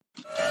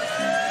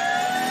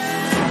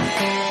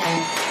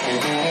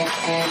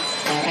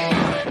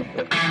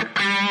And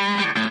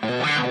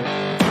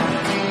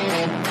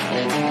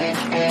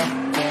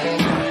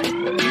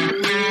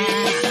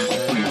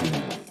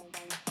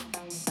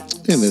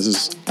this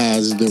is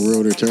As the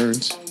Road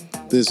Returns.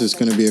 This is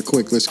going to be a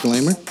quick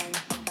disclaimer.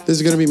 This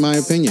is going to be my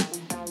opinion.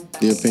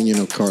 The opinion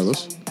of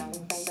Carlos.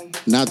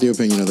 Not the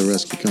opinion of the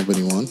Rescue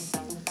Company One.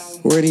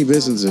 Or any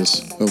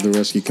businesses of the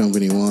Rescue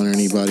Company One or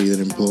anybody that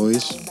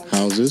employs,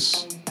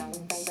 houses,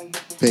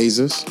 pays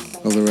us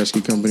of the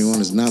Rescue Company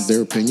One. Is not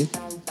their opinion.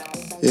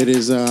 It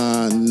is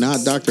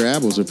not Dr.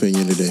 Abel's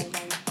opinion today.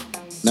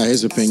 Not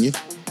his opinion.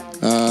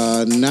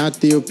 Not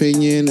the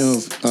opinion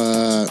of,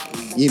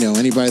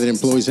 anybody that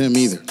employs him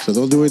either. So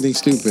don't do anything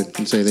stupid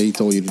and say that he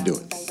told you to do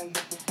it.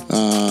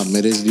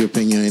 It is the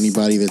opinion of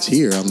anybody that's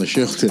here on the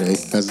show today,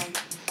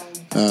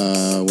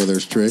 whether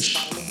it's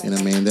Trish and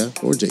Amanda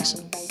or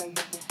Jason.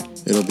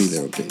 It'll be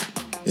their opinion.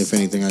 If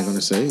anything I'm going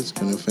to say is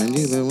going to offend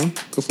you, then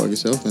go fuck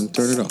yourself and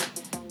turn it off.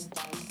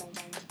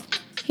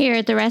 Here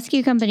at the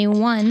Rescue Company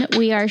One,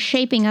 we are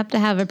shaping up to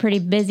have a pretty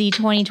busy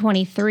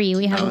 2023.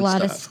 We have a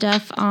lot of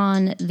stuff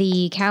on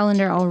the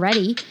calendar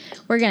already.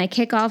 We're going to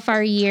kick off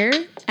our year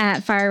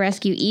at Fire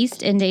Rescue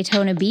East in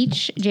Daytona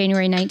Beach,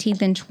 January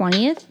 19th and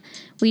 20th.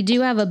 We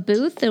do have a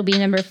booth. It'll be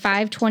number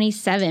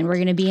 527. We're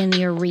going to be in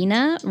the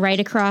arena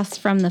right across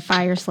from the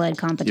fire sled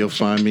competition. You'll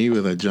find me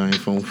with a giant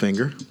foam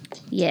finger.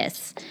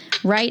 Yes.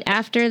 Right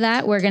after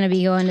that, we're going to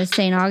be going to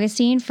St.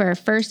 Augustine for our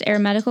first air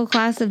medical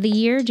class of the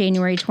year,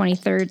 January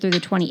 23rd through the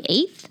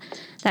 28th.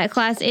 That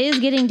class is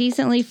getting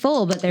decently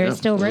full, but there is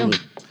still room.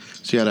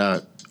 So you had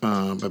a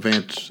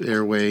advanced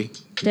airway,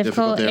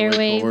 difficult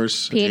airway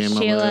course,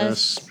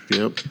 PHTLS.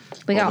 Yep.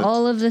 We got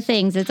all of the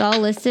things. It's all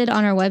listed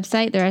on our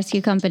website, The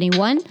Rescue Company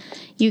One.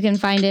 You can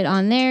find it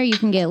on there. You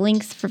can get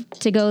links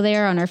to go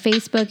there on our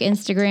Facebook,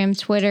 Instagram,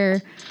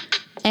 Twitter.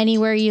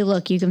 Anywhere you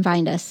look, you can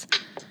find us.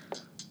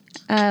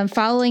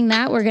 Following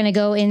that, we're going to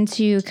go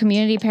into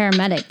Community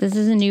Paramedic. This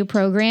is a new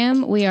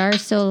program. We are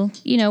still,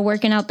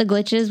 working out the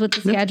glitches with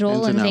the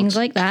schedule and things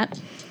like that.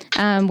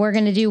 We're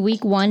going to do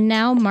week 1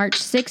 now, March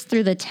 6th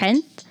through the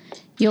 10th.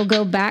 You'll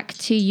go back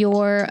to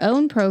your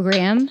own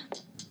program,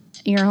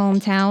 your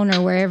hometown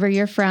or wherever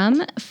you're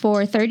from,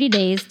 for 30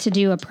 days to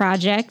do a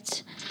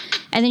project.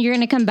 And then you're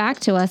going to come back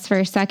to us for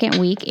a second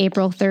week,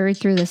 April 3rd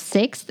through the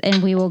 6th,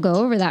 and we will go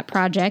over that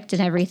project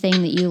and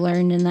everything that you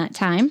learned in that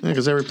time. Yeah,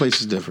 because every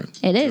place is different.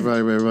 It is.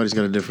 Everybody's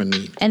got a different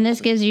need. And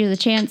this gives you the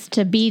chance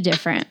to be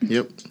different.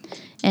 Yep.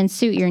 And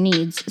suit your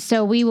needs.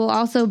 So we will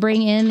also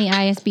bring in the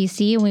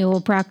ISBC, and we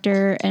will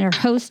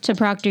host to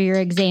proctor your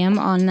exam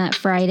on that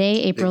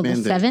Friday, April the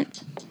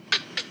 7th.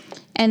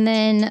 And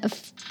then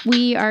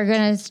we are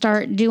going to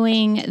start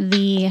doing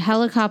the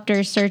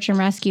helicopter search and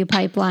rescue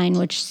pipeline,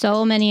 which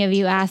so many of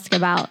you ask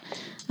about.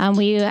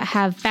 We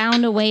have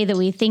found a way that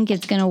we think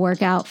it's going to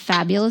work out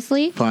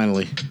fabulously.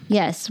 Finally.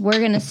 Yes, we're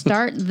going to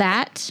start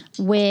that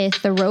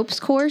with the ropes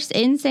course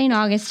in St.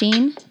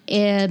 Augustine.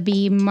 It'll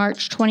be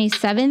March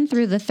 27th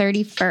through the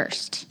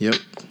 31st. Yep.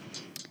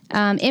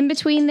 In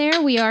between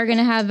there, we are going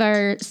to have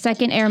our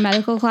second air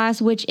medical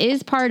class, which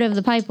is part of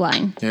the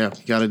pipeline. Yeah,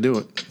 you got to do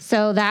it.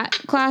 So that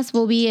class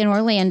will be in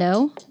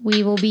Orlando.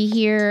 We will be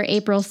here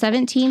April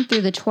 17th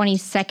through the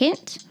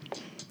 22nd.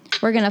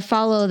 We're going to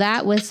follow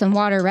that with some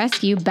water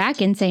rescue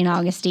back in St.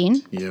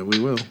 Augustine. Yeah, we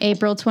will.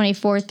 April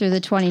 24th through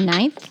the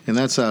 29th. And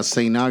that's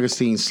St.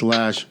 Augustine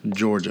 /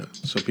 Georgia.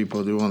 So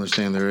people do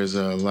understand there is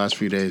last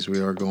few days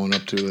we are going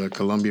up to the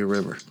Columbia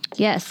River.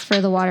 Yes,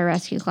 for the water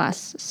rescue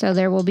class. So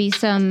there will be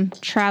some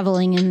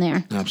traveling in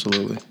there.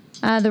 Absolutely.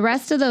 The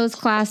rest of those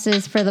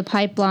classes for the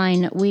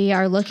pipeline, we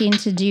are looking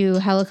to do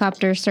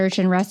helicopter search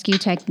and rescue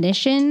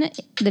technician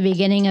the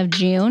beginning of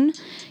June.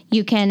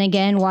 You can,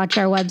 again, watch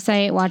our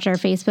website, watch our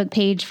Facebook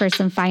page for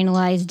some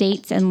finalized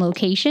dates and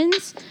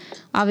locations.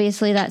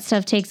 Obviously, that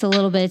stuff takes a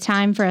little bit of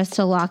time for us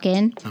to lock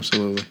in.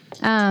 Absolutely.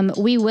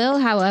 We will,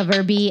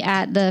 however, be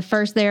at the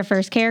First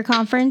Care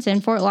conference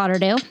in Fort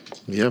Lauderdale.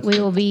 Yep.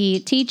 We will be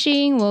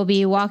teaching. We'll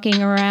be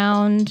walking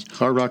around.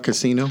 Hard Rock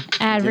Casino.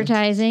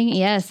 Advertising.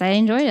 Yes, I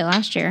enjoyed it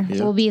last year. Yep.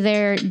 We'll be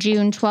there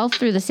June 12th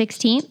through the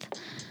 16th.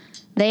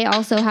 They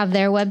also have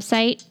their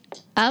website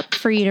up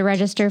for you to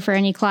register for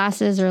any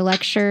classes or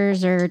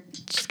lectures or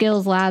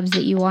skills labs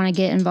that you want to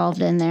get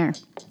involved in there.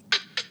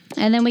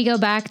 And then we go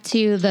back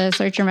to the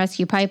search and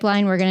rescue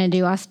pipeline. We're going to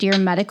do austere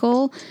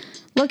medical,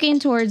 looking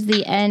towards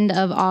the end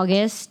of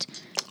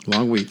August.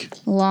 Long week.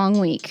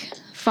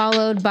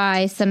 Followed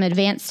by some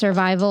advanced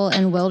survival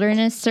and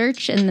wilderness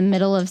search in the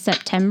middle of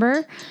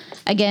September.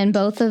 Again,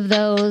 both of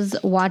those,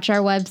 watch our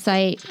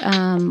website.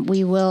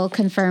 We will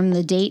confirm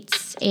the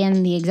dates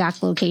and the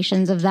exact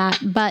locations of that.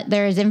 But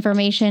there is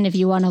information if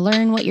you want to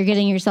learn what you're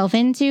getting yourself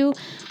into.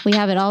 We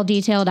have it all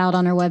detailed out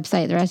on our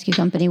website,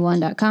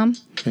 therescuecompany1.com.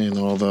 And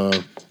all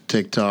the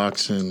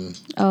TikToks and...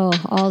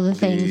 all the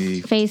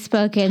things.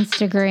 Facebook,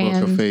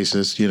 Instagram. Book of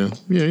Faces, you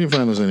can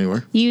find those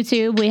anywhere.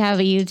 YouTube, we have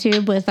a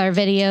YouTube with our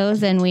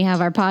videos, and we have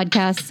our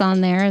podcasts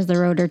on there as The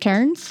Road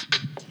Returns.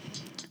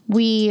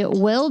 We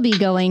will be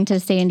going to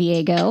San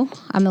Diego.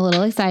 I'm a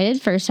little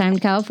excited. First time to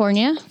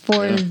California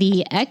for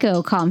the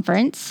ECHO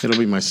conference. It'll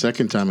be my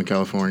second time in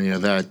California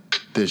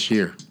this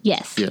year.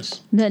 Yes.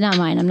 Yes. But not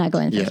mine. I'm not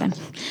going the third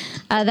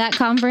time. That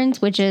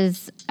conference, which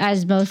is,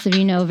 as most of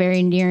you know,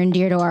 very near and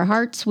dear to our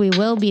hearts, we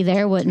will be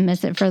there. Wouldn't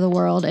miss it for the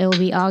world. It will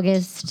be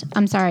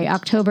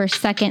October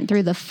 2nd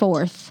through the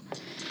 4th.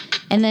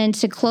 And then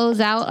to close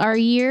out our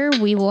year,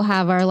 we will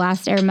have our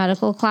last air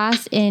medical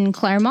class in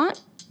Claremont.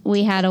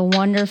 We had a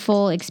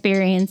wonderful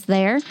experience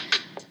there,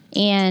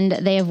 and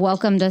they have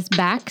welcomed us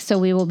back. So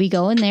we will be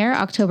going there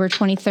October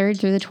 23rd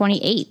through the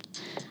 28th.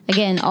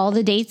 Again, all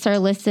the dates are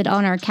listed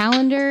on our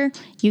calendar.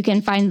 You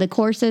can find the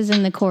courses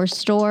in the course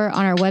store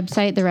on our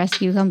website,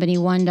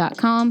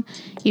 therescuecompany1.com.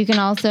 You can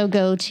also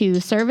go to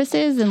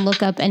services and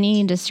look up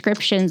any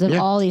descriptions of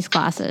all these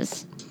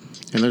classes.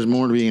 And there's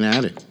more being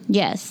added.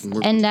 Yes.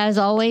 And as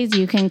always,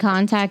 you can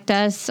contact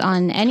us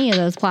on any of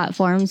those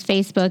platforms,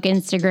 Facebook,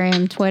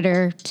 Instagram,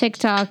 Twitter,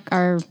 TikTok,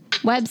 our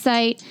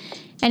website,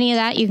 any of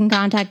that. You can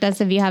contact us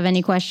if you have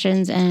any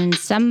questions, and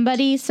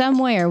somebody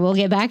somewhere will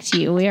get back to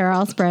you. We are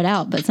all spread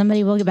out, but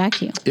somebody will get back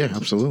to you. Yeah,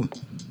 absolutely.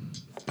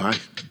 Bye.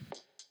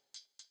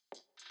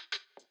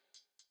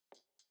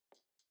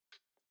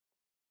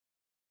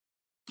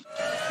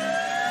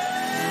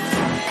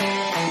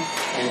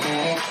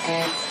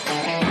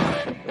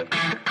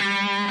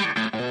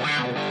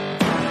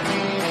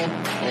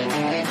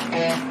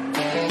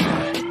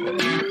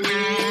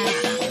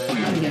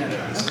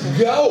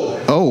 Go.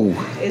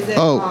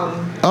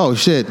 Oh,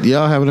 shit.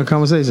 Y'all having a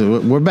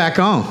conversation. We're back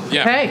on.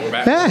 Yeah. Hey. we're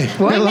back. Hey.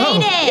 Hello.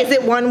 Is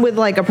it one with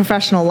like a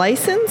professional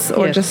license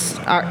or Yes.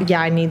 just?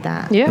 I need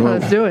that. Yeah, Well-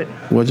 let's do it.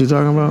 What you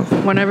talking about?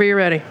 Whenever you're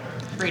ready.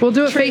 We'll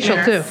do a facial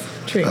too.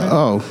 Treatment.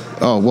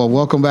 Well,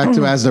 welcome back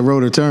to As the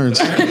Rotor Turns.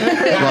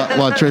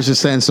 while Trish is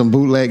saying some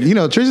bootleg. You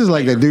know, Trish is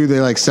like the dude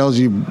that like sells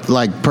you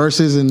like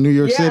purses in New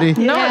York City.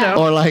 No, I don't.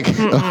 Or like, I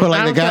the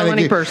don't guy sell that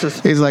any purses.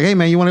 He's like, hey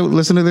man, you want to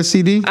listen to this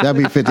CD? That'd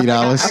be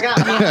 $50.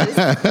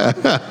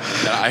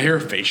 I hear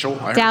facial.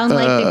 I hear Down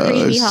like the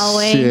creepy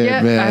hallway. Shit,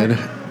 Yeah, man.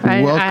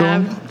 I Welcome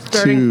am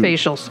starting to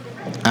facials.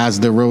 As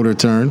the Rotor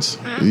Turns.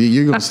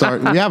 You're gonna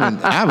start. I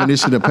haven't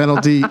issued a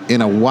penalty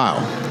in a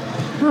while.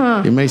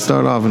 You may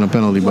start off in a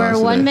penalty box.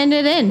 We're 1 today.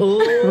 minute in.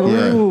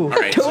 Yeah. All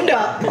right, so Tuned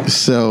up.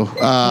 So we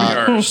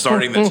are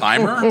starting the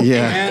timer.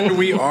 Yeah. And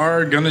we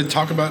are going to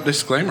talk about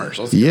disclaimers.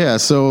 Let's yeah.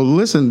 So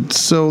listen.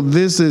 So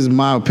this is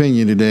my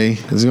opinion today.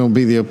 It's gonna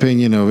be the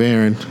opinion of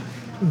Aaron,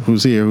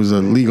 who's here, who's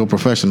a legal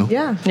professional.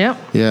 Yeah. Yep.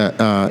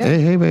 Yeah.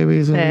 Hey, baby.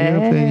 It's your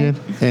opinion.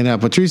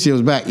 And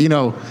Patricio's back. You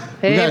know,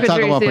 we Hey, gotta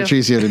talk about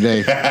Patricio. Patricio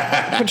today.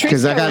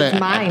 Patricia I gotta- is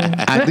mine.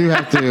 I do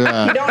have to. You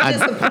don't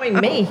disappoint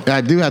me.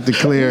 I do have to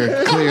clear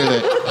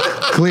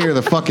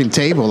the fucking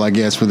table, I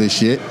guess, for this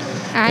shit.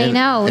 I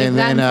know. We've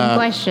gotten some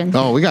questions.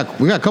 Oh, we got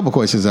a couple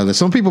questions out there.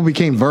 Some people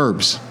became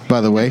verbs,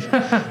 by the way,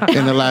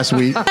 in the last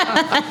week.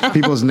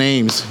 People's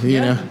names, you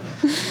know.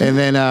 And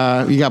then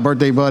you got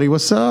birthday buddy.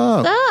 What's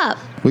up? What's up?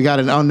 We got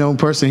an unknown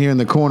person here in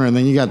the corner, and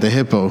then you got the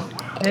hippo,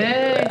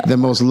 Hey. the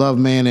most loved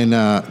man in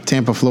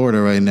Tampa, Florida,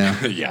 right now.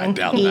 Yeah, I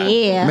doubt that.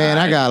 Yeah. Man,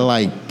 I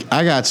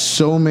got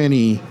so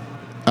many.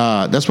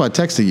 That's why I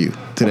texted you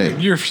today.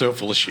 You're so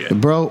full of shit.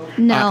 Bro,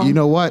 No. you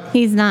know what?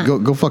 He's not.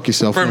 Go fuck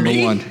yourself, For number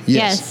me? one.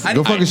 Yes. Yes.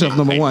 Go fuck yourself,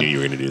 number one. knew you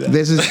were gonna do that.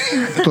 This is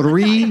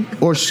 3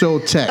 or so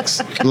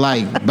texts,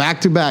 like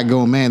back to back,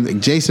 going, man,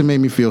 Jason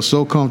made me feel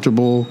so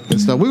comfortable and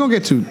stuff. We're gonna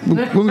get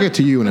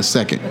to you in a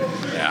second.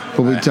 Yeah.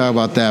 But we talk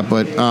about that.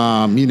 But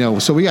you know,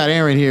 so we got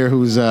Aaron here,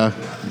 who's the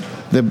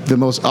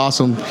most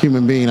awesome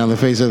human being on the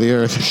face of the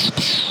earth.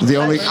 The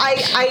only.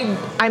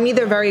 I'm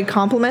either very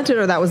complimented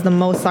or that was the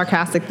most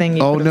sarcastic thing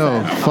you Oh could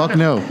have no! said. Fuck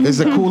no! It's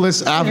the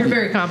coolest. You're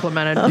very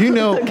complimented. You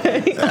know,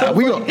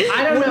 we go.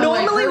 I don't know.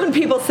 Normally, when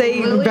people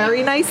say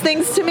very nice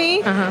things to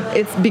me,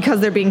 it's because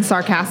they're being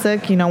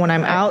sarcastic, you know, when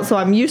I'm out. So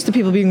I'm used to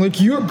people being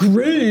like, you're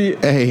great.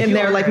 Hey. And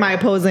they're like my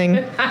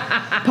opposing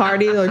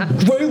party, like,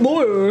 great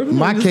lawyer.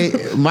 My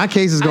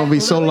case is gonna be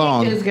so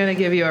long. Is going to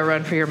give you a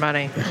run for your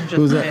money. Just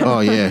Who's that? saying. Oh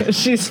yeah.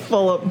 She's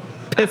full of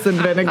piss and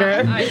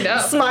vinegar. I know.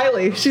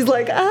 Smiley. She's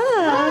like,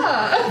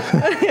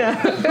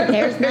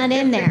 There's none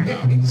in there.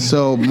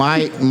 So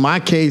my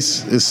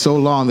case is so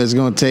long that it's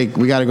gonna take.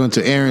 We got to go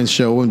into Aaron's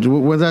show.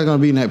 When's that gonna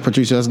be,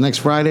 Patricia? That's next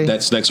Friday.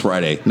 That's next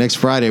Friday. Next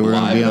Friday we're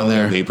gonna be on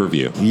there. Pay per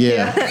view.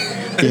 Yeah.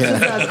 This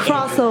is a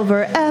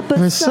crossover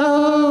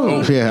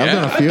episode. Yeah, I've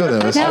done a few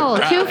of those. No,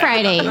 2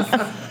 Fridays.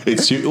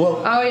 It's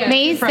well, Oh, yeah.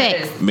 May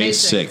Friday. 6th. May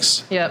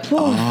 6th. Yep.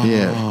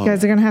 Yeah. You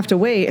guys are going to have to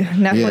wait.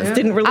 Netflix Yeah.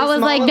 didn't release I was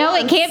them like, all no,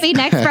 at it can't be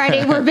next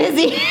Friday. We're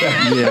busy.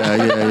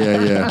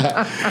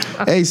 Yeah.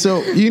 Hey,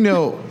 so you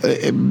know,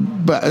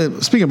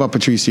 but speaking about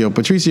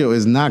Patricio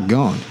is not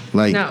gone.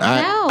 Like No.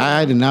 No.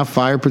 I did not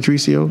fire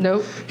Patricio.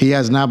 Nope. He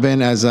has not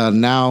been as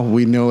now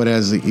we know it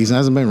as he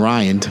hasn't been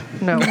Ryaned.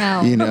 No.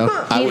 No. You know.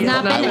 He's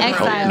not been I would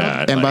hope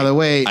exiled. And by the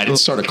way, I didn't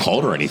start a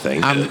cult or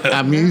anything.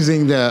 I'm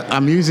using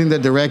the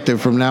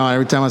directive from now on.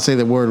 Every time time I say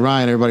the word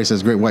Ryan, everybody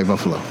says Great White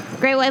Buffalo.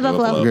 Great White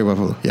Buffalo. Great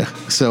Buffalo. Yeah.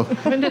 So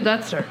When did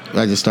that start?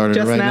 I just started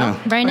Just it right now?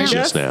 now. Right now.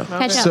 Just now.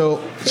 Catch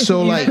up.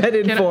 So like.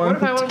 Headed What if I for. wanted to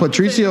say something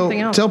Patricio,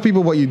 else? tell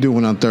people what you're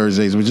doing on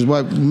Thursdays, which is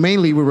what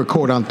mainly we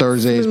record on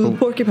Thursdays. But,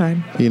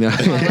 Porcupine. you know,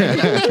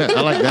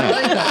 I like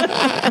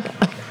that.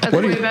 That's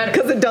What do way you- better.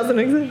 Because it doesn't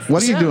exist.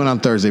 What are you doing on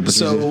Thursday,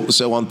 Patricio?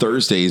 So on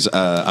Thursdays,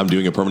 I'm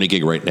doing a permanent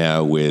gig right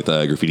now with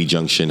Graffiti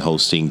Junction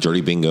hosting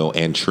Dirty Bingo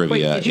and Wait,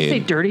 Trivia did you say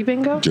in Dirty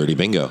Bingo? Dirty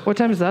Bingo. What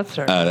time does that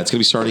start? That's going to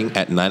be starting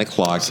at 9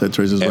 o'clock Said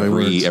Trace's right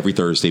words. every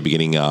Thursday,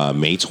 beginning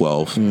May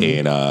 12th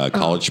in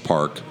College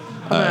Park,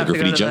 gonna have to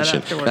Graffiti go to that Junction.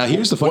 afterwards. Now,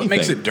 here's the funny What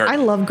makes thing. it dirty? I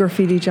love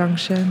Graffiti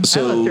Junction. I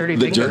So love Dirty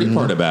the Bingo. dirty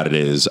part about it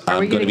is we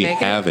I'm going to be getting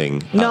naked?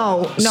 having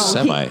No.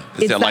 semi. It's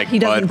Is it that like he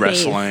doesn't bud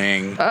bathe.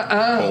 wrestling?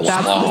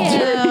 That's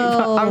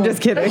coleslaw? I'm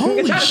just kidding.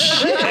 Holy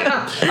shit!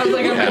 I was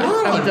like, okay,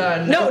 I'm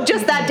done. No,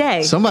 just that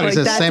day. Somebody Like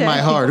says that day.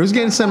 semi-hard. Who's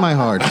getting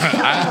semi-hard?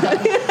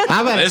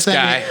 I've had This a semi.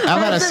 guy.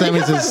 I've had a semi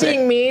Because I'm since.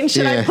 being mean.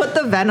 Should Yeah. I put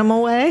the venom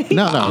away?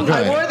 No, go I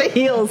ahead. wore the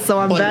heels, so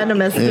I'm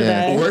venomous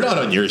today. We're not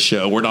on your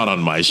show. We're not on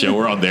my show.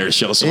 We're on their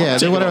show. So Yeah, I'm do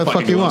taking whatever my the fuck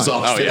fucking you gloves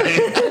want. off Oh,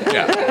 today.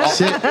 yeah.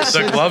 Shit,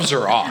 The gloves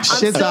are off.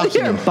 shit's Still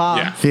your optional. boss.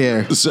 Yeah.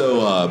 Here.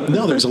 So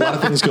no, there's a lot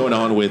of things going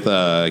on with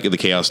the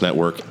Chaos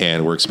Network,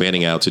 and we're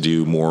expanding out to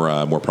do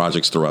more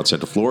projects throughout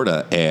Central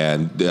Florida,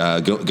 and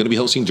going to be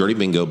hosting Dirty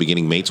Bingo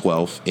beginning May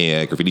 12th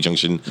at Graffiti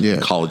Junction, Yeah.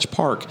 College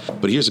Park.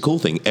 But here's the cool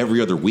thing: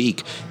 every other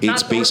week,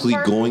 it's Not basically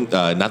Thornton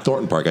going not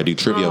Thornton Park. I do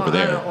trivia over I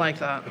there, don't like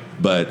that.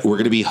 but we're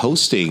going to be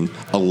hosting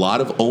a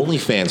lot of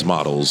OnlyFans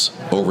models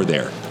over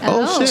there.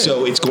 Oh, shit.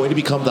 So it's going to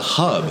become the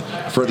hub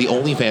for the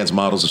OnlyFans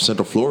models of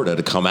Central Florida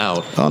to come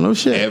out. Oh, no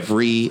shit.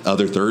 Every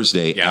other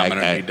Thursday. Yeah, I'm at-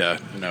 going to at- need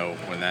to know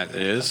when that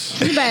is.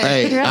 You better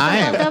Hey, dress I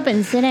the am. fuck up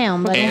and sit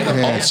down, buddy.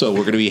 And also, we're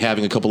going to be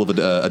having a couple of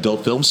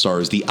adult film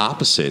stars the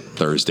opposite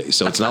Thursday.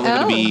 So it's not only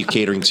going to be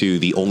catering to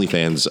the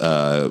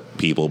OnlyFans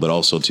people, but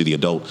also to the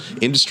adult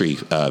industry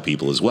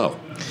people as well.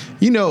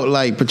 You know,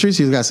 like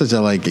Patricia's got such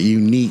a like a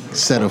unique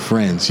set of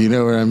friends. You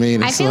know what I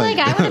mean? I It's feel like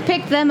I would have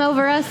picked them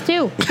over us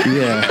too.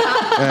 Yeah.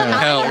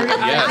 Hell,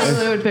 I yes.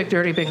 really would pick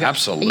Dirty Bingo.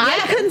 Absolutely. I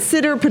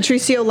consider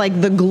Patricio like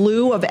the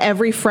glue of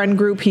every friend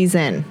group he's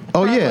in.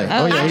 Oh yeah.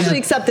 Oh yeah. Actually,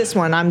 except this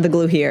one. I'm the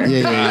glue here.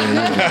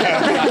 Yeah.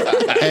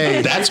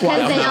 Hey, That's why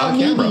Because I'm they not all on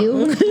need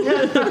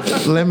camera.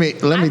 you. let me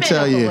I may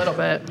tell help you. a little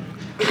bit.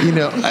 You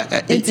know,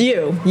 It's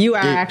you. You are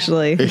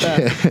actually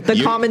the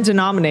You- common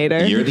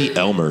denominator. You're the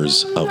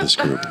Elmers of this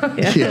group.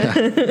 yeah.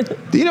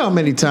 Do you know how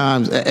many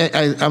times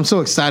I'm so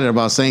excited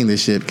about saying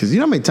this shit? Because you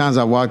know how many times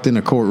I walked in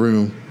a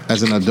courtroom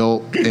as an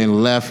adult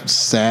and left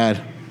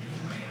sad?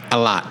 A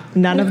lot.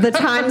 None of the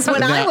times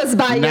when I was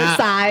by your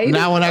side.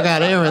 Now when I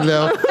got Aaron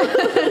though,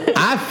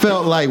 I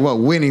felt like what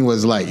winning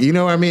was like. You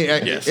know what I mean?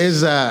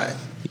 Yes.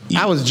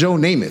 I was Joe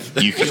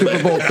Namath. You feel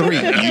Super Bowl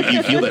III.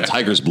 You feel that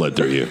tiger's blood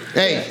through you.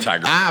 Hey,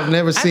 Tiger. I've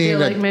never I seen feel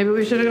that. like maybe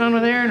we should have gone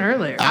with Aaron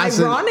earlier. I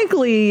said-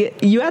 Ironically,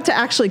 you had to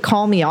actually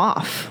call me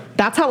off.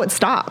 That's how it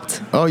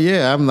stopped. Oh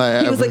yeah, I'm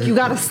like. He was like, "You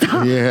gotta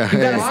stop. Yeah. You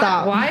gotta Why,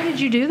 stop." why did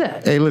you do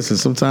that? Hey, listen.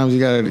 Sometimes you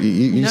gotta.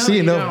 You No, see you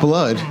enough don't.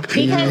 blood. Because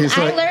It's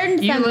I like-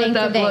 learned You something let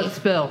that today. blood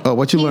spill. Oh,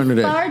 what you learned He's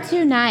today? far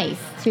too nice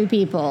to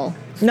people.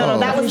 No, Oh.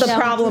 that was the Don't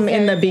problem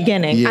in the deserve it.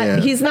 beginning.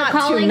 Yeah. He's They're not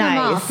calling too him nice.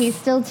 off. He's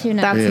still too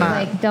nice. That's Yeah. not.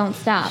 Like, don't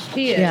stop.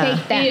 He is. Yeah.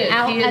 Take that He is.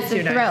 out He at is the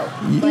too nice. throat.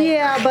 Like,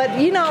 Yeah, but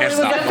you know, Can't it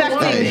was stop.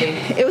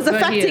 affecting. It was But he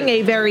affecting is.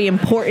 a very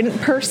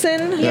important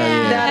person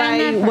Yeah. that I'm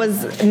I not-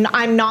 was.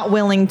 I'm not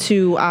willing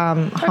to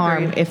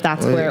harm Agreed. if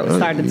that's where it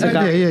started to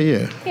go.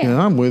 Yeah.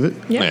 Yeah, I'm with it.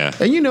 Yeah.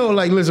 And you know,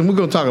 like, listen, we're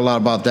gonna talk a lot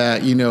about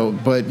that, you know.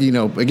 But you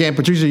know, again,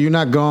 Patricia, you're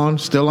not gone.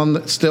 Still on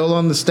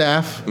the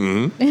staff.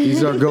 Mm-hmm.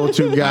 He's our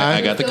go-to guy.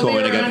 I got the Still be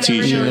coin. I got the around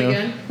every T-shirt. now and Yeah.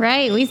 again.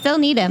 right. We still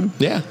need him.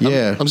 Yeah.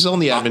 Yeah. I'm still on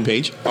the admin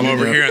page. I'm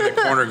over here in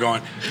the corner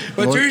going,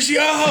 Patricio,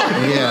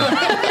 Yeah.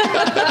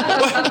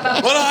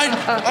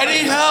 I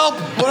need help.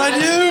 What I I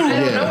do?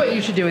 don't know what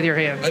you should do with your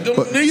hands. I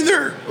don't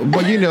neither.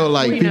 But you know,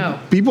 like We know.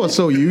 people are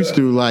so used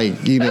to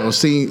like you know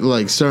seeing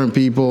like certain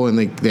people and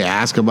they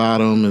ask about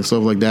them and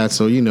stuff like that.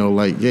 So you know,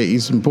 like yeah,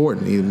 he's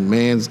important. He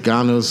man's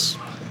got us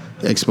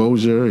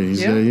exposure.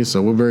 He's Yeah.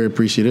 so we're very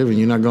appreciative, and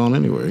you're not going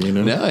anywhere. You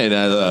know. No,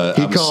 and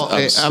He called.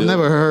 I've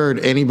never heard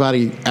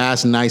anybody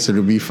ask nicer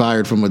to be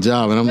fired from a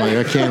job, and I'm like,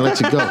 I can't let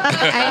you go.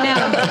 I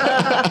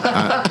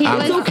know. He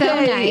was so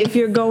Okay, nice. if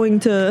you're going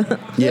to.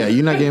 Yeah,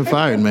 you're not getting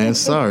fired, man.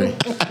 Sorry.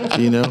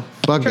 You know,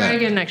 fuck Try that.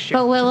 again next year.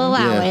 But we'll allow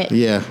Yeah, it.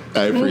 yeah.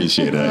 I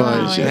appreciate it.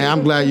 But hey,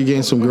 I'm glad you're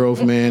getting some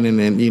growth, man. And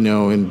then you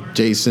know, and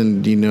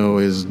Jason, you know,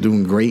 is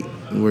doing great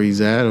where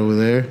he's at over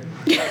there.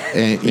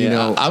 And you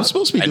know, I'm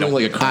supposed to be doing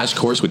like a crash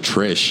course with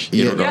Trish in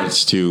Yeah.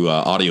 regards to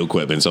audio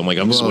equipment. So I'm like,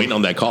 I'm just Well, waiting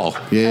on that call.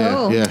 yeah,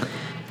 Oh. yeah.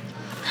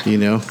 You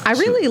know, I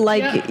really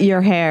like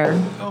your hair.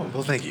 Oh,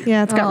 well, thank you.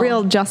 Yeah, it's got Oh.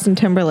 real Justin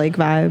Timberlake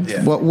vibes.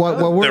 Yeah. what we're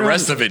The on-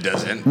 rest of it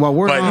doesn't. while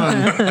we're but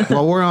on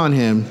while we're on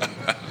him,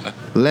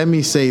 let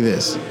me say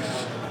this.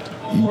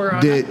 We're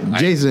on Did it.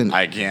 Jason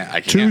I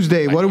can't.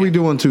 Tuesday? What are we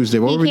doing Tuesday?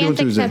 What He are we doing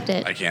can't Tuesday? accept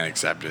it. I can't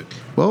accept it.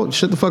 Well,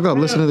 shut the fuck up.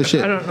 Listen to the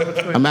shit. I don't know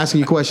what's going I'm asking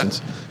you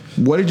questions.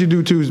 What did you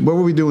do Tuesday? What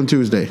were we doing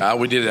Tuesday?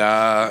 We did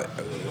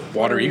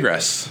Water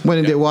egress. Went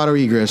and did water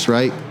egress,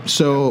 right?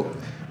 So,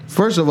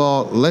 first of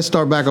all, let's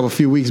start back up a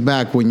few weeks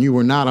back when you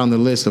were not on the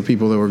list of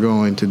people that were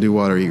going to do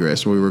water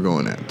egress. We were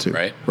going at too,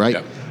 Right. Right.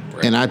 Yep.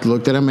 Right. And I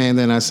looked at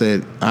Amanda and I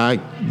said,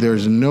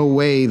 there's no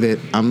way that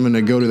I'm going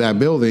to go to that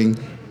building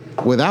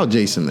without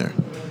Jason there.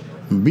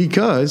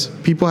 Because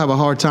people have a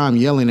hard time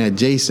yelling at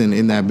Jason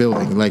in that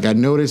building. Like I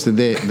noticed that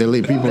the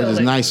people are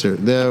just nicer.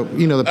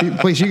 The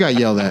place you got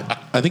yelled at.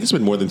 I think it's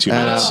been more than 2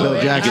 minutes. Bill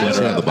So Jackson, you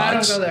can let her out of the I don't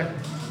box. go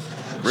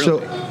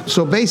there.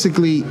 So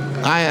basically,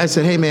 I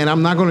said, hey man,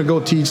 I'm not going to go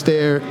teach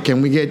there.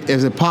 Can we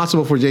is it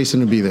possible for Jason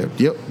to be there?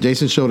 Yep,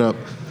 Jason showed up,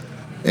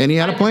 and he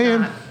had a I did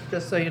plan. not,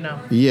 just so you know.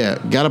 Yeah,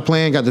 got a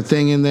plan, got the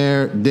thing in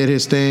there, did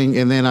his thing,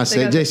 and then I They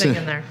said, got the Jason,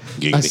 thing in there.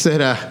 I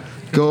said,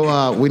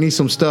 go. We need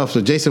some stuff.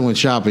 So Jason went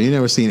shopping. You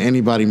never seen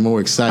anybody more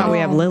excited. Oh, we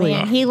have Lily.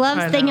 Man, he loves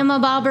I know.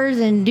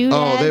 thingamabobbers and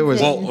doodads. there was-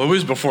 and- Well, it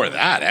was before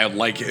that.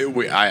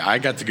 I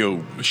got to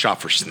go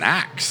shop for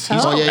snacks.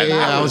 Oh yeah, And yeah.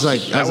 that I was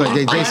like,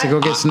 hey, Jason, go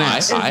get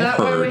snacks. Is that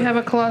why we have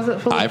a closet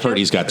full of I've heard chips?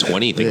 he's got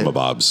 20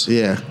 thingamabobs.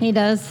 Yeah. he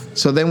does.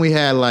 So then we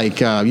had like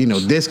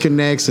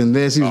disconnects and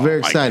this. He was Oh,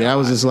 very my excited. I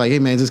was God. just like, hey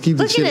man, just keep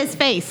the Look shit. at his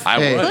face. I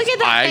Hey. was. Look at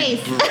that I,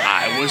 face.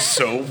 I was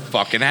so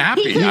fucking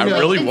happy. He I couldn't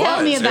really wait to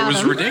tell me was. It about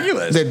was him.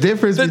 ridiculous. The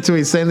difference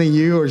between sending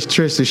you or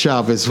Trish to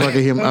shop is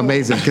fucking him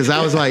amazing. Because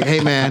I was like,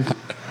 hey man,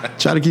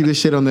 try to keep this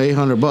shit on the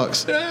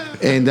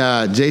 $800.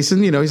 And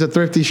Jason, he's a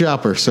thrifty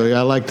shopper, so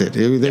I liked it.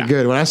 They're Yeah.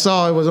 good. When I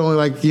saw it was only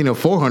like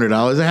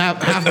 $400,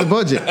 half the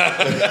budget.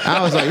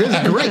 I was like, this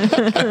is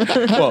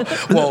great.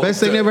 well, Best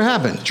thing ever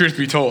happened. Truth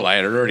be told, I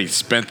had already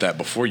spent that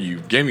before you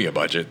gave me a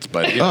budget.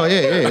 But Oh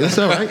yeah, it's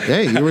all right.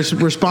 Hey, your All right.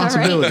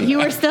 responsibility. You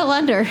were still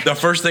under. the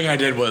first thing I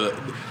did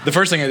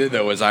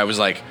though was I was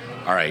like,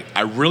 all right,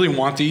 I really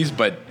want these,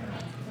 but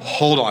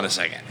hold on a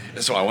second.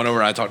 And so I went over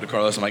and I talked to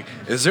Carlos. I'm like,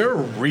 is there a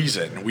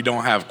reason we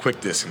don't have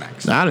quick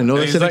disconnects? I didn't know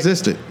And that he's shit like,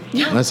 existed.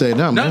 I said,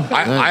 no, No, man.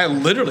 I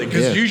literally,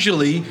 because Yeah.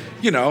 usually,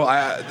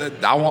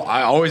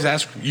 I always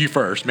ask you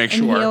first, make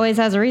And sure. he always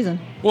has a reason.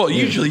 Well,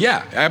 usually,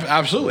 yeah,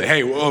 absolutely.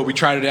 Hey, we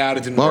tried it out,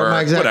 it didn't What work. were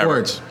my exact whatever.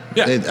 words?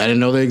 Yeah. I didn't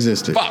know they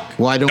existed. Fuck.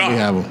 Why don't we Duh.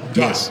 have them?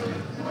 Duh. Yes,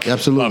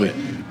 absolutely.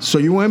 Love So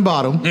you went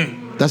bottom.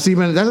 That's not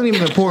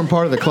even an important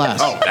part of the class.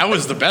 Oh, that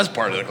was the best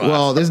part of the class.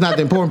 Well, this is not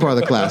the important part of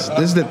the class. This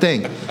is the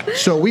thing.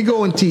 So we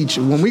go and teach.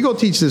 When we go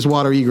teach this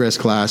water egress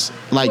class,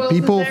 like Who else is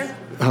people. there?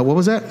 What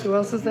was that? Who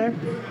else is there?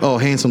 Oh,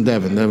 handsome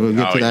Devin. Then we'll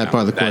get Oh, to that yeah,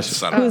 part of the that's question.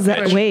 son Who's of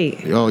a that? bitch.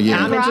 Wait. Oh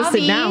yeah. I'm interested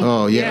Robbie. now.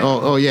 Oh yeah. Yeah.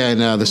 Oh yeah.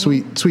 And the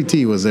sweet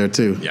tea was there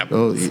too. Yep.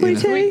 Oh, Sweet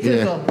tea? Yeah.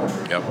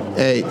 Tizzle. Yep.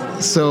 Hey,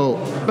 so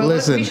But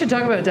listen. we should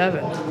talk about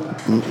Devin.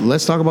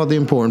 Let's talk about the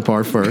important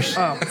part first.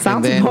 and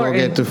Sounds then important.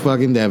 we'll get to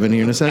fucking Devin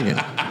here in a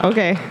second.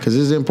 Okay. Because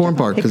this is the important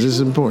part. Because this is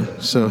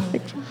important. So,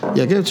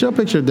 yeah, show a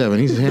picture of Devin.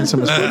 He's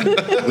handsome as fuck.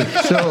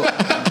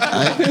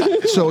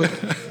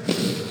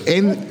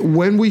 And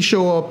when we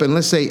show up, and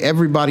let's say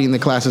everybody in the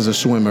class is a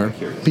swimmer,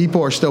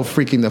 people are still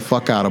freaking the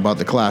fuck out about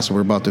the class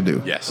we're about to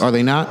do. Yes. Are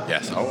they not?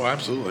 Yes. Oh,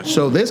 absolutely.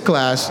 So this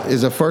class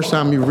is the first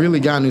time you've really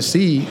gotten to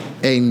see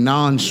a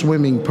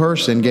non-swimming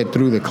person get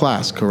through the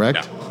class, correct?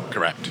 Yeah,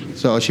 correct.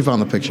 So she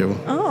found the picture.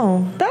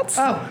 Oh, that's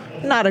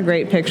not a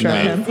great picture of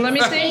him. Let me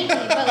see.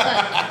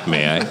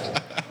 May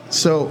I?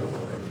 So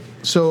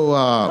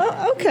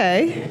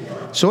Okay.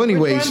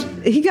 anyways,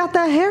 He got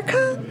that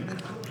haircut?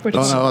 Which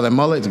that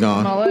mullet's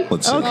gone. mullet?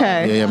 Let's see.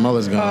 Okay. Yeah,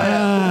 mullet's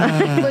gone.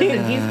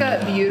 Listen, he's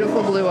got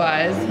beautiful blue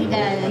eyes.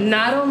 does.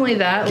 Not only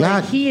that,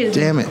 God he is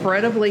damn it.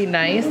 incredibly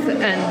nice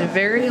and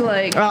very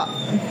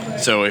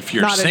So if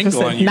you're Not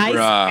single and interested. you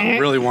Nice.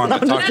 really want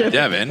to talk to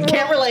Devin,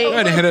 Can't relate. go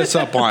ahead and hit us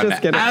up on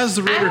Just kidding. I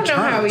don't know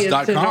how he is to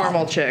asthereturns.com.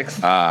 normal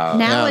chicks.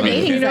 Now a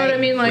dating You know what I site.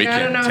 mean? Like, We I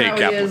don't know can how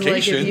take he is,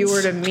 like, if you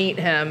were to applications. meet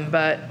him,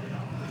 but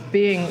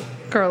being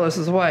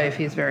Carlos's wife,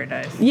 he's very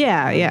nice.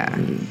 Yeah.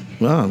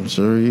 Well, I'm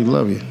sure he'd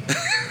love you.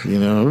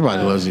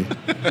 Everybody loves you.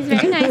 It's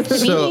very nice to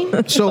meet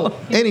you. So,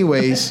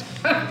 anyways,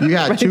 you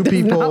got two does not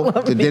people love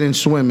that me. didn't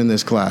swim in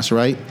this class,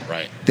 right?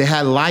 Right. They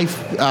had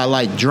life,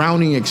 like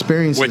drowning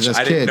experiences Which as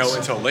I kids. didn't know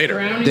until later.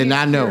 Drowning Did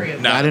not know.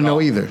 experience. Not I didn't at know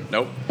all. either.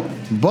 Nope.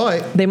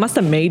 But They must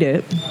have made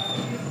it.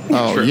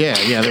 oh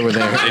yeah, they were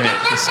there.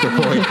 Yeah, that's a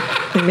good point.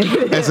 They made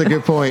it. That's a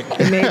good point.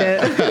 They made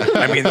it.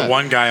 I mean, the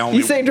one guy only.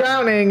 You say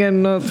drowning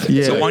and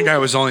Yeah. So one guy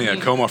was only in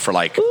a coma for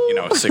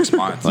 6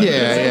 months.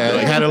 Yeah.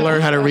 Had to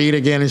learn how to read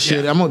again and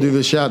shit. Yeah. I'm gonna do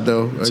the shot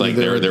though. It's like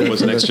there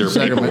was an extra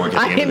paperwork at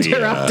I the end of the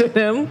interrupted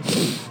him.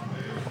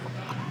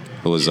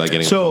 Was I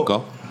getting So- a phone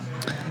call?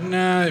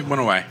 Nah, it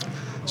went away.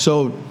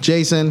 So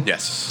Jason,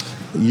 Yes.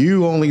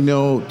 you only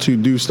know to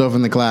do stuff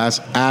in the class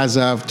as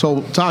I've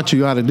taught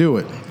you how to do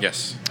it,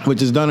 Yes.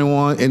 which is done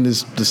in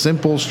the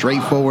simple,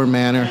 straightforward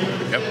manner.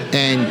 Yep.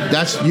 And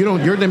that's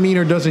your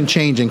demeanor doesn't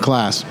change in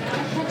class,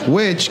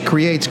 which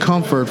creates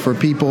comfort for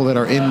people that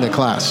are in the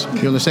class.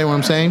 You understand what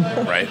I'm saying?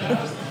 Right.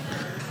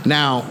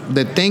 Now,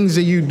 the things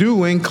that you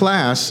do in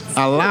class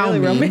allow Really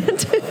me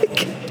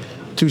romantic.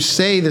 to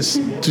say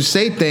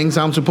things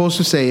I'm supposed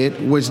to say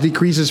it, which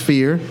decreases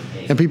fear,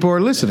 and people are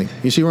listening.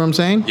 You see what I'm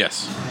saying?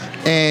 Yes.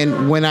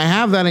 And when I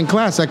have that in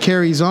class, that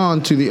carries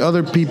on to the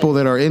other people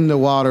that are in the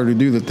water to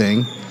do the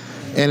thing.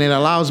 and it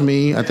allows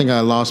me. I think I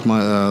lost my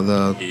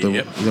the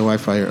Yep.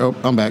 Wi-Fi here. Oh,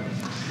 I'm back.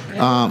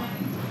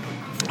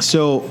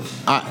 So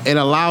it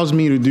allows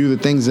me to do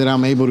the things that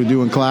I'm able to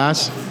do in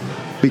class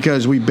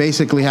because we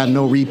basically had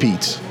no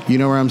repeats. You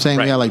know what I'm saying?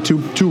 Right. We had like two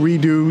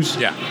redos.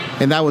 Yeah.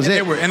 And that was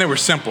it. They were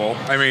simple.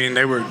 I mean,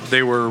 there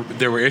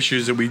were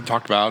issues that we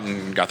talked about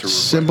and got through.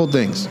 Simple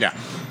things. Yeah.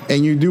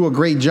 And you do a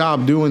great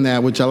job doing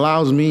that, which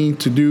allows me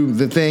to do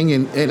the thing,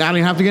 and I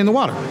didn't have to get in the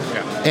water.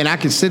 Yeah. And I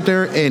could sit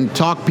there and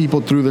talk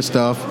people through the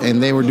stuff,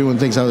 and they were doing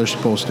things how they're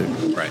supposed to.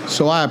 Right.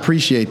 So I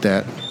appreciate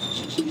that.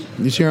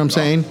 You see what I'm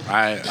saying?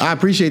 I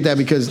appreciate that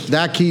because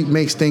that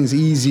makes things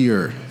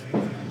easier,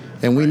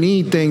 and we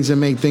need things that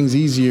make things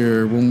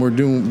easier when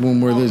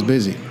we're this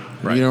busy.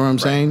 Right. You know what I'm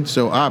Right. saying?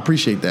 So I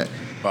appreciate that.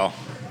 Well,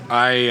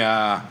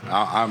 I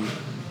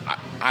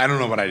don't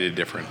know what I did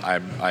different. I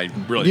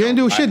really You didn't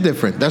do don't. shit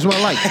different. That's what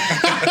I like.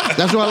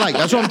 That's what I like.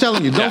 That's what I'm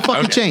telling you. Don't Yeah,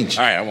 fucking okay. change.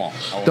 All right, I won't.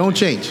 Don't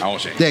change. I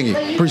won't change. Thank you.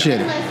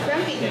 Appreciate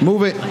it.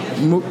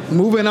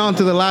 Moving on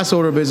to the last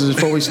order of business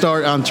before we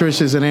start on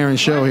Trish's and Aaron's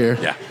show here.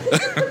 Yeah.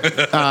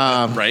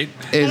 Right.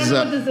 Is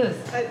What this is?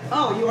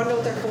 Oh, you want to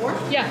know what they're for?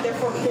 Yeah. They're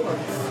for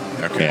cords.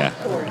 Okay. Yeah.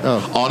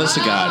 oh Honest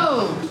to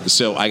God.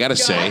 So I gotta I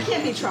say,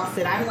 can't be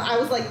trusted. I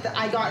was like,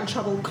 I got in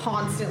trouble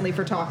constantly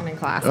for talking in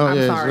class. oh I'm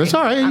yeah, sorry. that's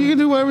all right. You can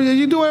do whatever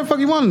the fuck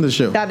you want in the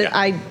show. That is,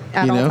 I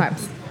at You all know?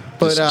 times.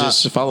 But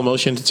just follow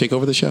motion to take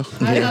over the show.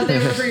 I thought they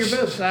were for your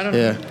boobs. I don't know.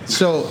 yeah.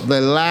 So the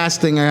last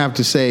thing I have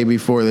to say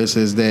before this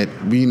is that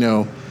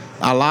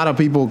a lot of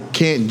people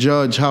can't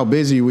judge how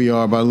busy we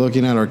are by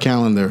looking at our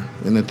calendar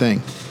in the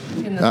thing,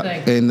 In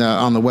the thing.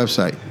 on the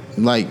website.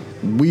 Like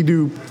we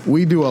do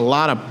a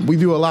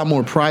lot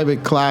more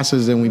private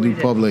classes than we do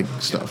public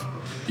stuff.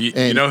 You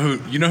And- know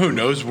who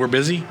knows we're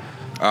busy?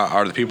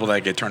 Are the people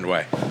that get turned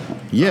away.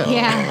 Yeah.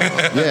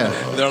 Yeah.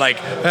 Yeah. They're like,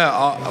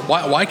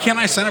 why can't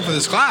I sign up for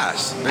this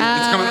class? It's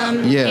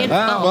coming up. Yeah. It's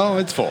full. Well,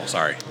 it's full.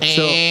 Sorry.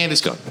 And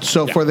it's gone.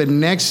 So for the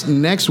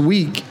next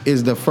week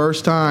is the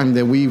first time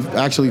that we've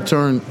actually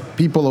turned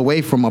people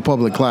away from a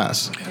public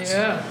class,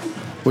 Yeah.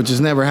 which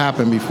has never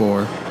happened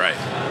before. Right.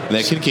 And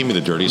that kid gave me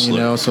the dirtiest You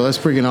look. know, so that's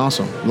freaking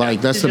awesome.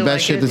 Like that's Did the you best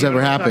like shit it? that's Do you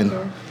ever wanna talk happened. to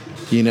her?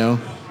 You know.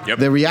 Yep.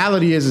 The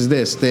reality is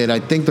this: that I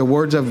think the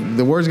words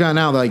got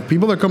out. Like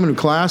people that are coming to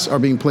class are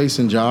being placed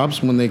in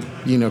jobs when they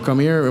come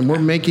here, and we're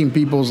making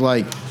people's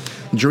like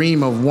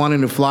dream of wanting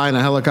to fly in a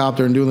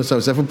helicopter and doing this stuff.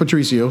 Except for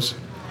Patricio's.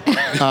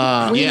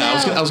 Yeah,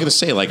 I was gonna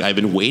say, like, I've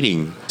been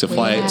waiting to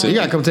fly Yeah. to. You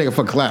gotta come take a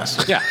fucking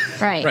class. Yeah.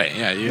 Right. Right.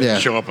 Yeah. You Yeah.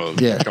 show up a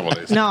Yeah. couple of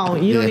days. No,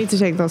 you Yeah. don't need to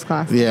take those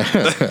classes. Yeah.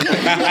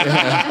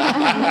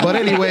 But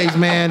anyways,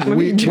 man,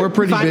 we're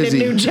pretty Find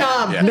busy. a new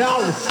job. Yeah.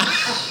 No,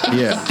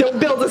 Yeah. don't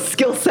build a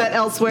skill set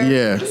elsewhere.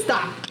 Yeah.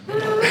 Stop.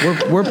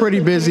 We're pretty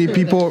busy.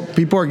 People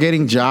are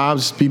getting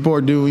jobs. People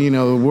are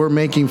doing, we're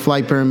making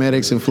flight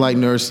paramedics and flight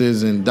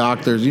nurses and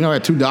doctors. I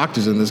had 2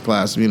 doctors in this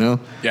class, Yeah.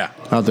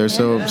 out there.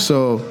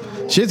 So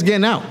shit's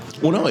getting out.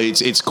 Well, no,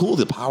 it's cool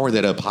the power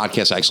that a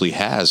podcast actually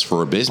has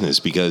for a business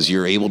because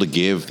you're able to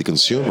give the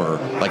consumer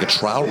like a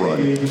trial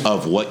run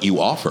of what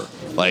you offer.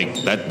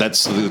 Like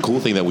that's the cool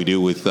thing that we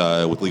do with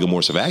Legal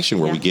Morse of Action,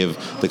 where we give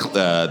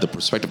the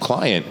prospective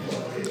client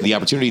the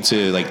opportunity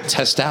to like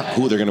test out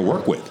who they're going to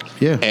work with.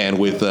 Yeah. And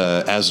with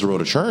As the Road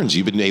Returns,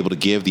 you've been able to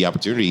give the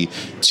opportunity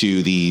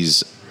to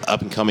these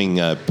up and coming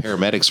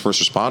paramedics,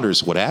 first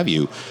responders, what have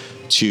you,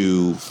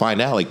 to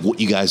find out like what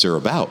you guys are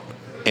about.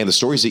 And the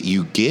stories that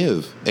you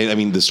give, and I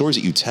mean the stories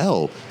that you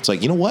tell, it's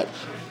like, you know what?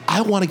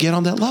 I want to get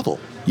on that level.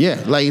 Yeah,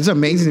 like it's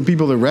amazing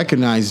people that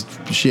recognize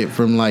shit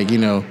from like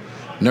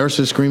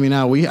nurses screaming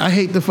out, I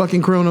hate the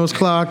fucking Chronos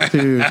clock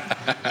to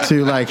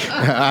like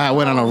I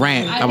went on a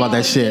rant about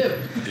that shit.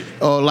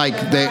 Oh, like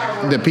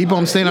the people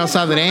I'm staying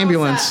outside the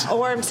ambulance.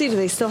 ORMC, do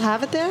they still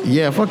have it there?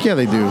 Yeah, fuck yeah,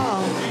 they do.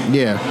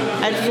 Yeah.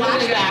 I had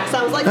flashbacks.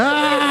 I was like,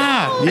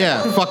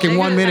 Yeah, fucking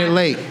 1 minute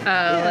late.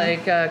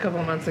 Like a couple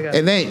of months ago.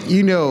 And then,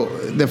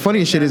 the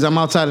funniest shit is I'm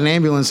outside an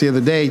ambulance the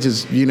other day,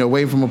 just,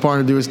 waiting for my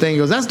partner to do his thing. He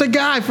goes, that's the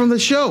guy from the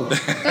show.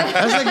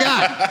 That's the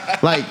guy.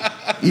 Like,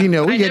 we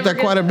get that never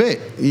quite a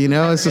bit.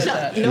 It's just,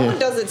 no one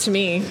does it to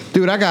me.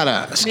 dude, I got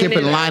a skipping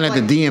neither. line at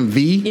the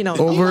DMV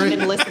over it.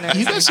 Listeners.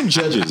 You got some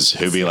judges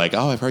who'd be like,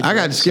 oh, I've heard you I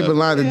got on to this skip a stuff.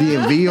 line at the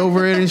DMV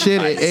over it and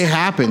shit. It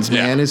happens,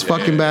 man. Yeah. It's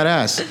fucking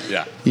badass.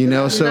 Yeah.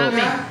 So. Not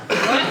me.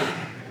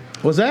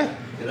 What's that?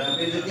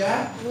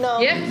 No.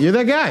 Yeah. You're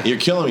that guy. You're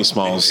killing me,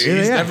 Smalls.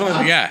 He's Yeah.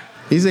 definitely the guy.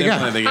 He's the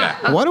Definitely guy.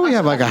 the guy. Why do we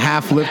have like a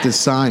half-lifted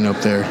sign up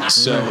there?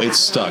 So it's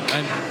stuck.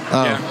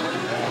 Yeah.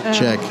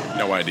 Check.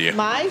 No idea.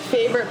 My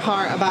favorite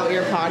part about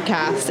your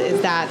podcast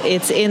is that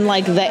it's in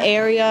like the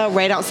area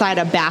right outside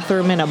a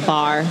bathroom in a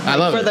bar. I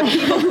love For it. the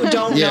people who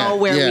don't know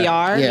where we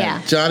are. Yeah.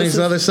 Johnny's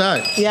other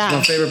side. Yeah.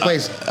 It's my favorite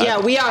place. Yeah,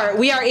 we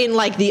are in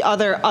like the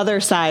other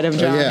side of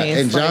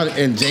Johnny's. Yeah, and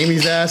and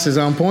Jamie's ass is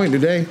on point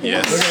today.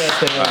 Yes. Look at that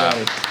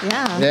thing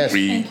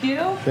already.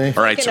 Yeah. Yes.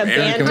 All right, so Like an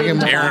Aaron,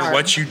 abandoned bar.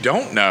 what you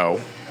don't know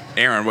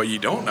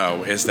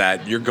is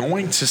that you're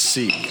going to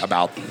see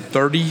about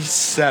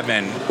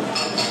 37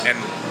 and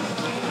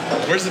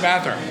where's the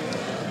bathroom?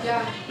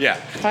 Yeah,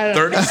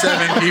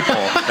 37 people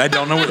that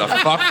don't know where the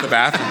fuck the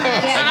bathroom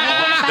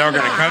is. They're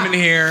gonna come in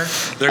here.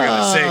 They're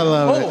gonna say,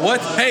 "Oh,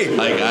 what? Hey,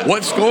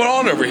 what's going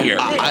on over here?"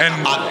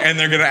 And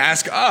they're gonna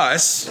ask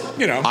us.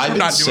 You know, I've we're been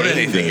not doing saying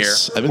anything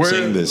this. here. I've been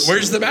saying this.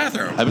 Where's the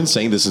bathroom? I've been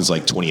saying this since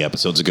like 20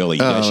 episodes ago. Like,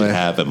 you guys should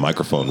have a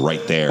microphone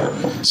right there.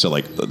 So,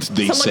 like,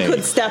 they Someone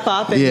could step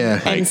up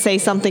and say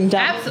something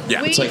dumb. Absolutely.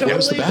 Yeah. We It's like,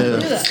 where's the totally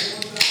bathroom? do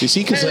that. You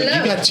see, because like,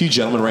 you got two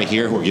gentlemen right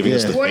here who are giving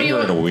us the What do you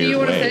finger in a want? Do you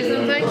weird want to way.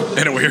 say something?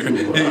 In a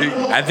weird.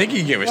 I think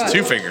he gave us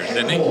 2 fingers,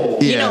 didn't he?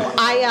 Yeah.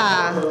 You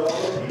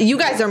know, you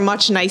guys are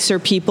much nicer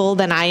people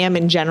than I am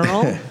in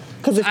general.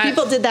 Because if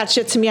people did that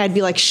shit to me, I'd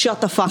be like,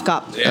 shut the fuck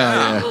up.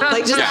 Yeah.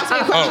 Like, just ask me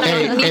a question.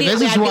 Hey, and immediately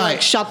this is I'd be why-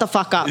 like, shut the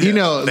fuck up. You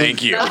know,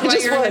 Thank you. That's why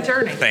just you're an would.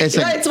 attorney. Thank It's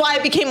you. a- That's why I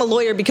became a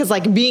lawyer, because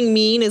like being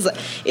mean is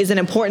an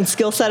important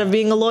skill set of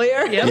being a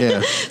lawyer. Yep.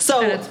 Yeah.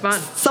 So And it's fun.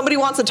 somebody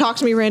wants to talk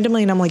to me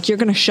randomly, and I'm like, you're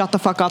gonna shut the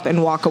fuck up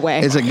and walk away.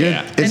 it's a good.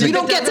 Yeah. It's You a,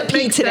 don't get to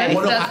pee today.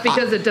 That's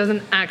because it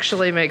doesn't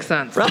actually make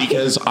sense.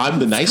 Because I'm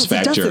the nice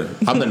Because it factor.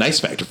 doesn't. I'm the nice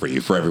factor for you,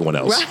 for everyone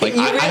else. Right?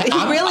 Like,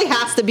 He really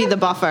has to be the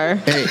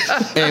buffer.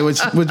 hey, which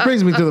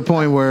brings me to the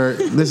point where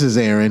this is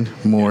Aaron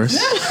Morris.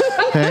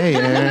 Hey,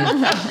 Aaron.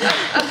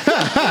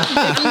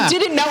 You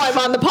didn't know I'm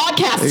on the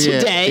podcast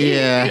today.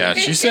 Yeah. Yeah,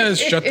 she says,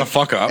 "Shut the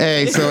fuck up."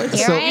 Hey,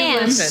 Here I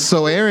am.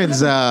 so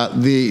Aaron's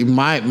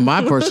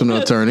my personal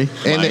attorney,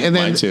 and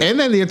Mine too.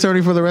 then the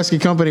attorney for the rescue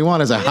company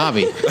one as a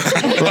hobby.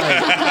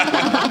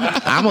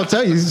 I'm gonna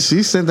tell you,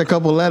 she sent a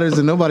couple letters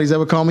and nobody's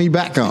ever called me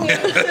back on.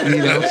 You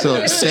know,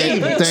 so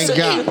thank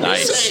God.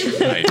 Nice.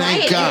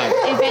 Thank God.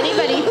 If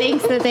anybody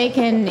thinks that they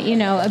can,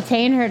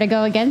 obtain her to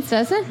go against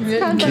us,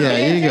 Yeah,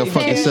 you go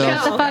fuck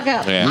yourself. Shut the fuck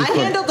up. Yeah. I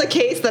handled a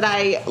case that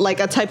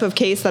a type of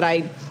case that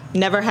I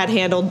never had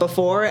handled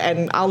before,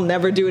 and I'll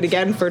never do it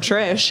again for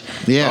Trish.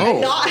 Yeah.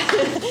 And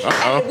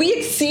and we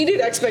exceeded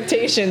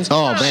expectations.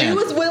 Oh, She man.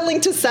 was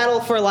willing to settle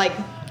for like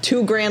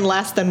 $2,000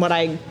 less than what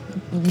I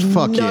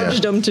Fuck yeah.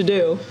 nudged them to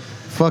do.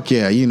 Fuck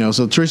yeah.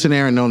 So Trish and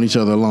Aaron known each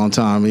other a long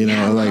time.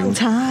 Long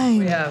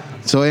time. Yeah.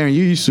 So Aaron,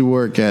 you used to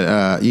work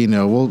at,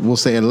 we'll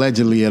say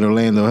allegedly at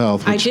Orlando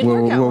Health, I did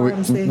work at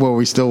RMC. where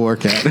we still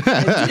work at,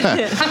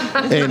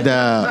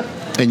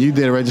 and you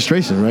did a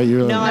registration, right?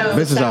 You're No, I was a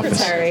business office.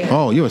 secretary.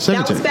 Oh, you were a That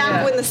secretary. was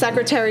back when the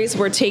secretaries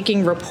were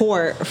taking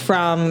report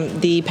from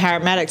the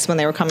paramedics when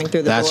they were coming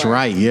through the That's door.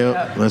 right.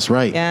 Yep, that's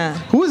right. Yeah.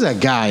 Who was that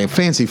guy? A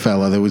fancy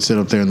fella that would sit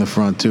up there in the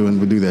front too and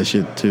would do that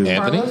shit too.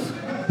 Anthony?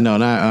 No,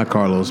 not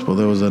Carlos, but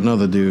there was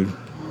another dude.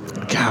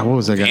 God, what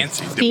was that guy?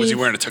 Fancy. Was he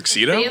wearing a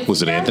tuxedo?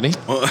 Was it Anthony?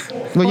 Well,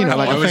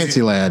 like a was he-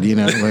 fancy lad, I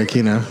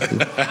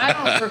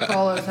don't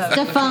recall us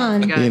having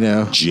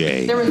Stefan.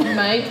 Jay. There was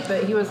Mike,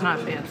 but he was not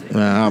fancy.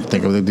 I don't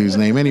think of the dude's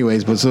name,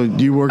 anyways. But so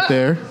you worked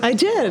there, I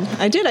did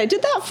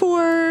that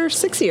for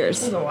 6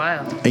 years. It was a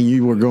while. and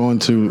you were going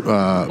to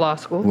Law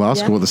school. Law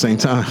school Yeah. at the same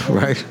time,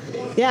 right?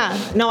 Yeah.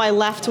 No, I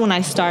left when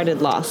I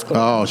started law school.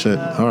 Oh shit!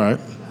 All right,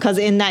 Because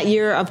in that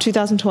year of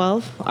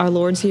 2012, our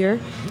Lord's year,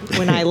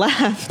 when I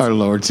left, our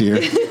Lord's here.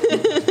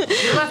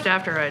 You left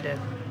after I did.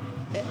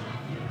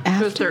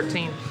 It was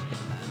 13.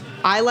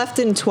 I left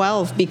in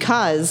 12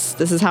 because,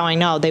 this is how I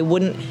know, they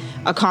wouldn't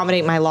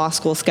accommodate my law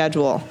school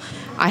schedule.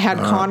 I had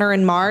Connor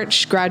in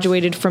March,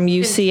 graduated from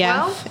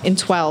UCF in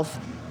 12.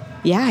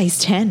 Yeah, he's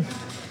 10.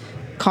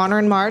 Connor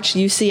in March,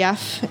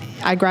 UCF,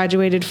 I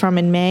graduated from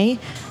in May.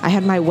 I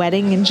had my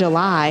wedding in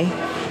July,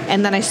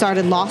 and then I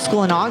started law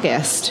school in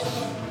August.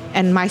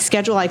 And my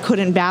schedule, I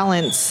couldn't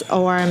balance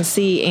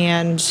ORMC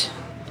and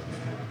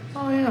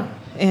Oh, yeah.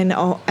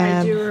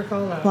 and do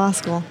recall that. law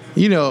school.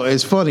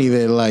 It's funny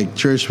that like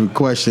Trish would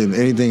question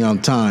anything on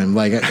time.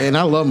 And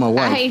I love my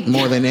wife Right.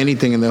 more than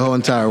anything in the whole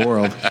entire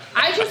world.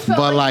 I just felt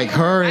But, like,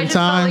 her in I just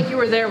time- felt like you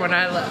were there when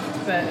I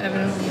left, but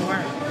evidently you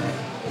weren't.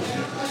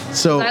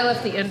 So I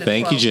left the end of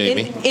Thank you, 12.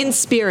 Jamie. In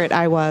spirit,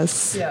 I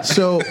was. Yeah.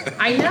 so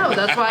I know.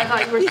 That's why I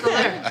thought you were still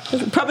there.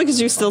 Probably because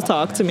you still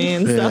talk to me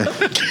and stuff.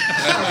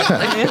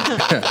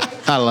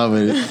 I love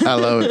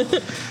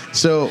it.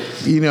 So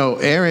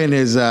Erin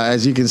is,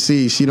 as you can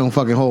see, she don't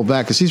fucking hold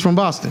back because she's from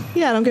Boston.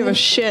 Yeah, I don't give a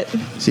shit.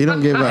 She don't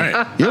give Right.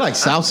 up. You're like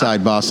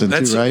Southside Boston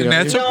That's- too, right? and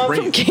that's No, I'm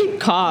Great. from Cape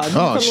Cod.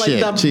 Oh from shit!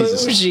 like the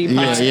Jesus. bougie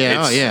Yeah, part.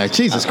 yeah. Oh yeah.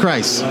 Jesus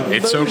Christ.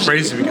 It's so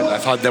crazy because I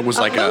thought that was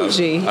like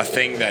bougie. a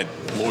thing that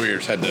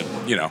lawyers had to,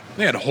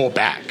 they had to hold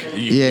back.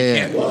 You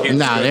Yeah. can't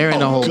Nah, there ain't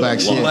no hold back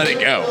We'll shit. let it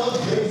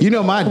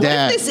go. My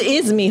dad. This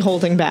is me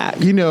holding back.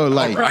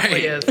 Like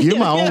Probably is. you're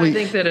my I only.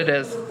 think that it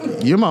is.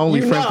 You're my only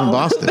friend from know.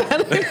 Boston.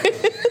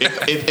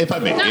 If I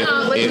may.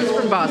 No, Liz is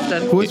from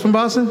Boston. Who is from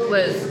Boston?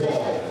 Liz.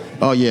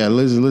 Oh yeah,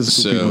 Liz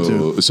is cool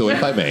people too. So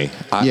if I may,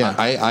 Yeah.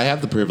 I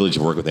have the privilege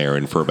of working with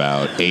Erin for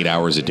about 8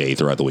 hours a day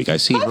throughout the week. I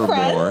see her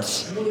friend. more.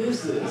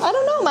 I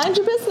don't know. Mind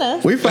your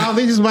business. We found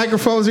these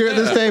microphones here at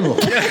this table.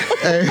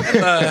 Hey,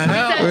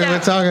 we're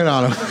talking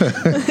on them.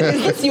 Is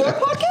this your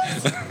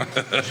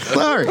podcast?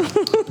 Sorry.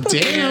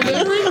 Damn,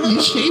 Erin,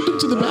 you shaved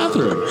into the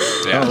bathroom.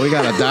 Yeah. Oh, we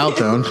got a dial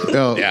tone.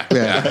 Oh,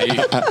 Yeah.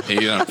 He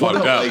done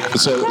fucked up.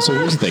 So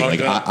here's the thing. Like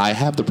Fucked up. I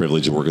have the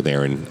privilege of working with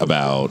Erin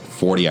about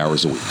 40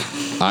 hours a week.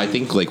 I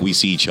think like we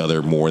see each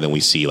other more than we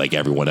see like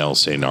everyone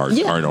else in our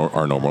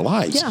normal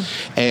lives. Yeah.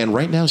 And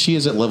right now she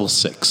is at level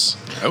 6.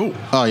 Oh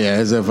yeah,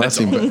 as if I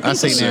seen Aaron.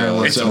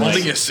 It's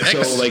only a 6.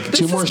 So like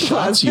 2 more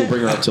shots, you'll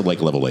bring her up to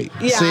like level 8.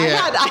 Yeah,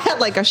 I had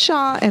like a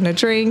shot and a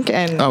drink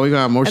and. Oh, we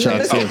gonna have more and then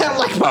shots. this Yeah. guy,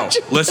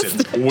 like,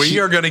 Listen, we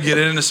are going to get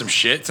into some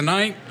shit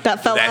tonight.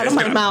 That fell out of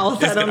my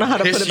mouth. I don't know how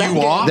to put it back in.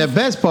 off. The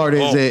best part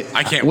is that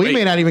I can't we wait.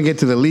 may not even get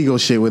to the legal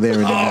shit with Aaron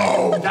tonight.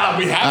 Oh, no,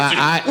 we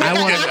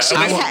have to.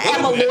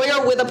 I'm a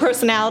lawyer with a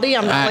personality.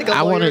 I'm not like a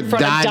I lawyer wanna in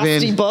front of dive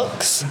dusty in.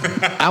 books.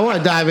 I want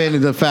to dive into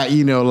the fact,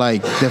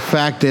 like the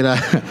fact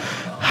that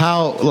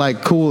how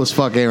like cool as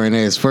fuck Aaron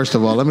is. First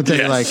of all, let me tell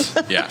you, like,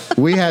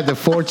 we had the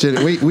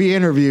fortune. We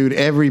interviewed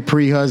every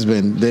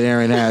pre-husband that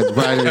Aaron has.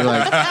 Probably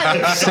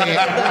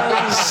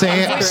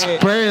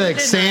like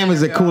Sam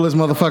is the coolest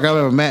motherfucker I've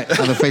ever met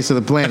on the face of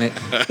the planet.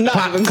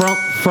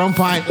 From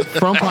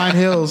Pine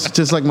Hills,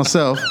 just like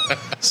myself.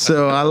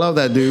 So I love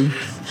that dude.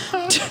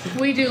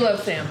 We do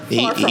love Sam.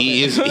 He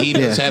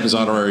does have his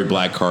honorary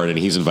black card, and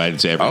he's invited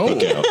to every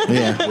cookout.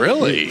 Yeah,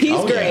 really? He's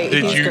great.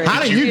 How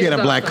did you get a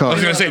black card? I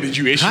was going to say, did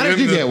you issue How did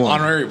you get one?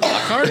 honorary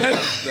black card?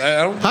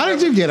 How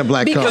did you get a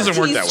black card? Because doesn't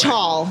work he's that way.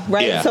 tall,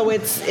 right? Yeah. So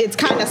it's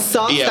kind of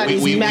sucks that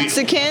he's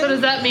Mexican. So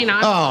does that mean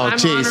I'm honorary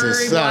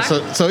Jesus! black?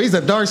 So he's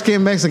a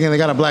dark-skinned Mexican that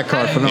got a black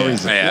card for no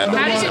reason. Yeah.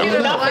 How did you get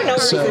a black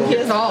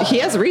card? He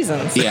has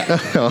reasons. Yeah.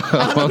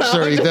 I'm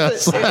sure he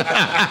does. It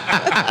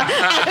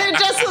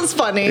just was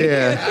funny.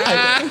 Yeah,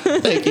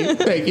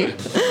 Thank you.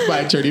 My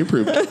attorney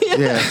approved.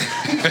 yeah.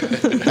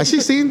 Has she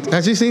seen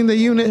the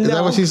unit? Is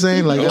that what she's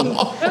saying? Like,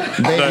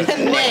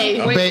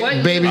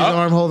 baby's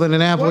arm holding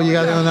an apple. You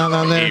got it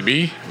down there.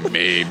 Maybe.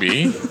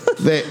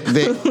 They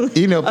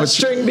A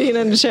string bean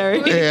and a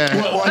cherry. yeah.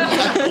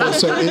 Well,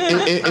 so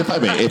if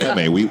I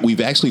may,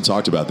 we've actually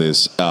talked about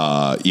this.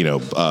 How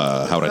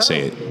would I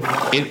say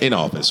it in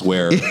office?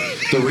 Where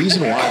the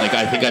reason why, like,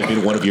 I think I've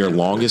been one of your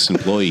longest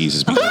employees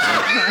is because.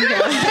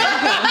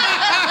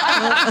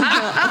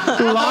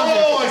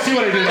 I see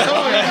what I did.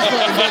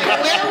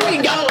 Where are we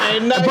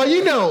going? But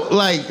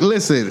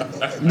listen,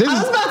 this I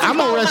was is. about to I'm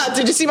call gonna him rest. out.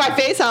 Did you see my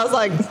face? I was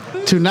like,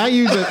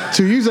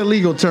 To use a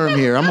legal term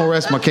here, I'm gonna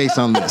rest my case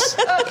on this.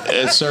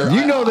 Sir,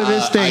 You know that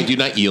this thing- I do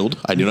not yield.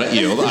 I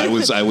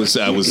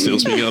was still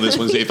speaking on this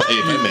one. If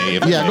I may.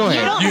 Yeah, go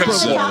ahead. You have the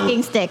floor.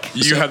 Talking stick.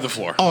 You have the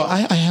floor. Oh,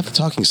 I have the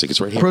talking stick.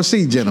 It's right here.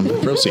 Proceed, gentlemen.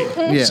 Proceed.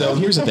 Yeah. So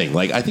here's the thing.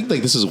 Like, I think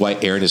like this is why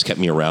Aaron has kept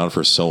me around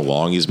for so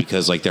long is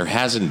because like there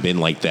hasn't been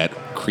like that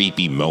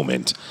creepy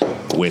moment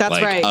with That's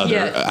like right.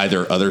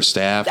 either other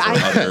staff or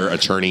other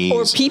attorneys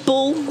or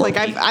people. Like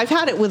I've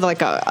had it with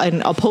like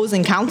an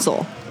opposing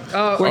counsel.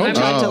 Where he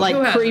tried to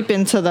like creep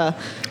into the.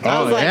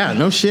 I was like, Yeah,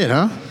 no shit,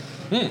 huh?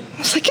 I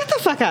was like, get the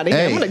fuck out of here!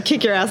 Hey. I'm gonna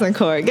kick your ass in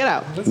court. Get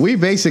out. We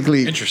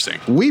basically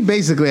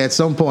at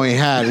some point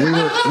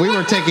we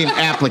were taking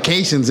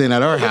applications in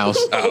at our house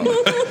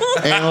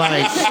and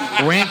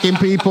like ranking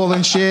people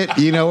and shit.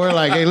 We're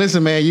like, hey,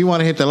 listen, man, you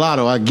want to hit the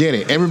lotto? I get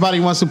it. Everybody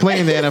wants to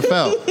play in the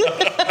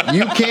NFL.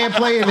 You can't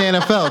play in the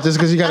NFL just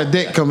because you got a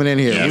dick coming in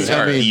here.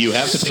 You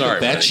have to pick up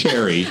that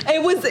cherry.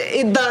 It was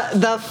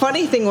the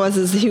funny thing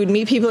is he would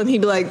meet people and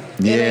he'd be like,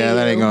 Yeah,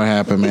 that ain't gonna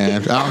happen,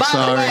 man. I'm By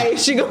sorry. the way,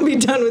 she gonna be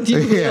done with you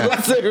real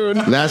soon.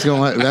 That's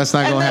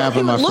not gonna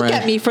happen, my He would look friend.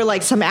 at me for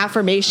like some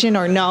affirmation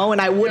or no,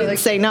 and I wouldn't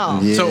say no.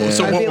 Yeah. So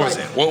I'd what be was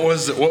like- it?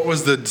 What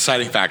was the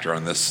deciding factor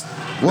on this?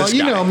 Well, this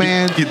guy?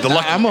 man, the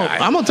lucky I'm guy.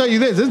 gonna tell you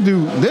this.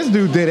 This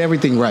dude did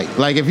everything right.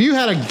 Like, if you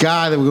had a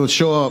guy that was gonna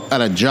show up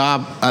at a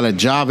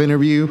job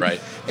interview,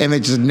 Right. and they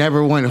just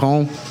never went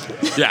home.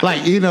 Yeah. Like,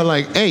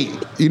 hey,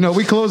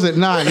 we close at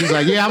 9. He's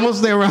like, yeah, I'm gonna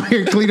stay around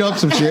here and clean up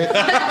some shit.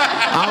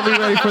 I'll be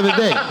ready for the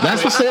day.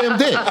 That's what Sam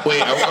did.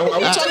 Wait, are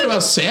we talking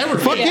about Sam or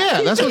Fuck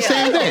yeah, that's what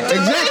Sam did.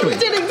 Exactly. He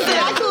did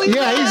exactly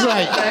Yeah, he's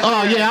like,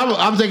 oh yeah,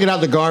 I'm taking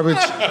out the garbage.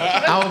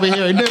 I'll be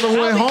here. He never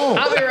went home.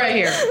 I'll be right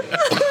here.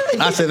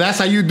 I said, that's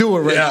how you do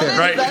it right there.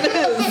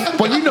 right.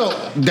 But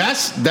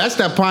that's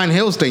that Pine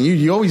Hills thing.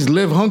 You always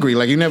live hungry.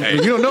 Like you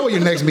don't know where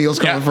your next meal's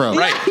coming from.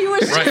 Right. He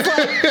was just like,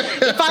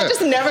 if I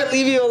just never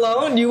leave you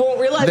alone, you won't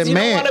realize The you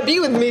man- don't want to be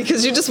with me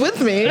because you're just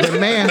with me. The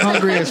man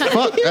hungry as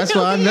fuck. That's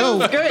what I know. He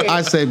was great.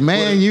 I said,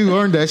 man, you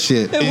earned that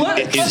shit.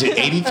 Is it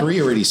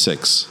 83 or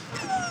 86?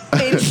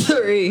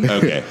 83.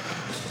 Okay.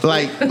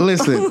 Like,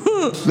 listen,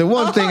 the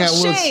one thing I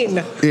will, Shane.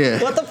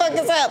 yeah, What the fuck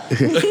is up?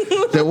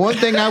 the one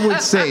thing I would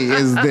say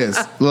is this: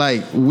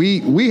 like,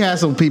 we had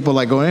some people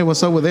like going, hey,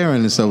 what's up with Aaron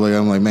and stuff like that.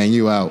 I'm like, man,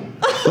 you out.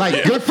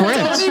 Like, good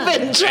friends. Don't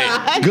even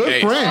try. Good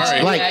Hey, friends.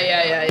 sorry. Like,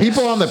 Yeah.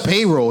 people on the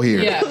payroll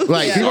here. Yeah.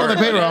 Like, Yeah. people on the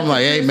payroll, I'm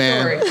like, hey,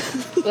 man.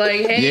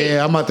 Like, hey.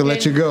 Yeah, I'm about to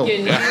let you go.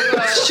 Can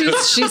you,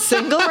 She's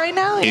single right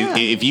now? Yeah.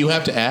 If you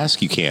have to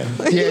ask, you can.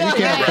 Yeah, you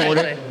can't afford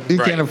it. You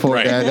Right, can't afford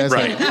right, that. That's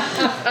right.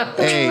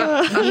 Hey,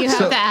 You have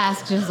So- to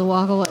ask just to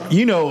walk away.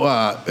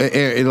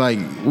 like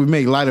we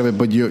make light of it,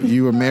 but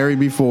you were married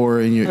before,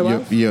 and I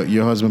was.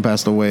 your husband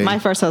passed away. My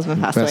first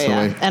husband passed away,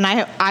 away. yeah. And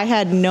I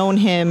had known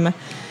him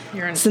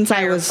Your since I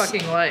entire was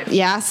fucking life.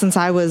 Yeah, since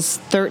I was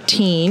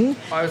 13.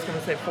 I was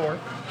gonna say 4.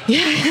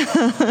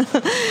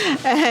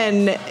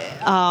 And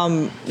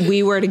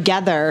we were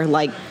together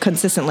like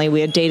consistently.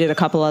 We had dated a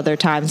couple other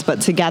times,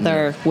 but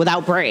together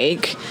without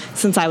break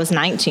since I was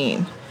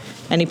 19.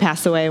 And he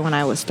passed away when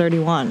I was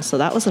 31. So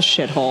that was a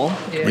shithole.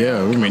 Yeah, I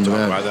remember Talk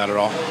that. about that at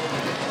all?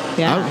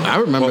 Yeah. I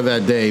remember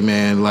that day,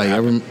 man. Like I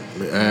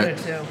did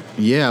too.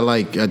 yeah,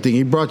 like I think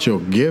he brought you a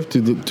gift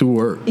to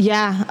work.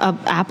 Yeah, a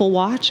Apple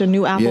Watch, a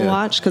new Apple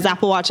Watch, because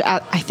Apple Watch, I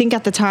think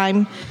at the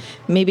time,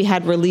 maybe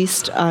had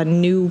released a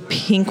new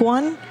pink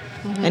one,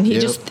 and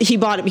he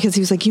bought it because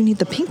he was like, "You need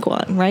the pink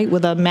one, right?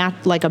 With a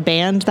like a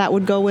band that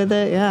would go with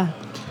it." Yeah,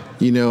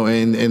 You know,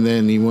 and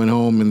then he went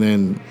home, and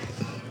then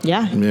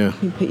yeah.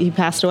 He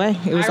passed away.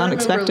 It was I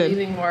unexpected. remember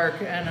leaving work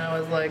and I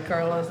was like,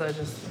 Carlos,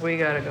 we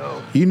gotta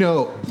go. you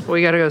know,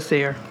 We gotta go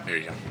see her. There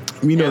you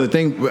go. the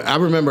thing. I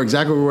remember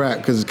exactly where we're at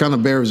because it kind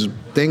of bears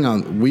thing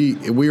on. We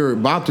were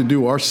about to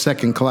do our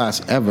second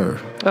class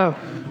ever Oh,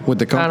 with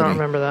the I company. don't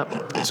remember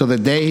that. So the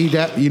day he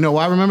died, you know,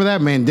 I remember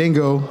that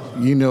Mandingo.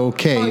 You know,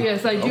 Kay. Oh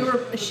yes, I do.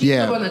 She's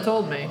Yeah. the one that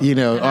told me. You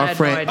know, And I had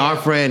no idea. our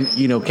friend,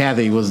 you know,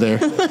 Kathy was there,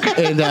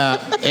 and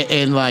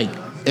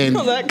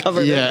Well, that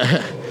covered it.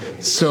 yeah.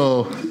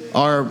 So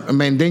our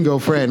Mandingo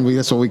friend,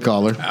 that's what we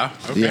call her.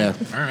 Oh, okay. Yeah.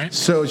 All right.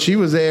 So she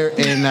was there,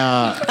 and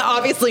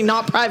Obviously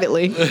not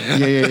privately.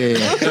 yeah.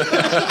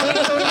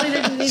 Totally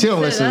didn't need She don't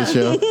to listen to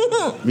say the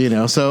show, you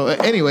know. So,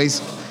 anyways,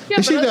 Yeah,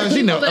 but she other does,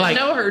 you people know, that like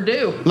know her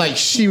do.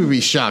 she would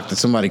be shocked that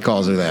somebody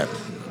calls her that.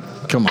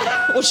 Come on.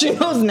 Well, she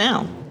knows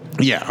now.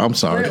 Yeah, I'm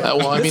sorry.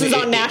 Well, I This mean, is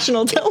on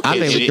national television. I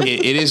think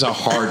it is a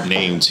hard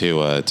name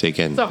to take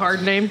in. It's a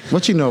hard name.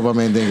 What you know about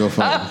Mandingo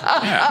fun?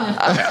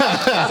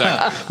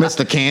 Exactly.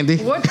 Mr. Candy.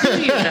 What do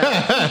you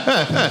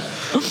know?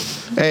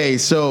 Hey,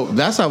 so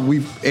that's how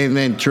and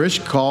then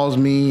Trish calls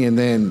me, and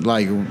then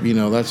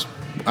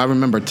I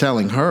remember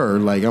telling her,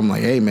 I'm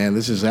like, hey man,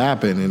 this has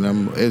happened,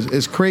 and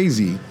it's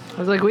crazy. I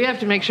was like, we have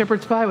to make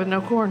shepherd's pie with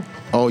no corn.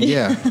 Oh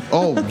yeah,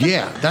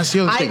 that's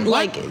the other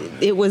thing.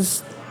 It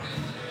was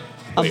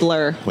a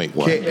blur. Wait,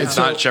 what? Okay, It's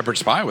not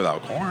shepherd's pie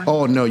without corn.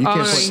 Oh no, you Oh,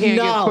 can't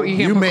no, put. you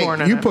can't, No. you can't put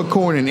corn in You it. put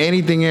corn in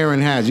anything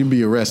Aaron has, you'd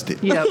be arrested.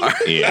 Yep.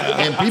 Yeah.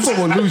 And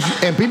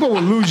people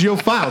will lose your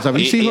files. Have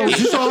you seen her? You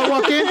saw her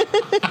walk in?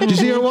 Did you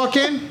see her walk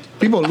in?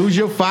 People lose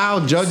your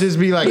file. Judges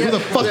be like, "Who the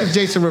fuck is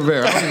Jason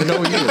Rivera? I don't even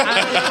know who you is."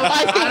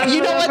 I think,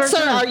 you know what,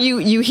 sir? Are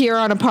you here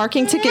on a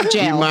parking ticket?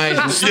 Jail. You might,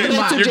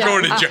 You're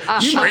going to jail.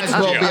 you might Straight as to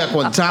well be jail. at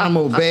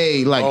Guantanamo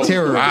Bay like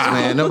terrorists, wow.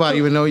 man. Nobody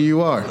even know who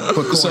you are.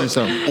 Put corn in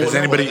something.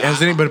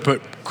 Has anybody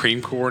put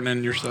cream corn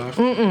in your stuff?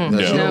 No,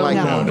 she don't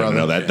like corn, brother.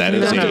 No, that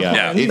is No, no.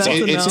 Yeah. it's That's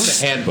a in no.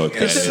 the handbook.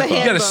 It's in the gotta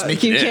handbook.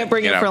 sneak You it in, can't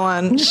bring you it for know.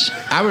 lunch.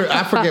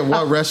 I forget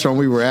what restaurant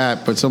we were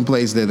at, but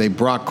someplace that they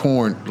brought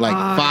corn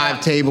 5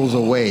 tables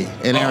away,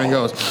 and Aaron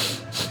goes,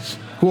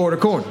 "Who ordered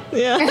corn?"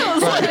 Yeah. I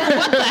was like,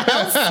 what the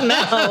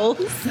hell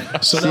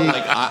smells? So no,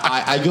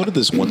 I go to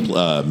this one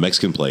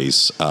Mexican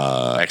place.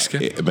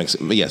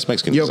 Mexican? Yes,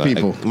 Mexican. Your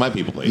people. My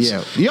people place.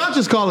 Yeah, y'all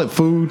just call it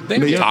food. They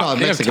have y'all call it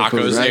they have Mexican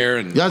food, tacos right? there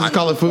and- y'all just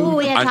call it food.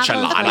 Ooh, yeah, tacos.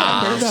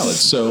 Enchilada.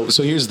 Valid.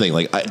 So here's the thing.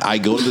 Like I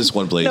go to this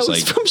one place. No,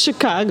 like it's from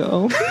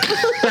Chicago.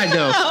 I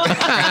know.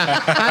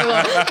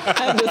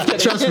 I'm just kidding.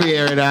 Trust me,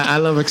 Aaron. I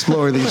love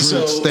exploring these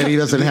roots that he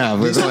doesn't have.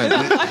 But go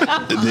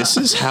ahead. this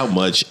is how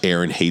much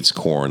Aaron hates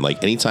corn.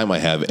 Like anytime I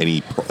have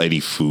any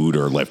food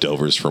or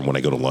leftovers from when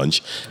I go to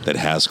lunch that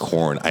has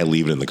corn, I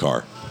leave it in the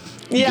car.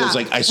 Yeah. Because,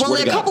 like, I swear well,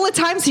 to a God. couple of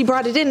times he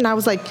brought it in, and I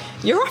was like,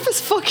 "Your office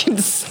fucking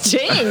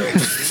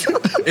stinks."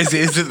 Is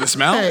it the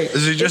smell? Hey,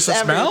 Is it just the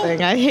It's smell?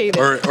 everything. I hate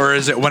it. Or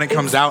is it when it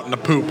comes out in the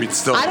poop, it's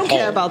still I don't whole?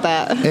 care about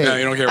that. No,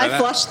 you don't care about I that?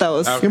 flush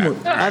those. Okay.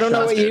 I don't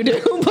know what you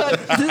do, but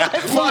I Well,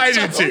 I flush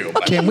do them. too.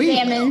 Can we?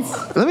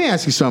 Salmons. Let me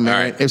ask you something, All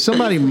Aaron. right. If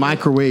somebody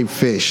microwave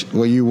fish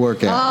where you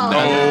work at,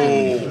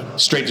 Oh,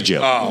 Straight to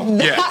jail.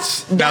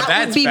 yes. Now That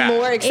that's would be bad.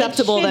 more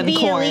acceptable it should than be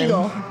corn.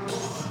 illegal.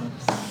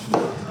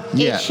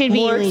 yeah, It should be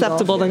More illegal.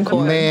 acceptable than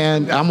corn.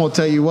 man, I'm gonna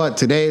tell you what.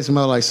 Today it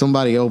smelled like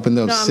somebody opened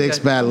up No, I'm 6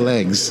 good. bad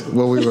legs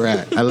where we were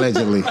at,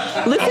 allegedly.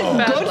 Listen,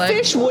 Bad good leg.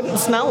 fish wouldn't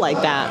smell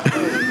like that.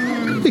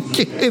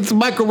 It's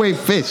microwave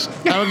fish.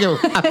 I don't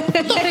give.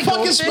 The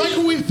fuck is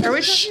microwave? Are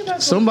we talking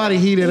about? Somebody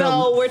heated up.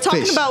 No, we're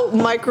talking fish. about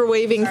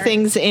microwaving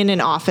things in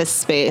an office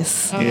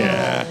space.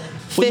 Yeah.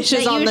 Fish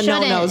is That on you the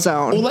no-no shouldn't.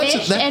 zone. Well,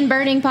 Fish and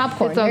burning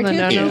popcorn. It's on They're the two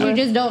things no-no you list.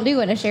 just don't do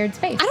in a shared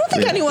space. I don't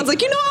think anyone's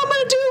like, you know what I'm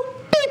gonna do?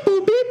 Beep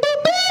boop beep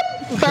boop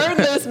beep. Burn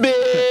this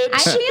bitch. I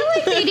feel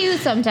like they do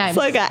sometimes. It's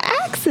like an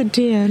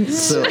accident.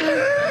 It's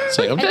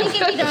like, I think if you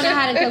don't know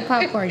how to cook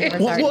popcorn, you're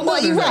sorry.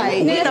 Well, you're right.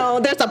 You know,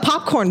 there's a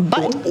popcorn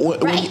button.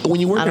 when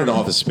you work I in an don't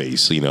know. office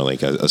space, you know,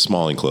 like a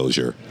small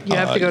enclosure, You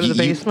have to go to the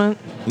basement.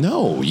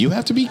 No, you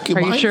have to be you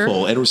mindful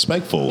sure? and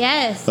respectful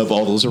Yes. of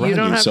all those around you.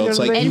 don't have So to it's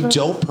go to the like you basement?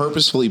 don't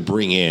purposefully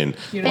bring in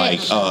You don't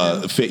like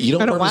have to. you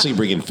don't I don't purposely what?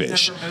 bring in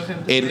fish.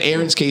 In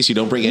Aaron's case, you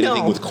don't bring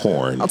anything No. with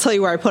corn. I'll tell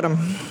you where I put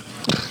them.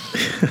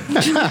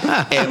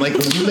 And like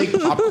when you make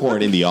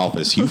popcorn in the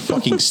office, you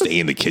fucking stay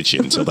in the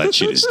kitchen until that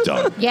shit is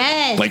done.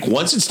 Yes. Like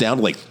once it's down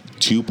to like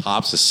 2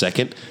 pops a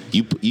second,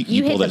 you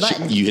You pull hit that the shit.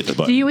 button. You hit the Do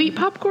button. you eat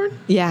popcorn?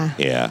 Yeah.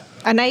 Yeah.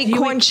 And I eat you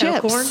corn eat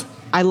kettle chips. corn?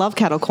 I love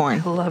kettle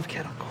corn. I love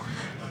kettle corn.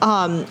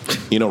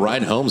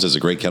 Ryan Holmes has a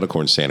great kettle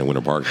corn stand in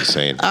Winter Park. He's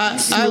saying.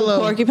 I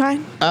love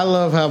Porcupine. I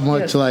love how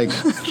much like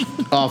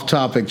off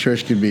topic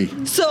Trish can be.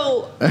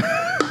 So,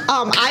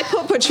 I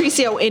put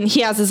Patricio in.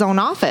 He has his own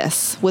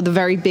office with a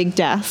very big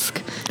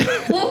desk.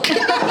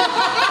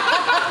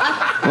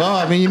 Well,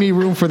 I mean, you need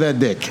room for that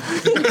dick.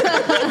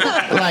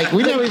 Like,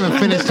 we never even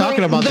finished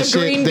talking about the shit.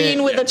 green bean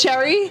that with a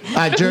cherry.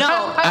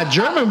 a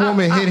German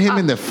woman hit him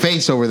in the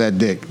face over that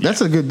dick.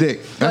 That's a good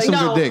dick. That's some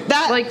good dick.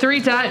 That, Like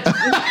 3 times.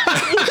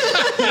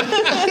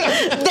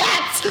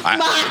 that's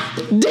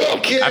my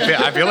dick.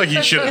 I feel like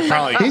he should have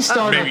probably He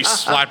started- maybe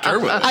slapped her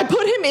with it. I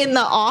put him in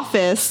the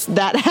office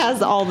that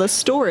has all the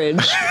storage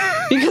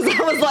because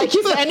I was like,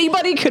 if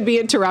anybody could be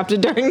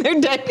interrupted during their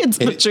day, it's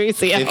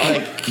Patricio.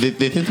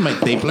 This is my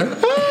stapler.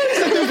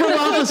 Different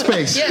office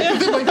space.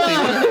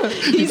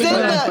 He's in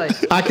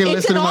the. I can It's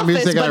listen an to my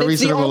music office, at a but it's the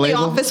reasonable only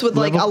level. office with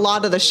like a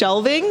lot of the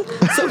shelving,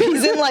 so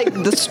he's in like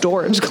the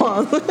storage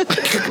closet.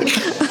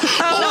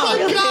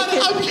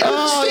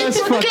 Oh, that's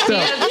fucked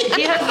up.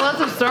 He has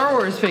lots of Star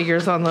Wars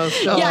figures on those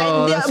shelves.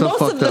 Yeah, that's so most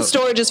fucked of the up.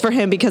 storage is for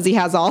him because he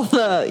has all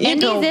the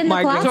And he's in the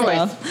Margaret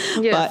closet. stuff.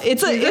 Yes. But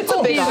it's a big He's in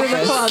the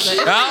office. closet.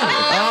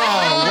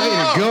 Oh, way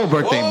to go,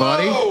 birthday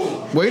buddy.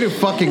 Way to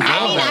fucking go.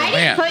 I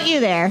man. didn't put you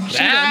there.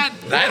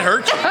 That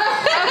hurt you.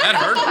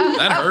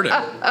 That hurt it.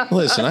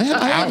 Listen, I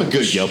have a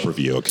good Yelp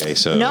review. Okay,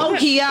 so No,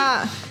 he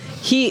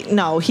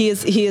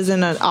is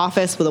in an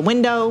office with a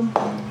window. and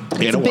a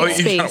big wall. Oh,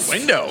 you got a space.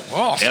 window.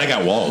 Oh. And I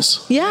got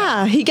walls.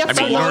 Yeah, he gets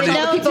I mean, along you with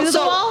already- other people. Through the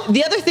So wall?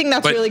 the other thing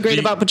that's But really great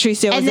the- about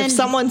Patricio is And if then-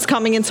 someone's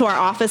coming into our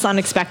office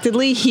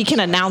unexpectedly, he can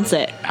announce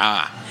it.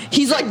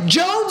 He's like,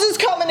 Jones is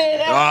coming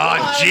in. Oh,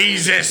 everyone."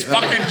 Jesus.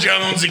 Fucking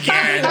Jones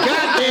again.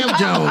 Goddamn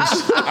Jones.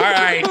 All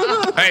right.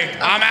 Hey,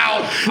 I'm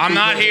out. I'm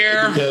not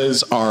here.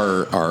 Because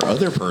our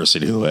other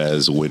person who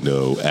has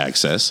window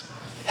access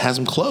has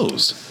them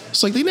closed.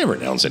 It's like they never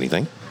announce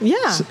anything.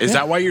 Yeah. Is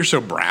that why you're so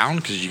brown?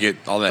 Because you get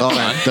all that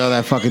sun? All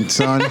that fucking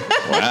sun.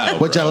 Wow.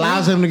 Which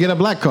allows him to get a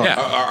black card.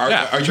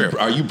 Yeah.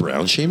 Are you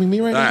brown shaming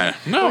me right now?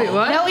 No. Wait,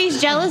 what? No,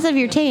 he's jealous of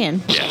your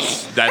tan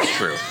Yes, that's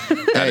true.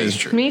 That is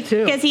true. Me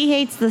too. because he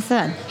hates the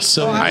sun.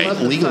 So I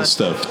like legal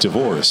stuff,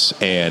 divorce,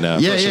 and Yeah.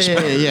 first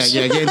responders.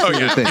 Get into Oh,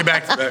 your yeah. thing. Get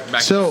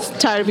back. So,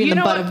 Tired of being the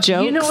butt of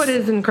jokes. You know what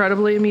is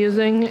incredibly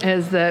amusing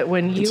is that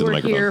when Into you the were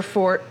microphone. here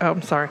for, oh,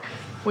 I'm sorry,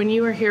 when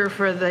you were here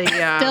for the,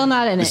 Still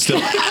not in it.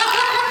 Still, we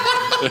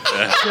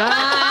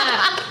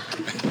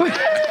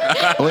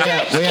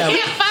have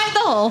Can't find the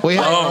hole.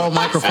 our own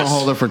microphone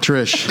holder for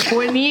Trish.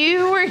 when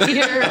you were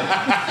here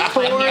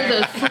for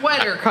the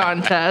sweater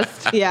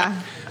contest, Yeah.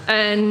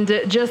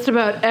 and just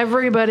about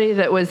everybody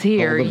that was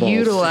here Hold the balls.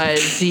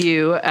 utilized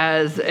you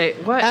as a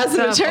what? As an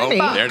the attorney.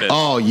 fuck? There it is.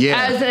 Oh,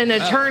 yeah. As an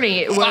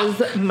attorney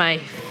was my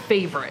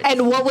favorite.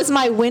 And what was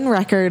my win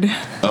record?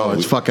 Oh,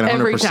 it's fucking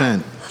Every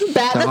 100%.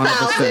 Bet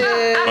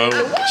 100%.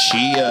 1,000.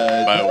 she.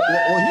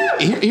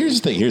 Here's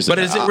the thing. But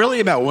is it really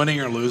about winning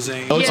or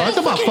losing? Oh, it's Yes.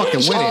 not about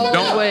fucking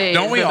winning.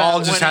 Don't we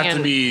all just have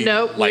to be,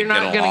 Nope, like, we're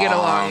not get going to get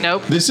along? along.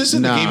 Nope. This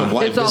isn't Nah. the game of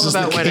life. It's all this is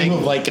about the winning. game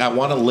of like I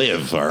want to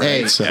live. All right.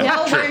 Hey. So.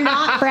 No, we're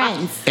not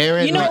friends.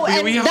 Aaron, You know,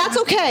 We and are that's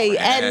okay.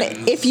 friends.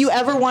 And if you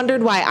ever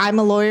wondered why I'm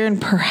a lawyer and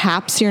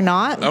perhaps you're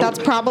not, Oh. that's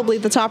probably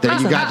the top there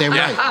reason. you goddamn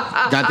Yeah.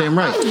 right. Goddamn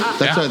right.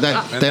 That's Yeah. right.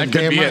 That And that could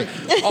damn be right.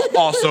 it.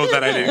 Also,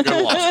 that I didn't go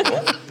to law school.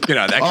 You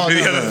know, that could Oh, be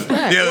no, the other. no.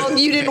 The other Well,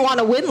 you didn't want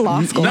to win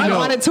law school. you You know-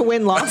 wanted to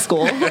win law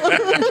school.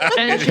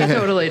 And she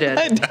totally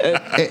did.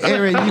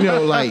 Aaron, you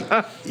know, like,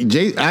 I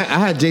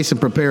had Jason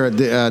prepare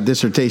a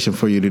dissertation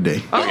for you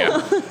today. oh,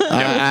 yeah.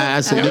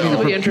 I said, That you would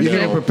be need to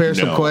interesting. prepare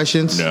some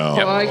questions. No.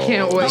 Oh, I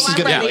can't wait. This is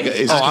gonna Yeah. be like.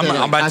 It's Oh, just I'm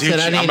gonna- about I to said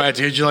teach I you. I'm need- about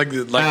to teach you like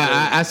the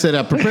I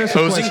said, prepare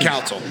some opposing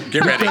questions. counsel.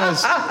 Get ready.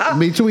 Because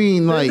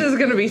between is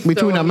gonna be so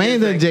between Amanda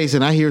amusing. and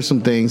Jason, I hear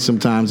some things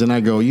sometimes, and I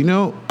go, you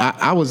know,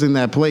 I was in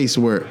that place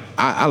where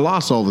I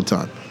lost all the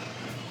time,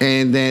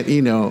 and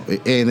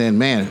then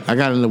man, I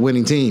got in the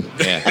winning team.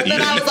 Yeah. And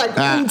then I was like,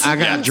 I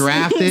got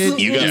drafted.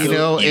 You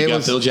got it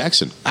was Phil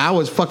Jackson. I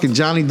was fucking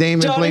Johnny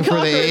Damon Johnny playing for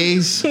the Cochran.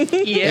 A's,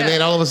 Yeah. and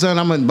then all of a sudden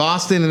I'm in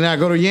Boston, and then I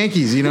go to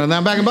Yankees. You know, and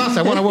I'm back in Boston.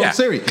 I won a World Yeah,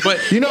 Series. but-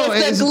 you know,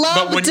 if it's, the glove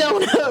but when-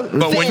 don't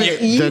but when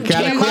fit, you- you The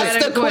gotta must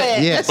quit. have quit.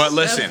 Yes. But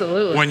listen,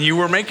 Absolutely. when you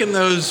were making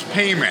those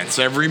payments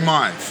every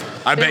month,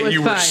 I bet was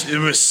you were. fine. It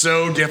was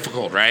so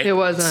difficult, right? It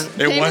wasn't.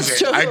 It Payments wasn't.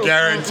 to I who?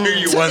 guarantee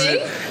you, it To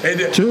wasn't.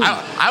 me? To-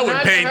 I would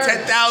Not pay to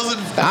her.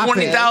 $10,000, I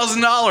pay-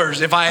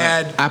 $20,000 if I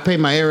had. I pay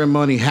my Aaron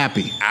money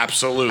happy.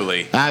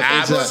 Absolutely. It's a-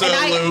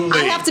 Absolutely. And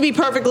I have to be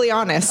perfectly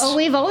honest. Oh,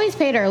 we've always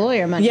paid our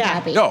lawyer money Yeah.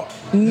 happy. No.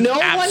 No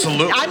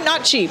Absolutely. one. I'm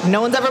not cheap.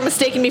 No one's ever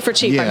mistaken me for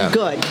cheap. Yeah, I'm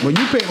good. Well,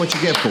 you pay what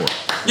you get for it.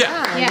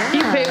 Yeah. Yeah.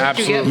 You pay what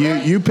you get.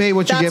 Absolutely. You pay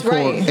what you That's get for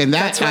right. it, and that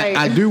That's right.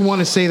 I do want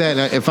to say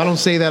that. If I don't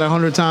say that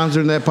 100 times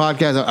during that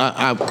podcast,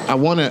 I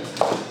want to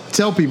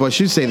tell people, I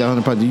should say that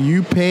 $100.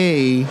 You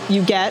pay.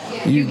 You get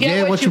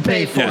what you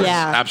pay for. Yes,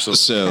 Yeah. absolutely.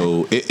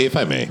 So, if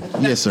I may.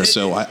 Yes, sir.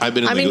 So, I've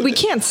been in I mean, legal- we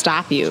can't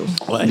stop you.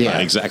 Well, yeah,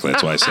 exactly.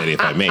 That's why I said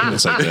if I may.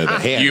 It's like the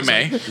hand. You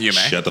may.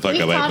 Shut the fuck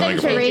We up. I have taught a him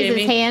to microphone. raise his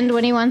Jamie. hand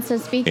when he wants to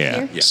speak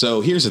Yeah. here.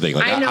 So here's the thing.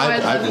 Like I know, I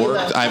love you,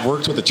 I've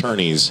worked with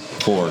attorneys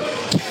for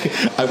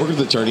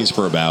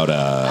about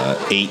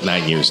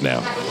 8-9 years now,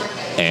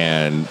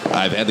 and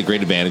I've had the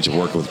great advantage of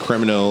working with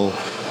criminal,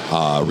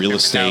 real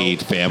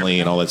estate, family,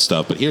 and all that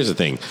stuff. But here's the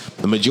thing: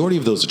 the majority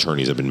of those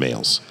attorneys have been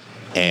males.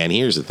 And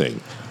here's the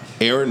thing: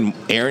 Aaron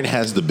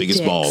has the biggest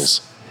Dicks.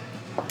 balls.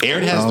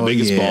 Aaron has the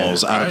biggest yeah.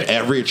 balls out of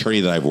every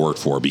attorney that I've worked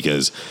for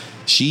because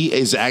she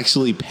is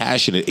actually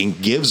passionate and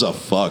gives a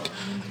fuck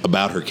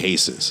about her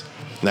cases.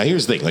 Now,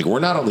 here's the thing. Like, we're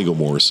not on Legal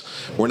Morse.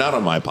 We're not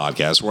on my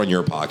podcast. We're on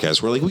your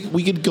podcast. We're like,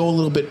 we could go a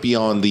little bit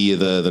beyond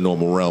the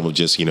normal realm of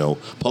just,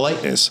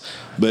 politeness.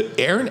 But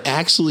Aaron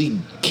actually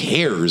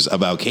cares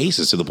about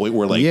cases to the point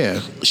where, like,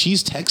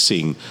 she's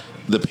texting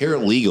the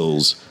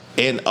paralegals.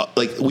 And,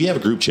 we have a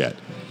group chat.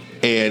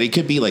 And it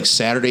could be like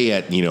Saturday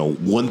at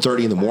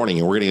 1:30 in the morning,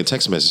 and we're getting a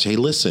text message. Hey,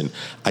 listen,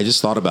 I just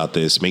thought about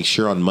this. Make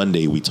sure on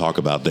Monday we talk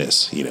about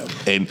this.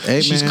 And Hey,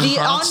 she's man.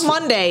 On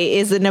Monday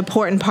is an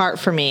important part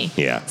for me.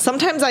 Yeah.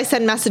 Sometimes I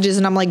send messages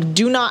and I'm like,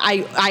 do not.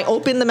 I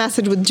open the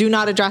message with do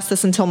not address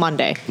this until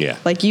Monday. Yeah.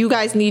 Like, you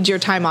guys need your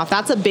time off.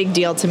 That's a big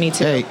deal to me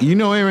too. Hey,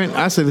 Aaron,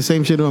 I say the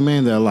same shit to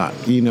Amanda a lot.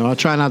 I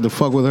try not to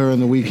fuck with her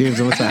on the weekends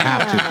unless I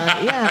have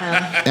to.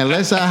 Yeah.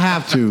 Unless I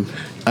have to,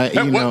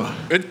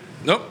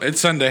 Nope, it's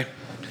Sunday.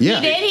 Yeah.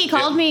 He did. He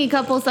called me a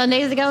couple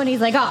Sundays ago, and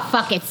he's like, "Oh,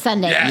 fuck, it's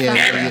Sunday."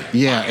 Yeah. So-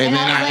 Yeah. And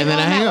then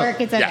I hang at up. work,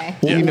 it's okay.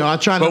 Yeah. I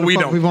try But not to we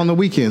fuck don't. people on the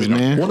weekends,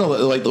 man. Well,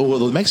 no,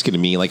 the Mexican to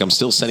me, I'm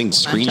still sending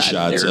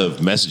screenshots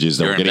of messages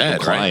that You're we're in getting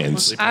bed, from right?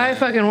 clients. I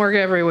fucking work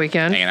every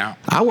weekend. Hanging out.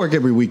 I work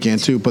every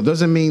weekend too, but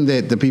doesn't mean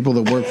that the people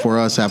that work for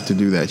us have to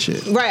do that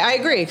shit. Right. I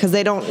agree because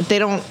they don't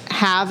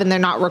have and they're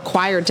not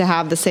required to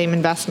have the same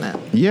investment.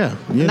 Yeah,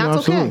 And that's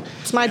absolutely. okay.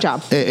 It's my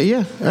job.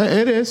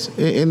 It is,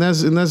 and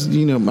that's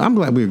I'm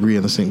glad we agree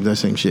on that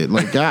same shit.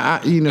 Like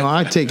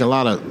I take a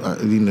lot of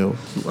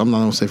I'm not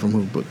gonna say from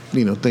who, but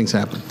things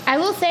happen. I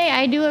will say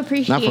I do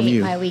appreciate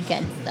you. my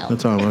weekends, though. I'm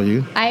talking about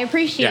you. I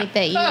appreciate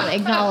that you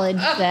acknowledge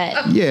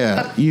that.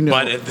 Yeah,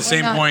 But at the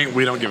same point,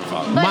 we don't give a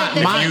fuck. But at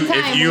the same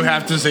time, If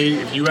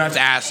you have to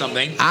ask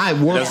something, I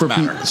work doesn't for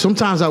people. matter.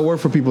 Sometimes I work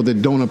for people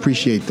that don't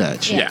appreciate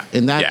that shit. Yeah.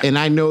 And Yeah. and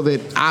I know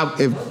that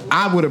if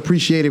I would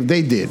appreciate if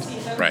they did.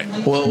 Right.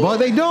 But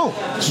they don't.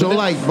 So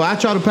but I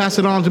try to pass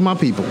it on to my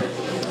people.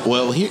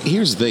 Well,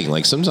 here's the thing.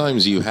 Like,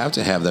 sometimes you have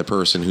to have that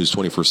person who's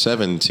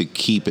 24/7 to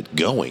keep it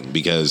going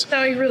because.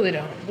 No, you really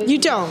don't. You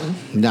don't.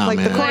 Nah, like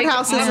man. the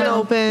courthouse isn't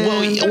open.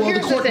 Well, So well,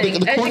 here's the thing.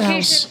 the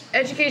courthouse.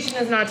 Education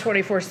is not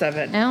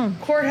 24/7. No.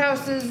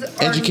 Courthouses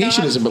are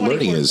Education not isn't, but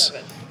learning is.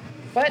 24/7.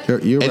 What?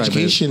 You're right,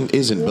 Education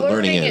isn't, but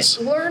learning is.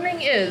 Learning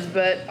is,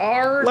 but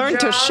our Learn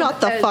to job shut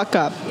the as- fuck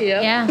up.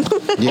 Yep. Yeah.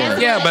 Yeah.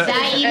 Yeah, but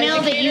that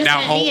email that you Now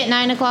sent hold- me at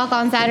 9:00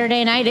 on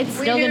Saturday night, it's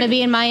We still do- going to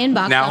be in my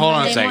inbox. Now, on hold on a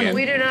Monday second. morning.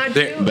 We do not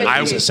There- do But I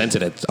education sent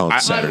it on on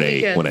Saturday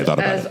weekends when I thought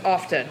about as it.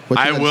 often.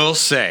 I will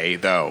say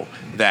though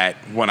that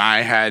when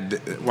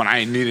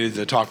I needed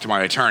to talk to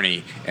my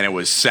attorney and it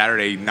was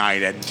Saturday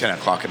night at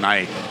 10:00 at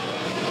night,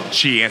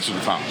 she answered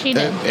the phone. She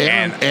did.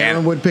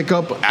 Aaron would pick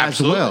up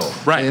Absolutely. as well.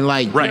 Right. And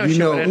Right. No, she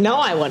wouldn't. No,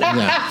 I wouldn't.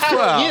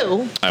 For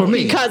you. For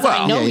me. Because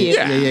I know you.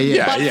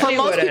 Yeah. But for She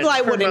most wouldn't. people, I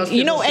For wouldn't. most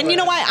You know, people, she and you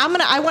know wouldn't.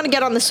 what? I want to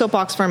get on the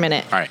soapbox for a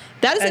minute. All right.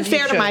 That isn't And you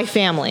fair to should. my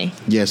family.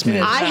 Yes,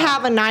 ma'am. I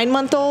have a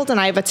 9-month-old and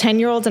I have a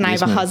 10-year-old and I Yes,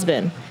 have a ma'am.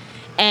 husband.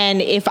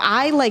 And if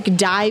I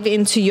dive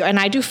into you, and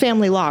I do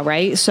family law,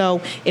 right?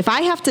 So if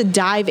I have to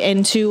dive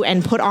into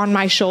and put on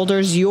my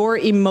shoulders your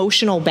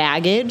emotional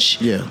baggage,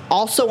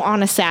 also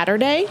on a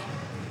Saturday,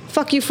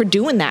 fuck you for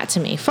doing that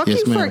to me. Fuck Yes,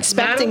 you for ma'am.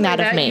 expecting Not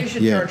that only of me. You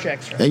should Yeah. charge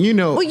extra. And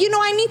Well,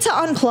 I need to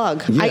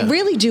unplug. Yeah. I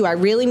really do. I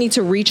really need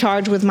to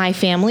recharge with my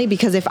family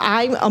because if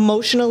I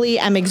emotionally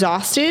am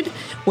exhausted,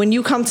 when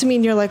you come to me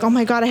and you're like, oh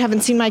my God, I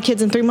haven't seen my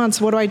kids in 3 months,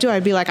 what do?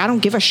 I'd be like, I don't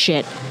give a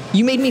shit.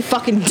 You made me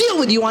fucking deal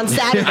with you on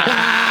Saturday.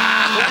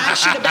 When I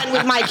should have been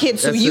with my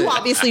kids. So That's you it.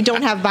 obviously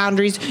don't have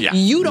boundaries. Yeah.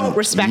 You don't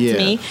respect Yeah.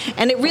 me.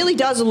 And it really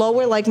does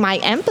lower my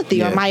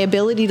empathy or Yeah. my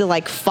ability to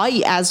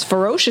fight as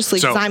ferociously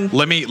So because I'm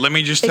let me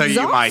just tell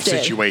you my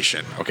exhausted.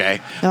 situation, okay?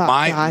 Oh,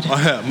 my God.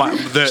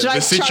 the Should I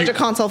charge a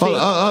consult fee? Hold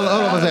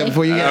on a second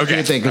before you get Okay. to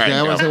your thing, because All right,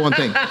 I want to go. say one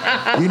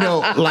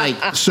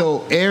thing.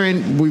 So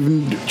Aaron,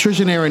 Trish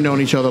and Aaron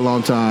known each other a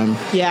long time.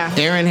 Yeah.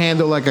 Aaron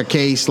handled a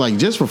case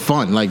just for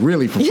fun,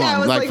 really for Yeah,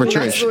 I fun, was for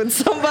messing Trish. with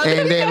somebody.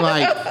 And then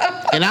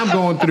and I'm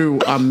going through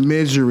a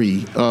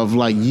misery of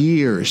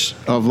years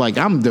of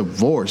I'm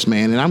divorced,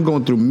 man, and I'm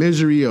going through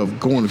misery of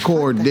going to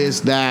court, this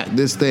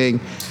thing.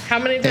 How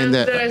many And times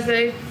that- did I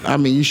say? I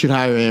mean, you should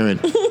hire Aaron.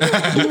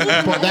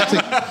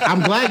 But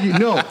I'm glad you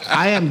know.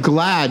 I am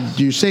glad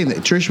you're saying that.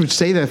 Trish would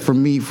say that to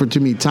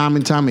me time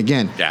and time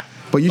again. Yeah.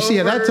 But you see,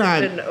 at that Over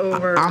time, and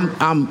over.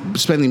 I'm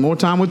spending more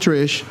time with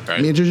Trish,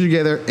 Right. me and Trish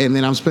together, and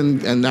then I'm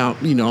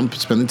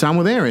spending time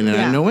with Aaron, and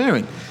Yeah. I know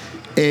Aaron.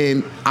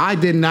 And I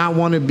did not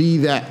want to be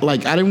that.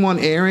 Like, I didn't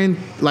want Aaron.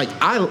 Like,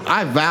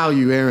 I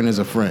value Aaron as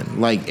a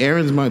friend. Like,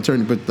 Aaron's my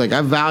attorney, but like,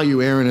 I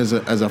value Aaron as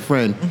a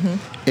friend.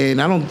 Mm-hmm.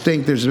 And I don't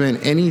think there's been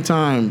any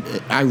time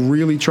I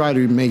really try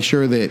to make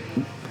sure that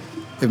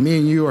if me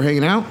and you are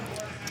hanging out,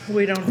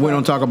 we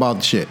don't talk about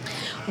the shit.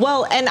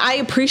 Well, and I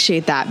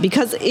appreciate that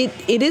because it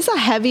is a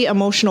heavy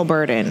emotional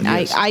burden.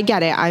 Yes. I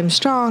get it. I'm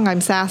strong.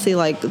 I'm sassy.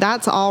 Like,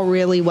 that's all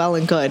really well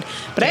and good.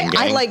 But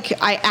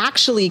I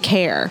actually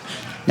care.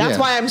 That's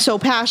why I'm so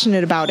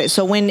passionate about it.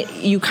 So when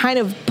you kind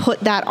of put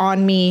that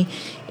on me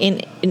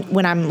in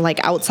when I'm like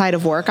outside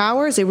of work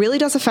hours, it really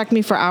does affect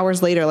me for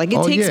hours later. Like,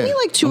 it takes me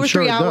like 2 or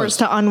 3 hours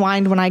to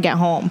unwind when I get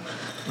home.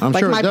 I'm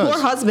like, sure my poor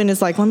husband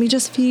is like, let me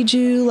just feed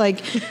you.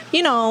 Like,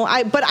 you know,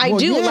 I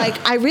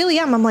really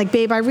am. I'm like,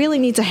 babe, I really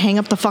need to hang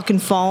up the fucking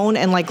phone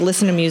and like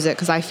listen to music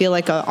because I feel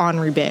like a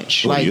ornery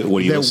bitch. What do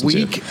you listen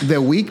to?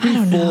 The week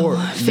before.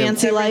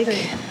 Fancy like.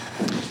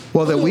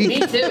 Well, the week. Me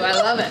too. I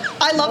love it.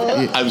 I love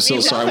it. I'm so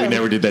sorry we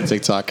never did that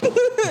TikTok.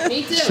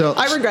 Me too. So,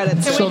 I regret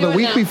it. So the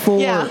week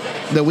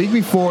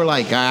before,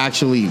 like,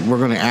 we're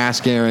gonna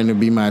ask Aaron to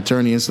be my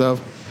attorney and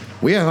stuff.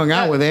 We had hung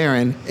out with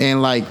Aaron,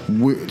 and like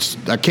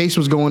a case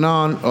was going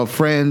on of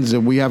friends,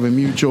 and we have a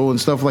mutual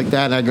and stuff like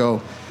that. And I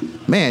go,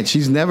 man,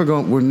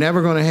 we're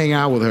never going to hang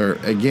out with her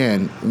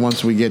again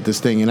once we get this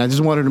thing. And I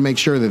just wanted to make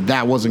sure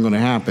that wasn't going to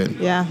happen.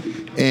 Yeah.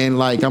 And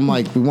like, I'm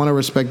like, we want to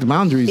respect the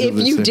boundaries of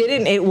this. If you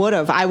didn't, it would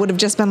have. I would have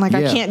just been like,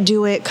 I can't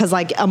do it because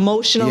like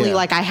emotionally,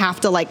 like I have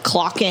to like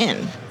clock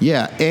in.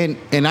 Yeah, and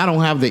I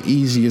don't have the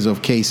easiest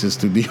of cases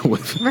to deal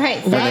with.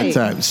 Right. At that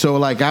time. So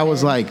like, I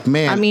was like,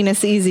 man. I mean,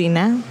 it's easy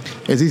now.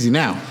 It's easy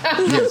now.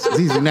 Yes, it's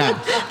easy now.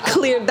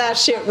 Cleared that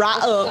shit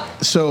right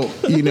up. So,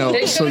 you know,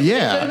 Could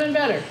have been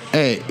better.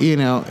 Hey, you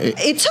know.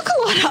 It took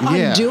a lot of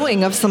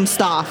undoing of some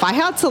stuff. I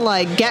had to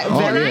like get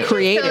very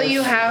creative. Can I tell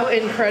you how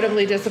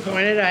incredibly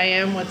disappointed I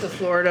am with the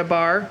Florida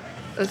Bar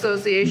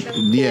Association?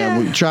 Yeah,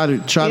 we try to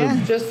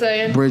just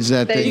saying, bridge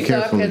that they thing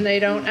suck carefully. And they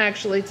don't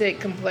actually take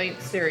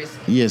complaints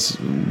seriously. Yes,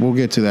 we'll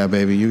get to that,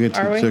 baby. You get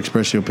to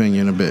express your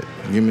opinion in a bit.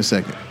 Give me a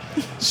second.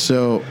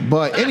 So,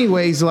 but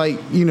anyways, like,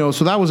 you know,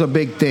 so that was a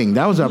big thing.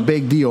 That was a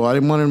big deal. I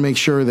didn't want to make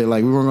sure that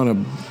like we were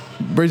going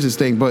to bridge this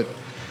thing, but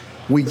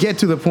we get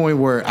to the point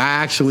where I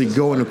actually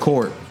go into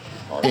court,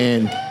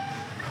 and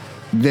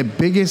the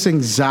biggest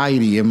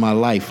anxiety in my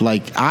life,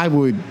 like I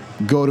would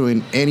go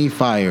to any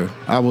fire,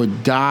 I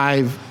would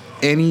dive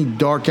any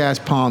dark ass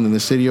pond in the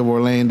city of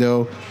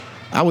Orlando.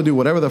 I would do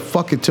whatever the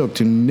fuck it took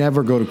to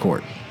never go to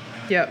court.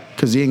 Yep.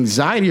 Because the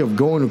anxiety of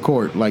going to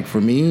court, like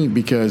for me,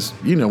 because,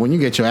 you know, when you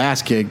get your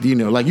ass kicked, you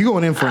know, like you're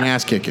going in for an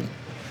ass kicking.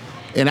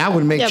 And I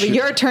would make sure. Yeah, but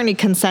your attorney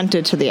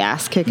consented to the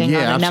ass kicking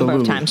on a number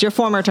of times. Your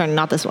former attorney,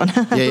 not this one.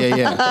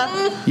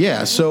 Yeah.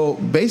 Yeah, so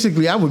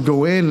basically I would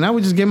go in and I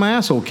would just get my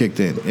asshole kicked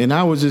in. And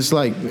I was just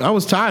like, I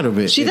was tired of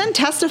it. She then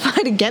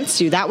testified against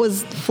you. That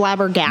was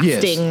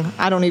flabbergasting. Yes.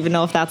 I don't even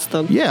know if that's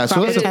the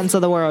proper tense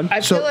of the word.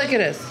 I feel like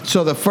it is.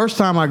 So the first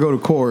time I go to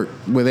court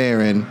with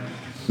Aaron,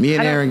 me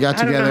and Aaron got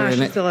together.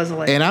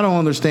 And I don't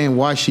understand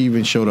why she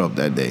even showed up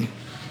that day.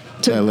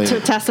 To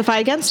testify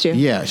against you.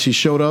 Yeah, she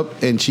showed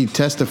up and she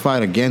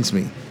testified against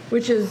me.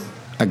 Which is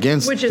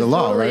against the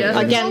law, totally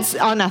right? Against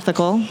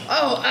unethical.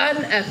 Oh,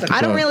 unethical.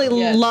 I don't really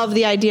love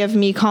the idea of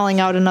me calling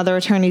out another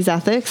attorney's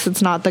ethics.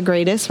 It's not the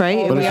greatest,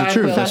 right? But it's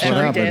the truth. That's what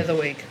happened. Day of the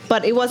week.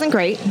 But it wasn't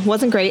great.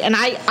 And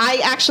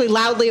I actually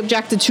loudly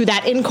objected to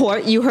that in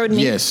court. You heard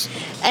me. Yes.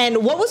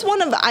 And what was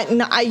one of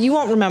you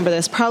won't remember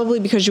this,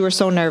 probably because you were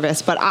so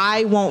nervous, but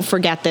I won't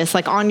forget this,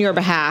 like on your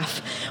behalf.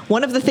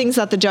 One of the things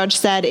that the judge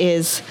said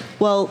is,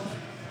 well,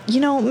 you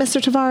know, Mr.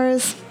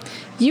 Tavares,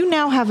 you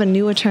now have a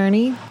new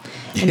attorney.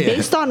 And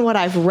based on what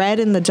I've read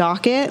in the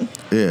docket,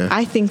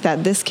 I think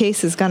that this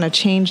case is going to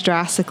change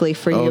drastically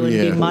for you and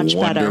be much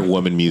better. Wonder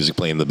Woman music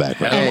playing in the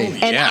background.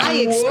 And I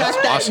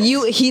expect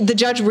that the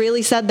judge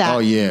really said that. Oh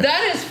yeah,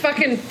 that is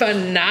fucking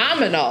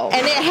phenomenal.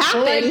 And it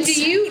happened.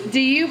 Like, do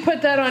you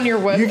put that on your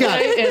website?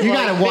 You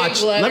got to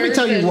watch. Let me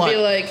tell you what.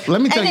 Let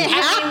me tell you. It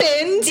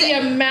happened. The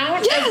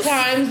amount of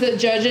times that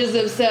judges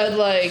have said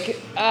like,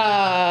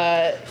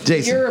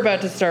 Jason, you're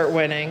about to start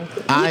winning.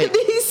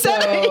 He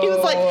said it. He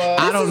was like,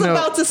 this is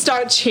about to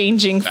start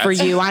changing for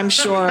you. I'm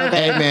sure of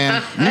it. Hey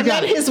man,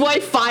 then his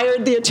wife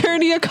fired the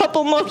attorney a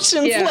couple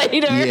motions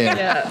later.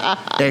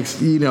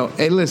 You know,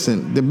 hey,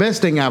 listen. The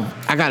best thing I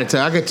got to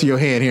tell. I'll get to your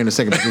hand here in a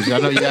second, Patricia. I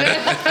know you.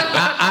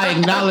 I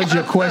acknowledge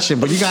your question,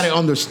 but you got to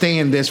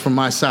understand this from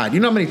my side. You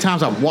know how many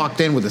times I've walked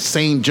in with the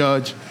same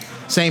judge,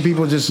 same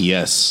people just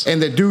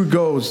and the dude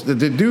goes. The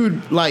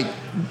dude like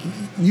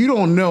you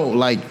don't know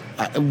like.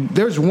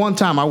 There's one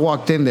time I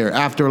walked in there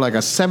after like a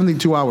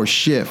 72-hour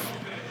shift.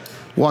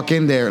 Walk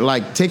in there,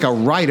 like take a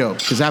write-up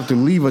because I have to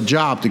leave a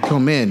job to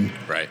come in,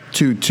 right?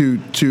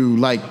 To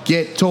like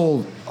get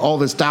told all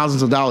this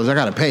thousands of dollars I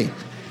gotta pay,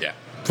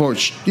 for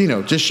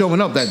just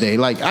showing up that day.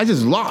 Like I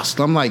just lost.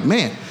 I'm like,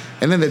 man.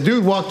 And then the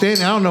dude walked in.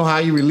 I don't know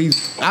how he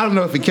released. I don't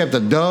know if he kept a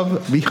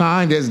dove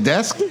behind his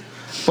desk.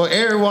 But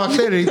Aaron walked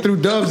in and he threw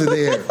doves in the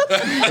air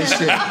and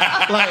shit.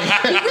 Like,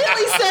 he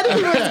really said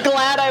he was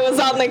glad I was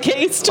on the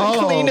case to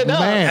clean it up.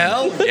 Man.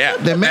 Hell yeah.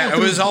 The man Yeah, it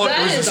was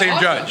the same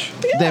judge.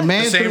 That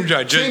man The same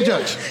judge. Same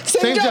judge.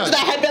 Same judge that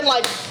had been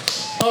like,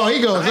 Oh,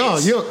 he goes,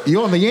 Nice. oh,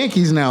 you're on the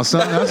Yankees now,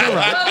 son. That's all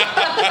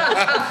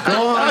right.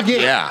 Go on and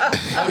get. Yeah.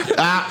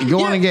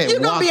 Go on and get. you're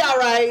going to be all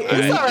right.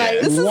 It's all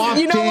right. This is, you know Walked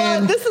in.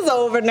 what? This is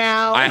over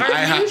now. I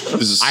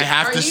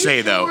have to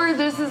say, though. Sure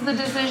this is the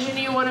decision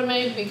you want to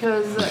make?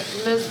 Because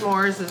Ms.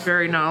 Morris is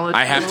very knowledgeable.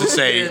 I have to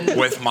say, in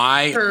with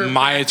my her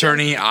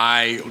attorney,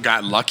 I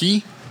got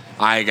lucky.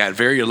 I got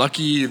very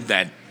lucky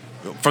that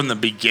from the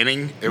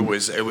beginning,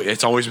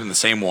 it's always been the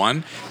same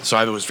one. So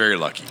I was very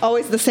lucky.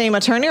 Always the same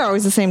attorney or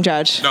always the same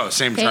judge? No,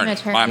 same Same attorney.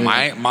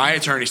 attorney. My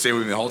attorney stayed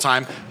with me the whole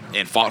time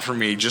and fought for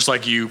me, just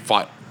like you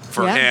fought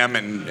for Yeah. him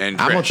and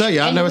Trish. I'm gonna tell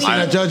you, I've And never seen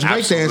that judge break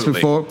dance Absolutely.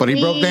 before, but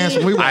he broke dance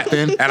when we I, walked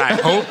in. and I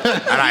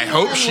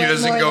hope she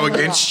doesn't go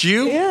against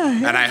you.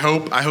 Yeah. And I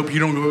hope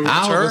you don't go against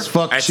I her. hope as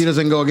fuck she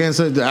doesn't go against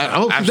her. I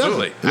hope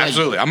Absolutely, she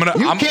doesn't. Like,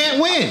 absolutely. You I'm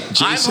can't win.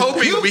 I'm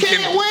hoping you we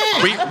can't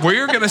win.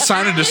 We're gonna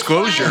sign a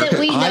disclosure. That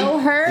we know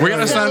her, We're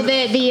gonna so sign-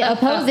 that the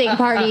opposing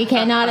party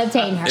cannot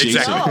obtain her.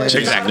 Exactly. No, it's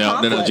Exactly.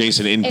 not a No, conflict.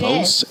 Jason. In It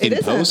post, is. in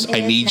It post, isn't. I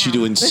It need is you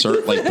to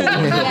insert like the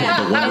I'm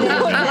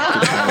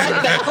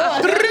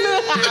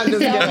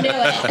just Don't kidding. do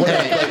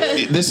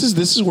it. This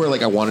is where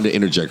like I wanted to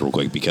interject real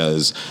quick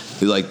because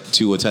like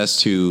to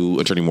attest to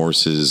Attorney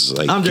Morris's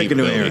like I'm drinking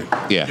to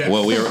capability. Yeah.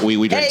 Well,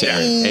 we drank to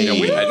Aaron. Hey. Hey,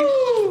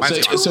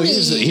 Mine's so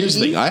here's the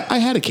thing. I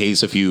had a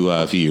case a few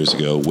years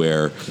ago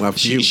where Well,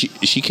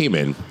 she came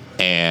in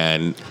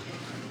and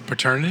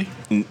Paternity?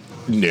 no.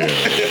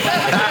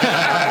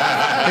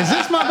 Is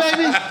this my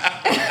baby?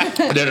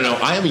 No.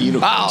 I am a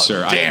unicorn, Oh,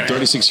 sir. I damn am it.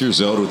 36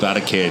 years old without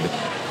a kid,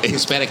 a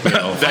Hispanic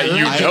male. That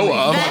you I am know a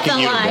of. That's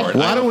fucking a lie. unicorn.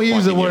 Why don't we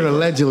use the word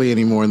allegedly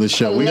anymore in the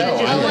show? We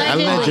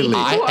Allegedly. allegedly.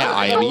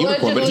 I am a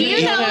unicorn, but Do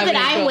you know that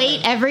I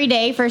wait every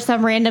day for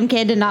some random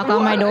kid to knock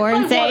on my door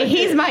and say,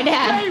 he's my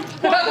dad?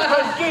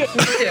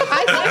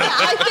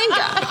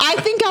 I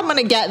think I'm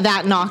gonna get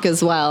that knock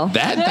as well.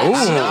 that's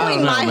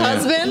Knowing my man.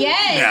 husband,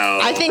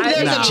 Yes. I think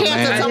there's No, a chance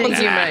man. that I someone's.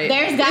 think you might.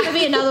 There's got to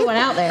be another one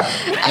out there.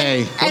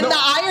 Hey, And the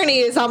irony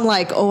is, I'm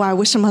like, oh, I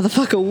wish a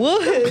motherfucker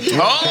would.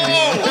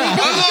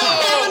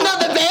 Oh!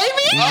 Another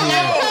baby? And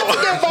never have to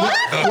give birth?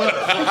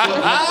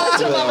 I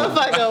wish a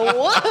motherfucker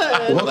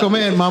would. welcome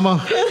in,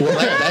 mama.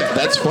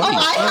 that's funny. Oh,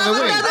 I have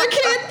wait. another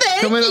kid.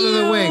 Thank Come in you. under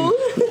the wing.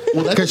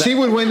 Because she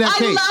would win that I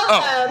case.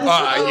 love them.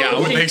 Yeah, I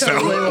would think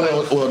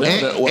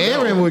so.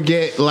 Aaron would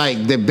get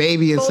like the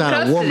baby inside a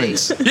custody.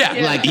 woman's Yeah.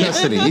 like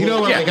custody. You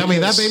know what? Yeah. Like, I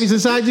mean, that baby's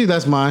inside you.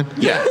 That's mine.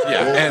 Yeah.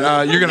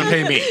 And you're gonna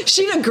pay me.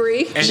 She'd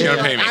agree. And you're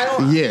gonna pay me. I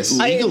don't. Yes.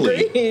 I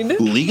agreed.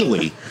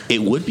 Legally,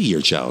 it would be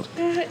your child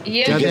Yeah,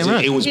 Goddamn because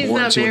right. it was He's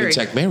born not to an married.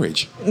 intact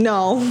marriage.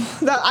 No,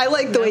 I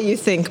like the way you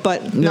think,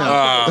 but no.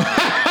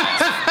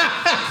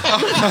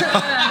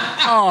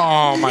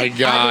 Oh my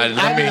God.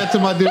 I did that to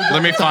my dude.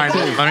 Let me find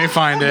it. Let me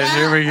find it.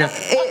 Here we go.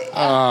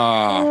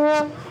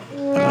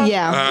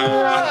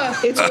 Yeah,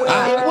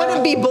 it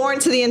wouldn't be born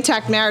to the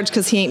intact marriage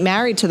because he ain't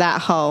married to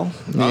that hoe.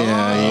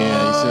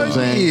 Yeah. You see what I'm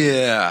saying?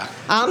 Yeah.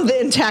 I'm the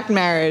intact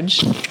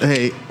marriage.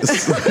 Hey,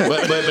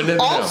 But no.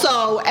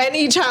 Also,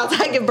 any child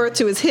I give birth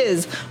to is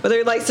his, whether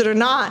he likes it or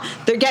not.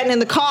 They're getting in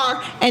the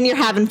car, and you're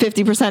having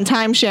 50%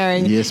 time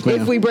sharing. Yes, ma'am.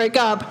 If we break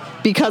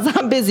up because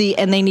I'm busy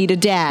and they need a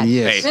dad.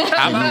 yes. Hey,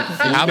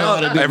 how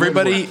about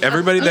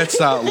everybody that's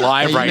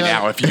live right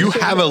now? If you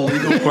have a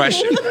legal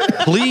question,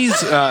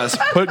 please go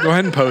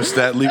ahead and post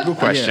that legal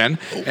question,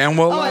 and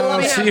we'll I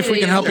love see if we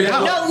can help you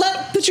out. No,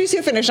 let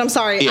Patricia finish. I'm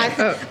sorry.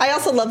 Yeah. I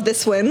also love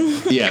this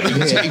win. Yeah,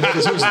 because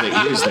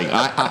here's the thing.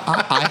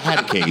 I had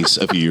a case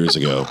a few years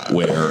ago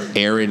where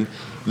Aaron,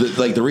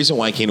 the reason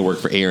why I came to work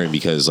for Aaron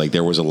because like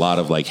there was a lot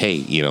of like, hey,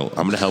 you know, I'm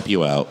going to help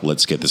you out.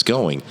 Let's get this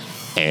going.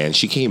 And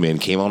she came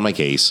on my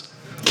case.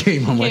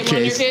 Came on my Came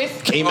on your case.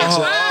 case? Came in.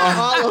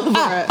 All over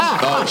it.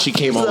 Oh, she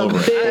came all over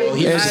it. Well,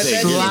 here's the It's thing,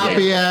 here's the thing.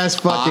 sloppy ass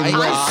fucking I-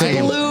 wet I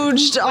table.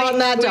 splooged on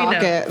that We know.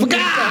 docket. We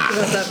talked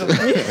about that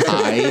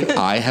before.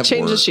 I have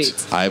Change the worked.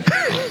 sheets.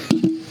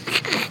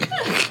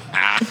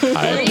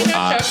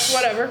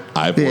 Whatever.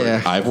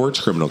 I've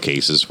worked criminal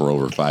cases for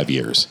over 5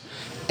 years,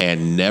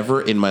 and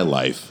never in my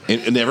life,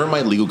 and never in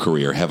my legal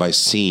career, have I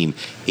seen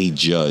a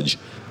judge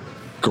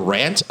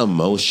grant a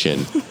motion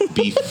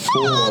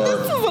before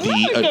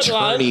the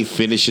attorney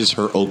finishes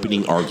her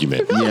opening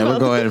argument. Yeah, we'll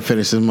go ahead and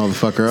finish this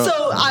motherfucker up.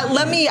 So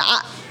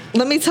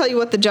let me tell you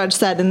what the judge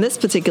said in this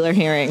particular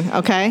hearing.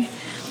 Okay,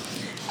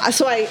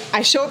 so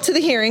I show up to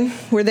the hearing.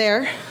 We're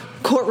there,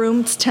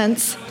 courtroom. It's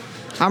tense.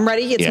 I'm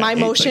ready. It's my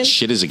motion. Like,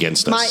 shit is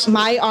against us.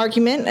 My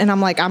argument, and I'm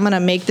like, I'm gonna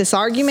make this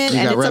argument, You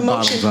and got it's a red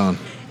bottoms motion. on.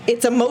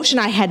 It's a motion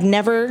I had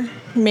never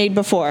made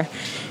before,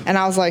 and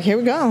I was like, here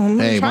we go. I'm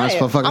gonna Hey, try might as it.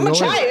 well fucking I'm gonna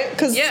go try in. it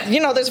because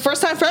Yeah. there's a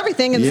first time for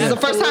everything, and this Yeah. is the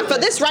first time for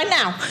this right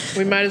now.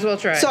 We might as well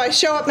try. So I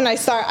show up and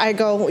I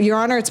go, Your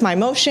Honor, it's my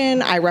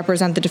motion. I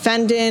represent the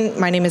defendant.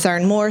 My name is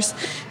Erin Morse.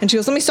 And she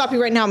goes, let me stop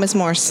you right now, Ms.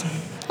 Morse.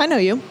 I know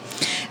you.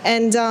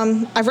 And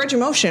I've read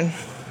your motion.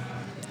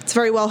 It's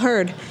very well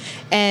heard.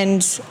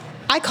 And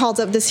I called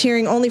up this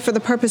hearing only for the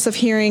purpose of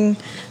hearing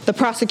the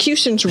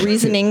prosecution's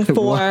reasoning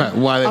for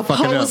Why they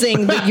fucking up?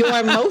 opposing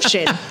your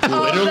motion.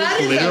 Oh,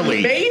 that is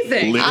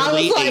amazing. I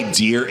was Literally a like-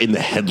 deer in the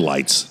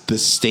headlights. The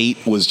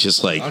state was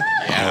just like, And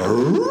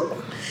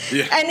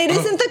it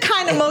isn't the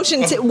kind of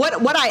motion to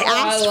what I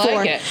asked like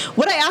for. it.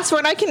 What I asked for,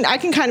 and I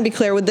can kind of be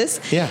clear with this.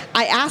 Yeah.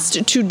 I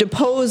asked to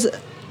depose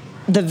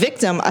the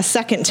victim a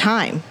second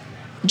time.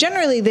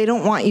 Generally, they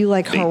don't want you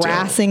like don't.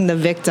 harassing the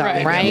victim,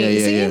 Right. right? Yeah,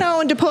 yeah, so yeah. you know,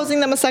 and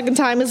deposing them a second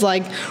time is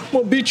like,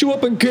 we'll beat you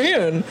up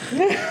again.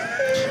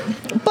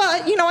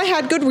 But you know, I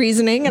had good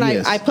reasoning, and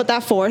Yes. I put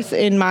that forth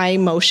in my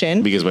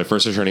motion. because my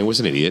first attorney was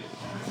an idiot.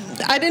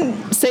 I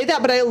didn't say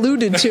that, but I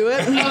alluded to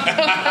it. And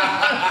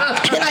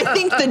I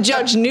think the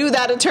judge knew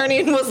that attorney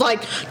and was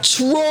like,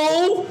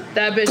 "Troll,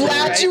 That bitch is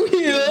glad right. you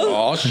here.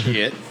 Oh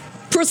shit.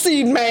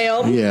 Proceed,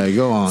 ma'am." Yeah,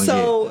 go on.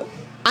 So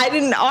I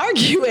didn't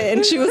argue it,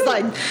 and she was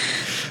like,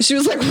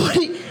 "What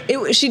do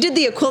you?" She did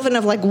the equivalent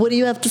of like, "What do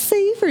you have to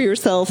say for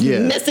yourself, Yeah.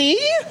 Missy?"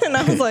 And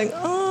I was like,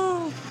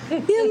 "Oh, yeah,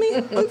 me.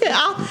 Okay."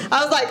 I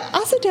was like,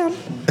 "I'll sit down."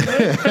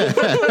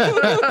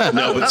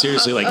 No, but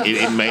seriously, like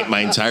in my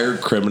entire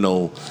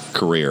criminal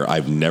career,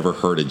 I've never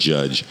heard a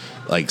judge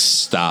like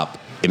stop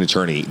an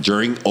attorney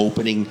during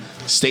opening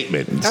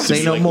statement. Say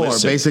Be no like, more.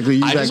 "Listen, Basically,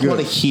 you I got just good."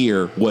 want to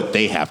hear what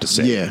they have to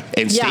say. Yeah.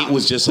 And Yeah. state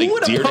was just Who like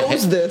would deer to,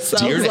 oppose this?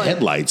 I deer was to like-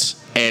 headlights,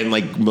 and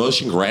like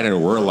motion granted,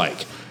 we're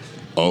like,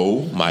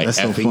 oh my That's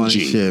some effing fun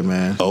G. shit,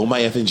 man. Oh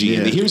my effing G.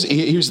 And Yeah. here's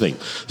the thing.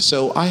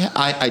 So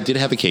I did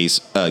have a case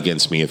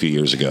against me a few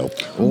years ago.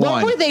 What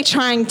One. were they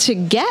trying to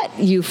get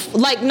you?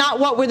 Like, not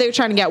what were they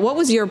trying to get? What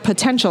was your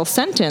potential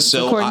sentence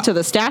So according to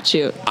the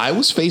statute? I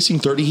was facing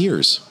 30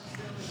 years.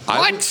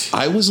 What?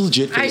 I was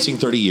legit facing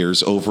 30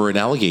 years over an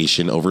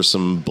allegation over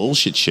some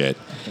bullshit shit.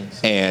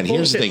 And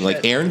here's the Bullshit thing, like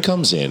shit. Aaron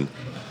comes in,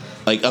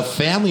 like a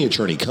family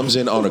attorney comes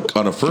in on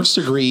a first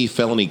degree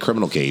felony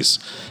criminal case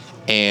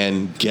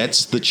and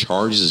gets the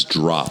charges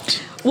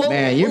dropped. Well,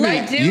 Man, you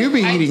I be do- you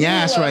be I eating do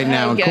ass love right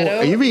now. how In ghetto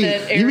court. You be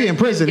that you be in Aaron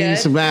prison can eating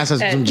get, some ass, and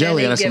some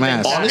jelly then out of they some give it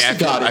ass. back. Honest to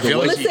God, I if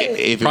feel it like was, Listen, if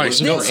it probably was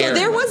still for So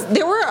Aaron,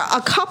 there were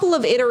a couple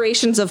of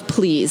iterations of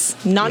pleas,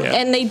 none, Yeah.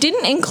 and they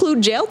didn't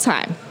include jail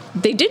time.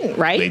 They didn't,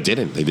 right? they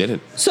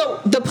didn't. So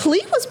the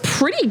plea was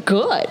pretty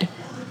good.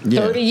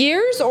 Yeah. 30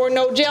 years or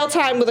no jail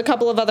time with a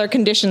couple of other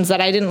conditions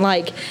that I didn't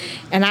like.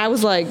 And I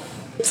was like,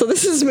 so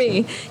this is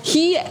me.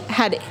 He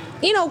had,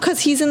 you know,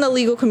 because he's in the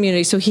legal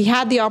community, so he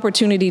had the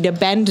opportunity to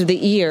bend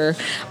the ear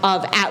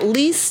of at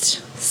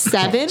least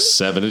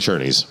seven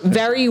attorneys.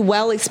 very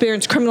well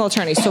experienced criminal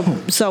attorneys.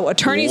 So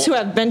attorneys who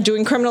have been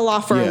doing criminal law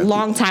for Yeah. a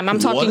long time. I'm One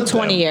talking of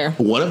 20 them- year.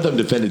 One of them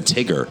defended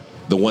Tigger,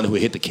 the one who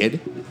hit the kid.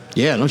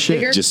 Yeah, no shit.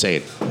 Bigger? Just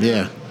saying.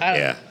 Yeah. I don't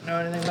Yeah. know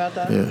anything about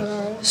that.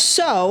 Yeah.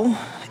 So,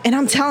 and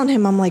I'm telling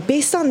him, I'm like,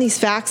 based on these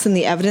facts and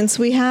the evidence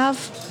we have,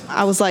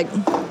 I was like,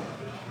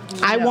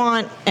 I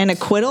want an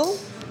acquittal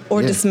or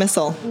Yeah.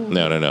 dismissal.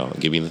 No.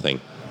 Give me the thing.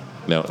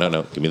 No.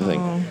 Give me the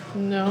thing.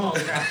 No.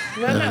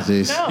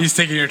 Jeez. No. He's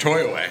taking your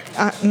toy away.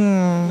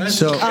 So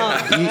So,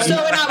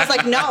 and I was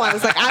like, no, I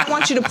was like, I don't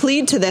want you to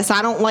plead to this.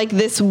 I don't like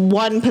this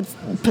one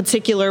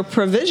particular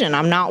provision.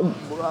 I'm not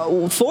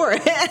for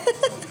it.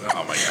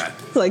 Oh my god.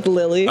 Like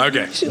Lily.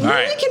 Okay, Lily all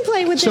right. can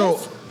play with So,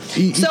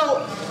 this.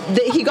 So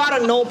he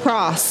got a null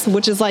pros,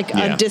 which is like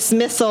Yeah. a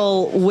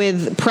dismissal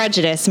with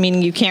prejudice,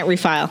 meaning you can't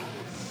refile.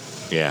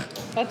 Yeah.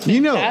 That's you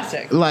know,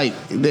 fantastic. like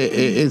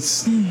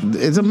it's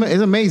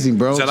amazing,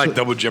 bro. Is that like So-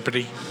 double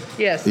jeopardy?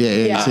 Yes. Yeah,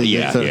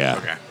 Yeah. Yeah.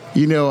 Okay.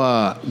 You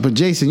know, but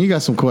Jason, you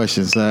got some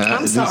questions.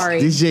 I'm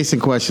sorry. These Jason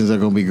questions are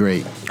going to be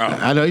great. Oh,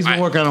 I know he's been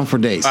working on them for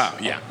days. Oh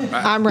yeah.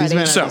 I'm He's ready.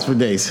 been at So- this for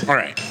days. All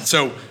right.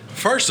 So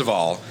first of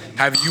all,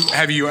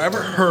 have you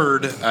ever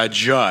heard a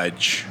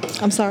judge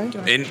I'm sorry.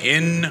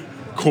 in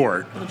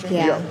court?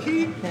 Yeah.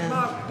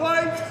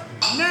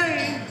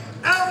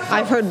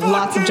 I've heard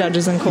lots of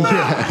judges in court.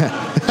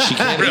 She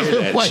can't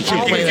hear that. What? She She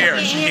can't can hear hear.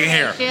 that. She can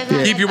hear. She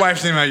has Keep your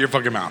wife's name out of your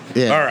fucking mouth.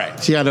 Yeah. All right.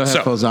 She got no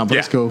headphones on, but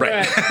it's cool.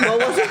 Right. What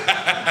was it?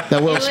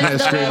 That Will was Smith the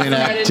screaming Will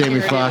at Smith. Jamie I didn't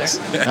hear it Foxx.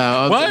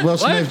 What? Will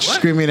Smith What?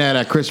 screaming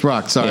at Chris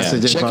Rock. Sorry, I Yeah.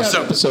 said Jamie Check out Foxx.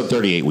 episode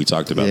 38. We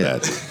talked about Yeah.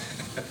 that.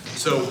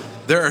 So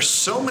there are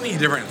so many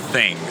different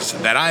things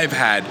that I've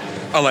had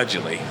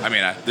allegedly. I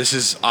mean, this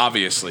is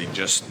obviously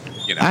just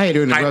I hate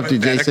to interrupt you,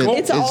 Jason. hypothetical.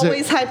 It's Is it-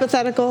 always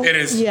hypothetical. It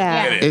is.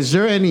 Yeah. It is. Is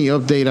there any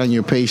update on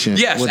your patient?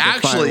 Yes, with the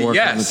actually, firework and the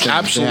yes, things that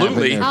happened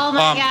absolutely. there? Oh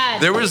my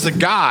God. There was the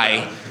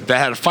guy that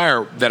had a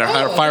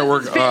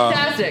firework that's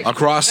fantastic.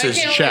 across I his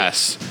can't wait.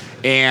 chest,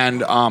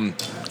 and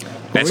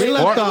as we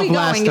left far- off Where are we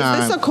last going? Is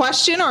this time. a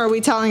question or are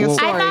we telling a Well-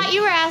 story? I thought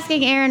you were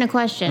asking Aaron a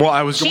question. Well,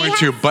 I was going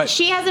to, but-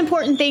 she has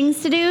important things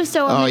to do.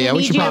 So Oh, yeah, we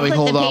need should you to probably put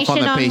hold the off on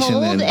patient the patient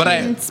hold then. But I-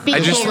 and speak I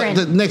to just-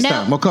 Aaron. next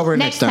time. We'll cover it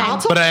next time. I'll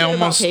talk But I shit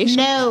about almost- patients.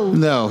 No.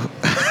 No.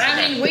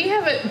 I mean,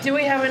 do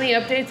we have any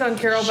updates on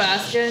Carol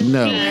Baskin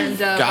No. and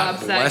God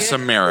Bob bless Saget?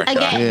 America.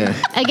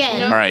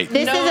 Again. All right.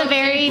 This No, is a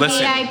very listen,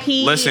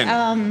 VIP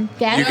listen.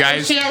 guest. You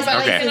guys- She has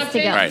Carol okay. Baskin places to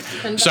update? go. Right.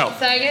 And So- Bob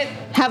Saget?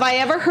 Have I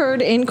ever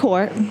heard in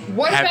court?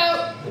 What Have-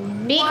 about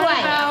Be quiet.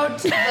 About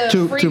the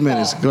 2 free 2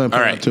 minutes. fall. Go ahead. All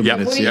Put right. out 2 Yep.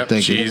 minutes. Yep.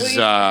 Thank you. She's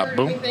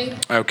boom.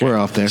 Okay. We're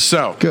off there.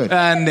 So Good.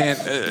 And then,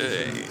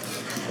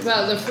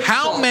 About the free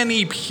how fall.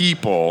 many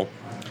people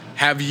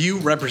have you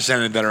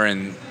represented that are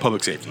in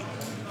public safety?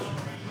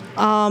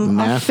 A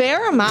Math.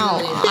 fair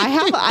amount.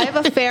 I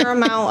have a fair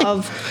amount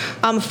of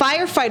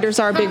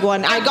firefighters are a big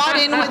one. I got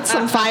in with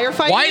some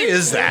firefighters. Why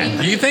is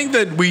that? Do you think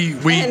that we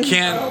and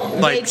can't they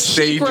like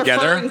stay keep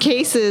together? referring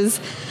cases.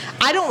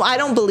 I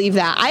don't believe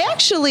that. I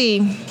actually,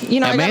 I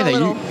got a Amanda,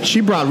 little.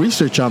 she brought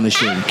research on this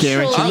shit.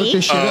 Karen, she looked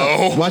this shit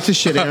up. Watch this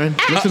shit, Aaron.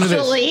 Listen to this.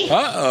 Actually,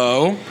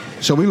 Uh-oh.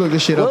 So we looked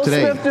this shit up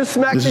today. Smith just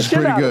smacked This the is shit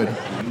pretty out good.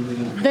 of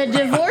the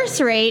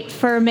divorce rate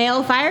for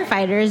male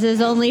firefighters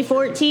is only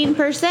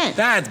 14%.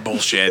 That's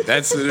bullshit.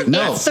 That's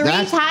No, Three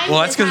that's- times. well,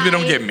 that's as because we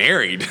don't high. get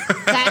married.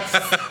 That's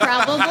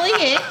probably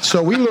it.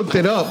 So we looked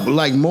it up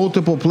like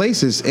multiple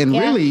places, and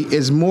Yeah. really,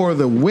 it's more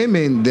the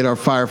women that are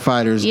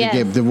firefighters Yes. that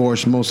get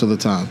divorced most of the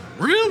time.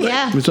 Really?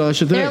 Yeah. That's all I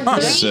should They're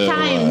think. 3 So,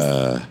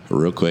 times.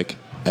 real quick,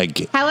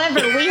 However,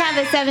 we have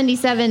a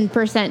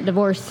 77%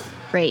 divorce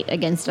rate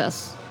against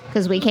us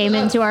because we came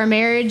into our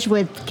marriage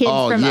with kids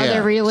Oh, from yeah. other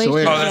So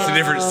relationships. Oh, that's a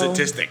different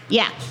statistic.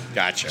 Yeah.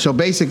 Gotcha. So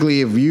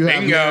basically, if you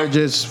have Bingo.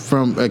 marriages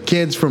from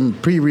kids from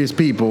previous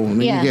people, and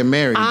then Yeah. you get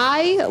married.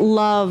 I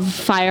love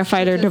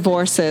firefighter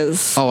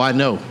divorces. Oh, I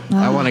know.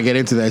 I want to get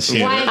into that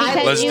shit. Why?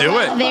 Because Let's you do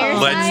want it. Their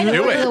Let's side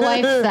do or it. the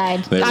wife's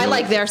side. I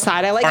like their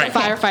side. I like All the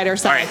firefighter All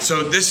side. right.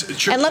 So this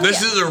And let me-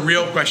 this is a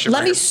real question. Let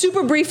for me you.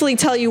 super briefly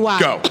tell you why.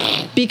 Go.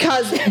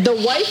 Because the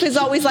wife is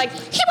always like,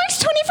 he works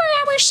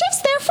 24-hour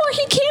shifts, therefore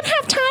he can't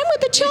have time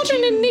with the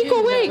children in an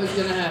equal way. What's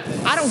gonna happen?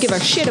 I don't give a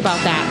shit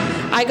about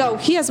that. I go,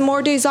 he has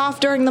more days off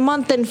during the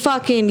month than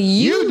fucking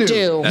you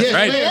do. That's Yeah,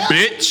 right, yeah.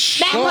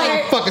 bitch. Go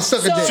ahead, fucking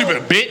suck a dick.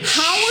 Stupid bitch.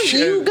 How are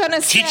you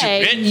gonna Teach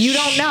say it, bitch. you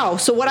don't know?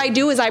 So what I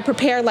do is I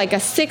prepare like a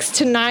 6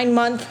 to 9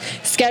 month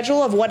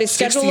schedule of what his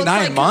schedule looks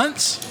 69 like.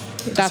 months?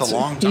 That's a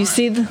long time. You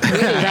see, really, right?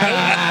 You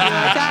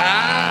like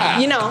that?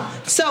 You know,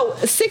 so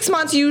 6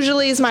 months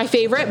usually is my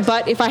favorite,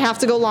 but if I have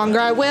to go longer,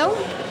 I will.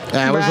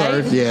 That was Right?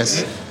 heard,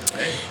 yes.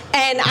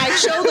 And I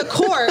show the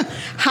court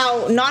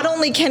how not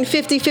only can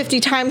 50-50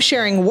 time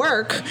sharing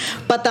work,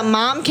 but the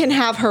mom can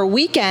have her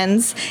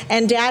weekends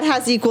and dad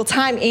has equal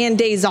time and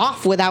days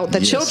off without the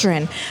Yes.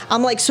 children.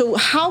 I'm like, so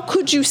how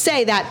could you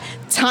say that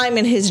time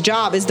in his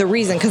job is the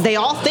reason? Because they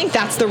all think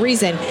that's the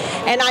reason.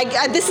 And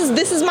this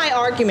is my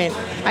argument.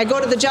 I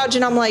go to the judge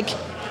and I'm like,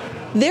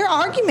 their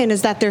argument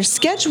is that their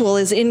schedule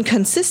is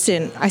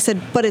inconsistent. I said,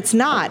 but it's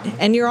not.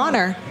 And Your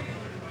Honor,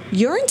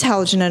 you're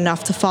intelligent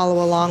enough to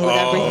follow along with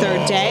every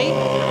third day,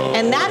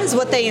 and that is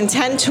what they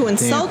intend to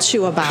insult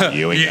you about.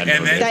 You ain't got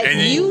no day. That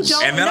you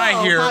don't and then I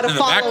know hear how in to the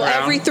follow background,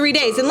 every 3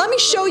 days. And let me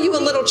show you a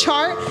little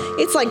chart.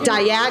 It's like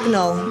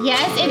diagonal.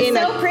 Yes, it's In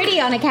so a- pretty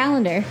on a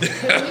calendar.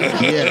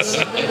 Yes.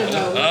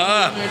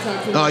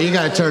 Oh, you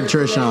got to turn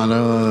Trish on.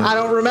 I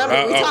don't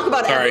remember. We talk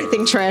about sorry.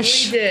 everything, We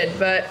Trish. did,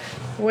 but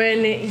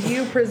when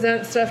you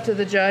present stuff to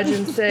the judge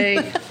and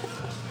say,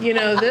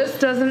 this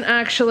doesn't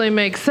actually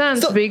make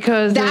sense So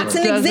because that's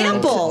it an doesn't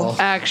example.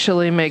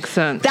 actually make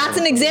sense. That's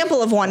an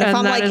example of one. If And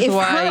I'm that like, is if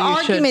why her you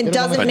should- argument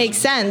doesn't make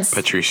sense,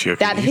 Patricia,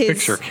 that can you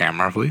fix his your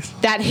camera, please?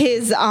 that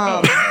his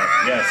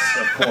Yes,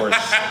 of course.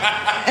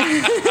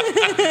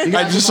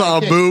 I just saw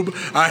a boob,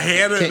 a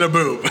hand and a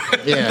boob.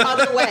 Yeah.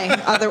 other way,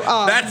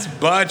 That's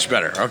much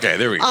better. Okay,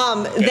 there we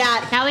go.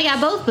 that Now we got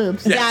both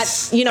boobs.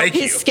 Yes. that Thank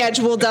his you.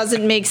 schedule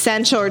doesn't make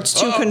sense or it's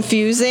too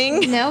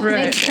confusing. No,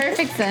 Right. makes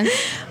perfect sense.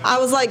 I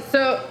was like,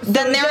 So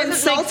then it they're doesn't make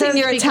insulting sense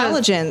your because-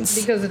 intelligence.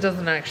 because it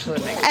doesn't actually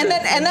make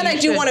sense. And then I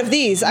do one of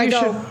these. I you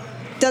go,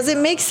 should- does it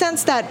make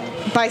sense that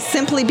by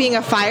simply being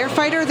a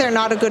firefighter, they're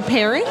not a good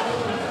parent?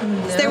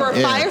 They were a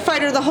Yeah.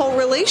 firefighter the whole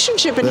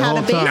relationship and The had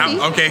a whole time. baby.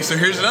 Now, okay, so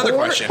here's another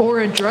question. Or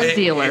a drug It-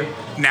 dealer.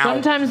 now-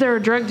 Sometimes they're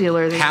a drug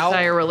dealer the How-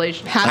 entire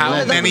relationship. How One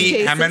of those many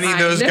cases. of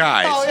those I know.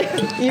 guys? Oh,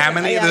 yeah, how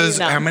many of yeah, those? you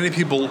know. How many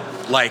people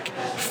like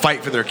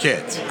fight for their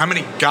kids? How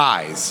many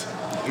guys,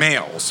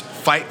 males,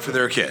 fight for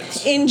their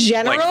kids? In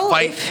general,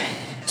 Like, fight-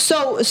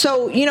 so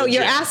you're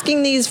Legit.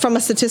 asking these from a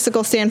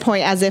statistical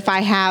standpoint as if I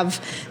have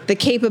the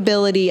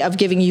capability of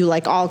giving you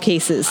like all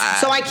cases.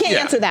 So I can't Yeah.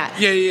 answer that.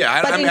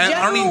 Yeah. But I in mean, I don't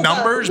general, need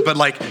numbers, but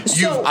like So-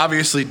 you've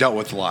obviously dealt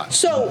with a lot.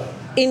 So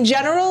in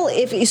general,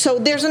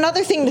 there's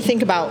another thing to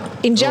think about.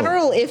 In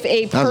general, if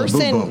a That was a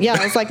boob person, bump.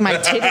 yeah, it's like my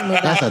titty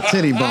movement. That's a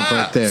titty bump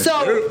right there.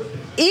 So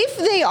if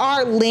they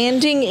are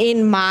landing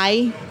in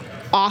my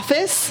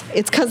office,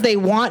 it's because they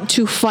want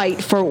to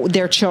fight for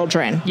their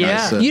children. Yeah.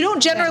 Nice. You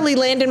don't generally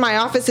land in my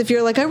office if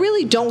you're like, I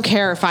really don't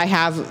care if I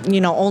have,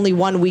 only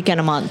 1 weekend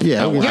a month.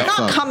 Yeah, I don't You're give a not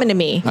fuck. coming to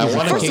me. I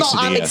want a First of all,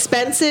 I'm quesadilla.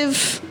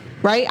 expensive.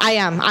 Right, I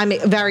am. I'm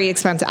very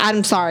expensive.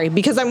 I'm sorry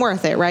because I'm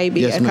worth it. Right,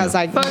 Yes, because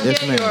ma'am. Fuck Yes,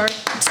 yeah, ma'am. you are.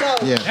 so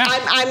Yeah.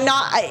 I'm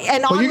not.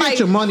 And But on you my get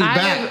your money I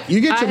back. have- You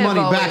get I your have money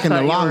always back in the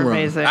thought you long were run.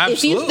 amazing.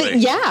 if you Absolutely.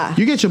 yeah.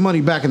 You get your money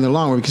back in the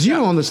long run because you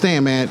don't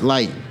understand, man.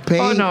 Like pay.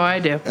 Oh, no, I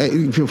do. Well,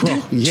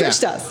 yeah. Trish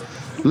does.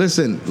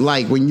 Listen,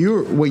 like when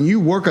you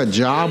work a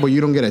job where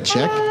you don't get a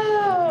check,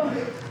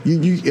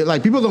 you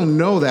like people don't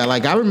know that.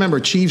 Like I remember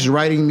Chiefs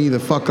writing me the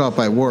fuck up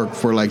at work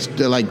for like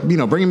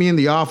bringing me in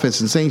the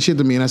office and saying shit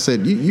to me, and I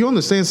said, you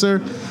understand, sir,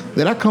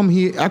 that I come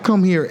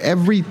here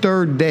every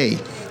third day.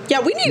 Yeah,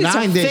 we need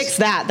to fix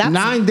that. That's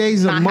 9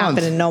 days a not month.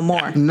 happening no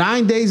more.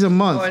 9 days a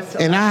month,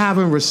 and I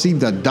haven't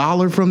received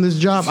 $1 from this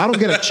job. I don't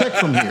get a check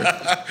from here.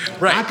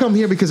 Right. I come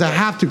here because I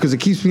have to, because it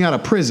keeps me out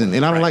of prison,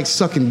 and I don't like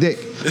sucking dick,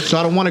 so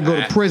I don't want to go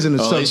to prison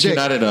and At suck least dick. you're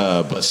not at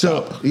a bus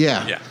stop.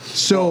 Yeah.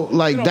 So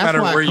like don't that's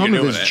matter why where I you're come to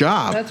doing this it.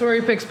 job. That's where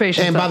he picks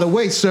patients And by up. the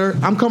way, sir,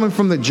 I'm coming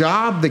from the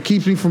job that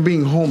keeps me from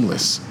being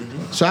homeless.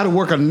 So I had to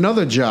work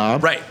another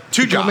job. Right.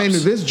 Two to come jobs. into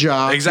this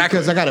job Exactly.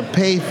 because I got to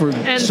pay for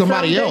And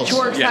somebody some else. bitch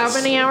works Yes.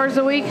 how many hours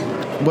a week?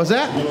 What's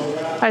that?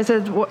 I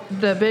said,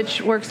 the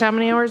bitch works how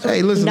many hours a week?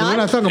 Hey, listen, we're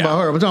not talking about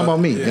her. We're talking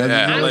about me.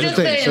 Yeah. I'm Let's just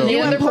think. saying, So-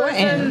 the other Important.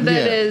 person that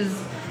Yeah. is,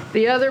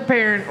 the other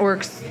parent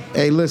works.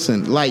 Hey,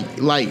 listen, like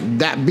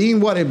that being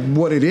what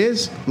it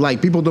is,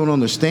 like people don't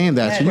understand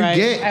that. So you Right.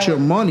 get your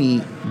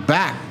money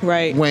back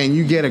Right. when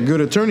you get a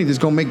good attorney that's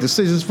gonna make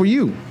decisions for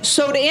you.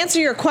 So to answer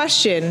your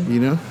question, You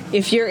know?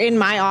 if you're in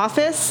my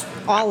office,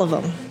 all of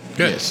them.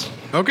 Good. Yes.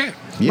 Okay.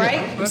 Yeah.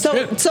 Right? That's So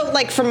good. so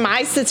like from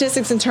my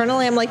statistics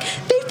internally, I'm like,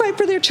 they fight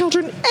for their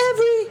children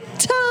every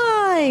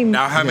time.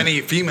 Now, how many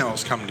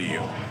females come to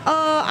you?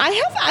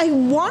 I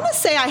want to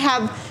say I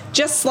have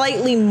just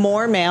slightly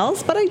more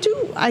males, but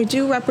I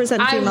do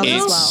represent I females as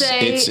will well. say-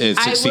 It's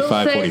I will say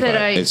 65-45.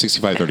 that It's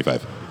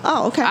 65-35.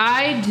 Oh, okay.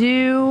 I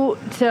do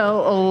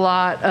tell a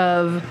lot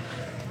of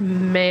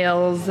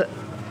males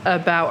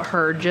about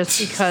her just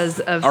because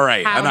of All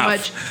right, how enough.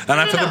 much.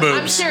 Enough of the boobs.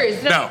 I'm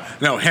serious.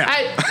 No, him.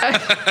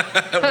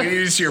 I, We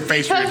need to see your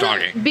face when you're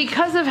talking.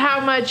 because of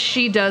how much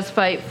she does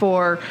fight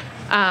for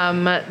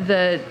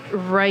the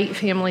right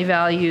family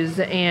values,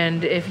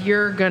 and if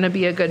you're gonna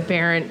be a good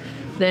parent,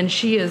 then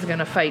she is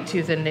gonna fight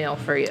tooth and nail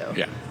for you.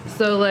 Yeah.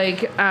 So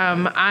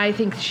I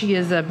think she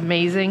is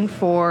amazing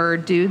for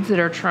dudes that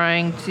are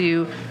trying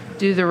to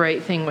do the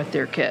right thing with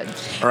their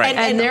kids. All right.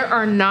 And there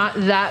are not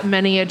that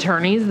many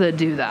attorneys that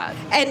do that.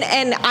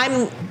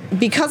 And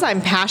because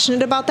I'm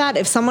passionate about that,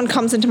 if someone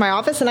comes into my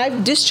office, and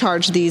I've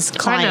discharged these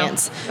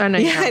clients. I know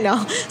you Yeah, have. I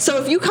know.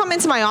 So if you come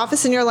into my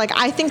office and you're like,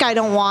 I think I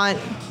don't want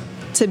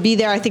to be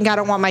there. I think I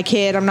don't want my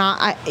kid. I'm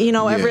not,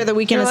 every other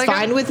weekend You're is like,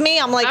 fine with me.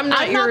 I'm like, I'm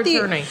not your the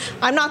attorney.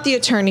 I'm not the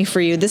attorney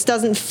for you. This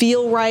doesn't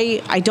feel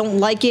right. I don't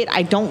like it.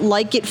 I don't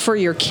like it for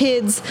your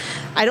kids.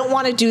 I don't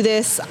want to do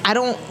this. I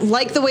don't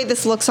like the way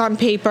this looks on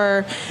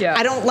paper. Yeah.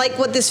 I don't like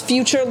what this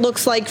future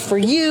looks like for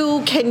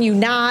you. Can you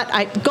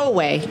not? Go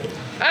away.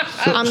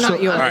 I'm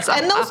not yours.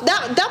 Right. And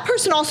that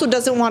person also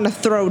doesn't want to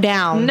throw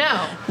down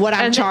what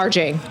I'm And-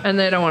 charging. And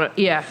they don't want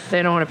to. Yeah,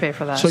 they don't want to pay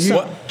for that.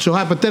 So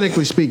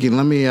hypothetically speaking,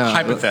 let me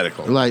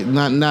Hypothetical. like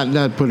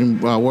not putting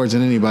words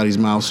in anybody's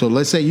mouth. So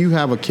let's say you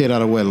have a kid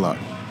out of wedlock,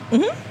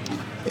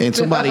 and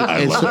somebody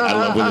I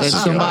love where this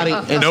is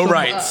going. No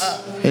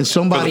rights. and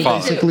somebody For the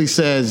father. basically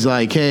says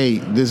like, hey,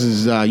 this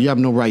is you have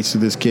no rights to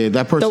this kid.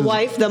 That person, The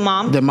wife, the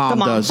mom? the mom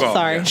does.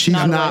 Sorry. She's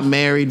not not wife.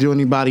 married to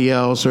anybody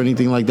else or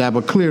anything like that.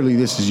 But clearly,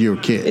 this is your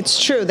kid.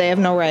 It's true. They have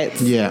no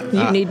rights. Yeah.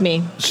 You need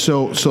me.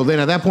 So then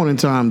at that point in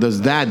time,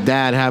 does that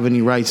dad have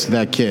any rights to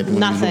that kid? when he's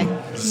Nothing.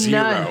 born?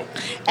 Zero. None.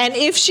 And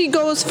if she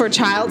goes for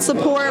child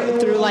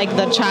support through like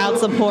the child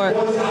support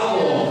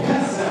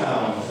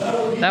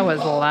That was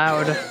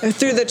loud.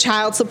 through the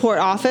child support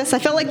office, I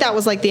felt like that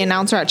was like the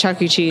announcer at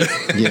Chuck E. Cheese.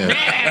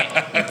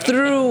 Yeah.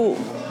 Through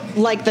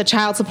like the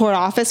child support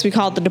office, we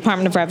call it the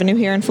Department of Revenue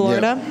here in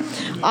Florida.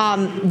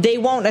 They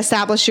won't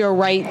establish your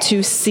right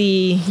to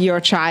see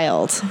your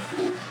child.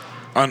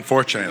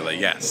 Unfortunately,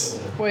 yes.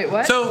 Wait,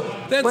 what? So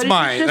that's What did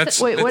mine. you That's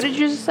just, wait, what that's- did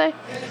you just say?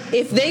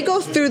 If they go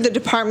through the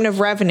Department of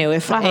Revenue,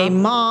 if a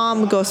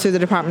mom goes through the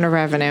Department of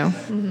Revenue,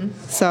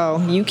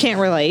 so you can't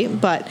relate,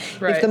 but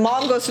Right. if the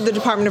mom goes through the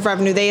Department of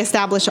Revenue, they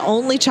establish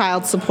only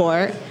child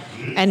support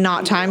and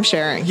not time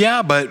sharing.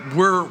 Yeah, but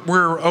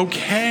we're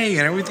okay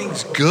and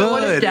everything's good.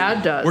 what if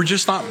dad does? We're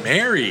just not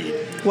married.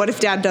 What if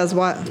dad does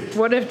what?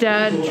 What if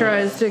dad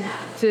tries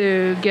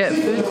to get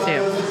food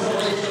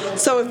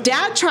stamps? So if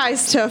dad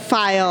tries to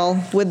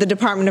file with the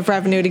Department of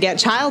Revenue to get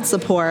child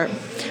support,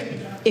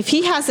 if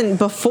he hasn't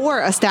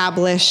before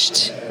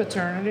established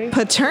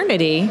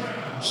paternity,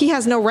 he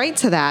has no right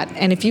to that.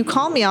 And if you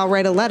call me, I'll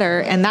write a letter,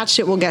 and that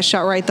shit will get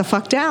shut right the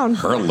fuck down.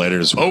 Her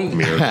letters were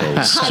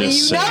miracles. How do you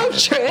just know,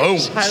 saying.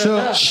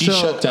 Trish? She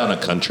shut down a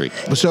country.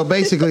 So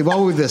basically, what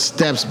would the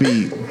steps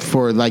be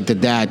for like the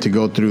dad to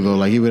go through though?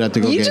 Like he would have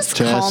to go You get just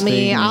testing call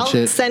me. and I'll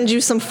shit. send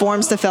you some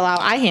forms to fill out.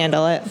 I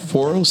handle it.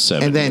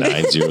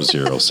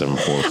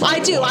 407-900-7455. I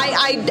do.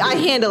 I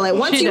handle it.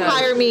 Once She you does.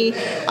 hire me,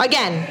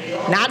 again,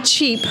 not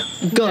cheap,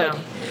 good. No.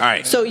 All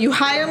right. So you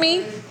hire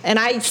me, and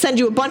I send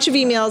you a bunch of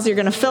emails. You're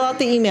going to fill out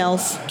the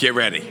emails. Get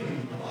ready.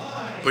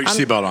 Put your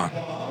seatbelt on.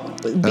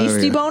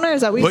 Beastie yeah. boner?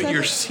 Is that what you Put said?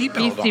 your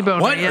seatbelt Beastie on.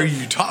 boner, What yes. are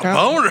you talking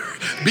boner?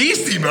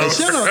 Beastie boner.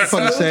 Shut up,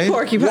 fucking say.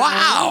 Porcupine.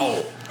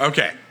 Wow.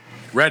 Okay.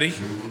 Ready?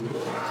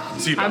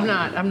 Seatbelt.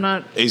 I'm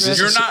not. Is this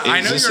You're a- not. I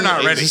is know this you're a-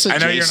 not ready. Is this a I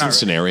know you're Jason not.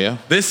 scenario?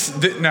 This Oh,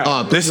 this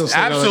please don't say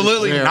that.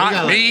 absolutely Yeah, we not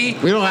gotta- me.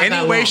 we don't have any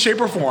that way, long.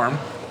 shape, or form.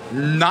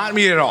 Not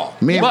me at all.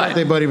 Me and But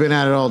birthday buddy been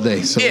at it all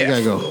day, so we if,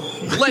 gotta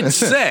go. let's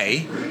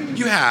say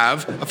you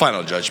have a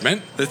final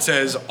judgment that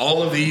says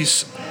all of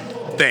these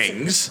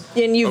things.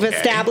 And you've okay,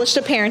 established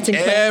a parenting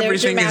plan.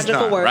 There's your everything is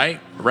magical done, word.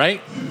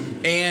 right?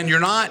 And you're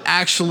not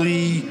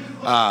actually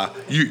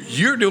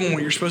you're doing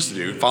what you're supposed to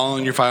do,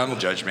 following your final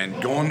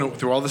judgment, going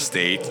through all the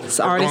state. This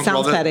already going through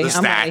all sounds petty. I'm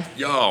stack.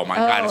 ready. Oh my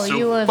god, it's you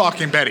so have-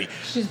 fucking petty.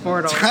 She's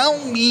bored already.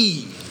 Tell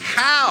me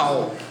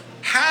how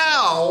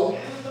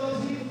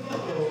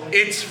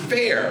it's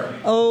fair.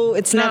 Oh,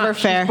 it's never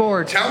She's fair.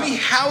 bored. Tell me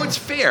how it's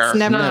fair It's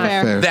never not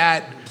fair.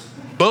 that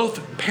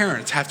both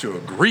parents have to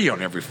agree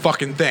on every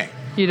fucking thing.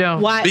 You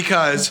don't. Why?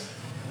 Because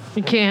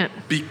You can't.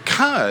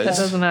 That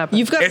doesn't happen.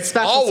 You've got a It's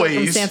special always-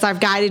 circumstance. I've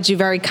guided you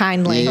very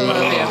kindly.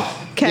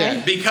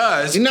 Okay.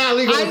 because You're not a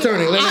legal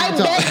attorney. Let I me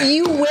talk. bet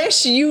you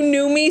wish you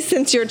knew me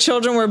since your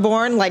children were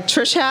born, like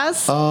Trish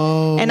has.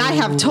 Oh. And I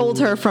have told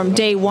her from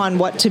day one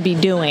what to be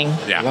doing.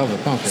 yeah. Love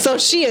it. Pumpkin. So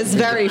she is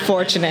very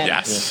fortunate.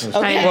 Yes.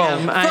 Okay. I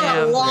For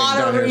a am. lot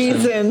of Down here,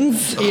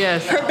 reasons.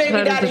 Yes. Her baby that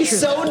is the daddy's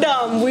truth. so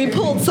dumb. We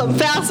pulled some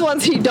fast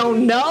ones. He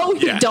don't know.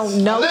 He Yes.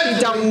 don't know. He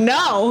don't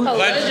know.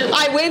 Allegedly.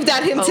 I waved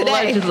at him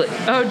today. Allegedly.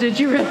 Oh, did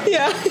you really?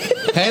 Yeah.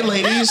 Hey,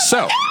 ladies.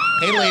 So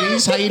Hey,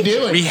 ladies. How you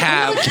doing? we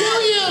have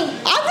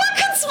I'm not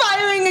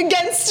conspiring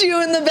against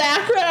you in the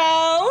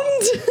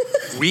background.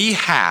 we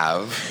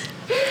have.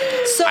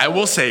 So, I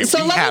will say.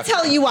 So we let have, me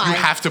tell you why. You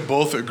have to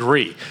both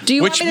agree. Do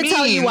you which want me to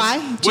tell you means- why?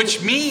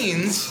 Which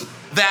means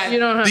that You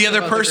don't have the to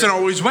other both person agree.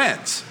 always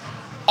wins.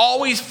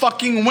 Always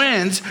fucking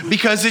wins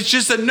because it's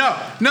just a no.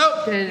 No,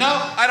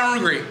 I don't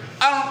agree.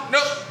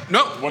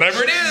 No,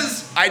 whatever it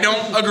is, I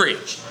don't agree.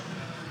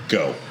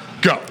 Go.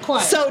 Go.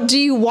 So do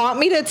you want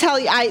me to tell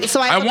you? I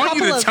I have a want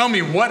couple you to of. tell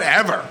me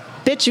whatever.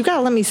 Bitch, you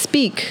gotta let me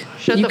speak.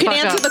 Shut you the can fuck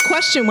answer up. the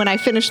question when I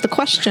finish the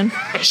question.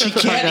 She the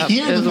fuck can't up,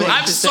 hear is the what thing.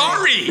 I'm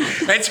sorry.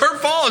 It's her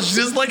fault. She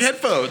doesn't like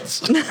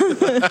headphones.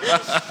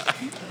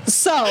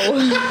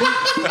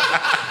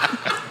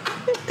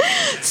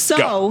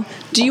 So,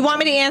 do you want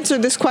me to answer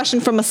this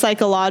question from a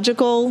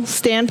psychological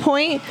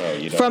standpoint,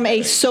 from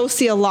a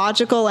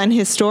sociological and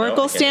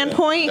historical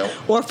standpoint,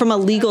 or from a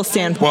legal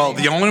standpoint? Well,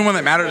 the only one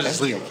that matters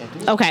is legal.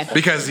 Okay.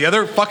 Because the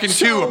other fucking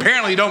two So-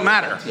 apparently don't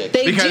matter.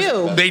 They because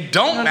do. They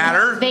don't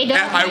matter. They don't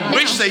And I matter.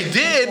 wish they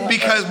did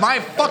because my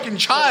fucking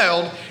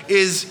child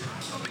is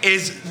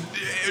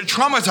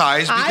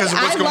traumatized because of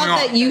what's I going love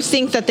on. that you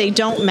think that they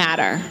don't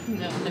matter.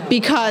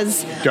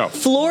 Because Go.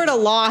 Florida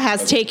law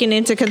has taken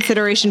into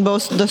consideration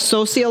both the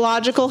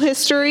sociological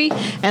history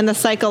and the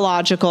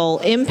psychological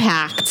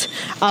impact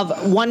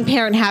of one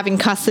parent having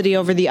custody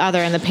over the other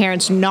and the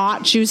parents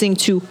not choosing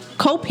to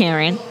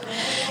co-parent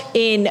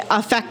in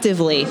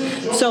effectively.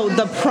 So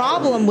the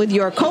problem with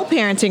your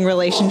co-parenting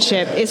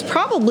relationship is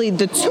probably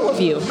the two of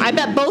you. I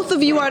bet both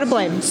of you are to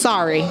blame.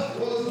 Sorry.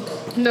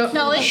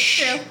 No, it's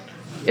true.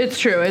 It's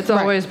true. It's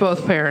always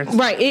both parents.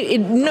 Right.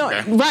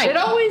 Right. It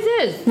always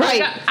is.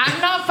 Right. Like,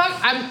 I'm not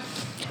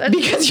I'm.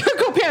 Because your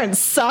co-parent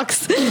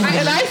sucks,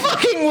 and I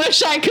fucking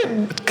wish I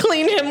could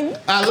clean his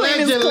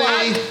Allegedly.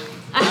 clock.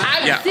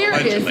 I'm Yeah,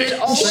 serious. allegedly. It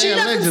always, She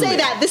doesn't allegedly. say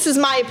that. This is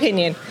my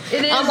opinion.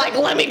 It is. I'm like,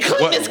 let me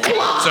clean What- his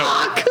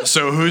clock.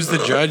 So who's the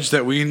judge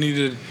that we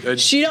needed?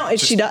 She don't.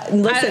 She does.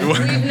 Listen,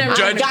 We've never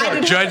Judge, been to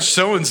court. Judge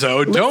so and so.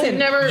 Listen. Don't We've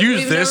never, use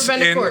we've this never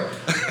been in. to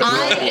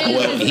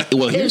court.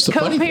 Well, here's the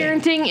funny thing.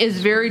 Co-parenting is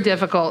very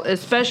difficult,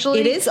 especially.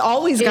 It is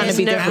always gonna in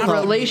be the difficult.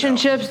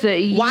 Relationships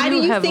that you why do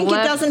you have think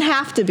left. it doesn't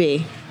have to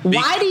be?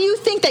 Why do you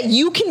think that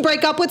you can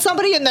break up with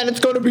somebody and then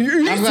it's going to be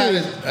easy? I'm glad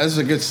that's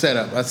a good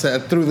setup. I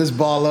said I threw this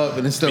ball up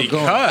and it's still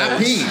going. I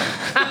Because-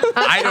 peed.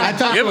 I don't I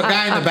talked give to a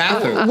guy in the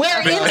bathroom.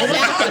 We're in the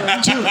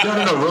bathroom. Dude,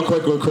 no,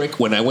 real quick.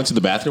 When I went to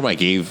the bathroom, I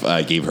gave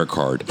her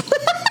card.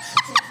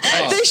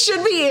 They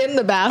should be in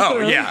the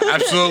bathroom. Oh yeah,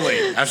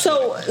 absolutely.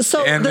 So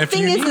And the if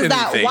thing you is need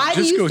that anything, why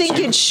do just you go think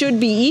to- it should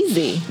be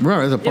easy?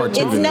 Remember, there's a part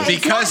two to It's this.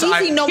 Because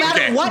not easy no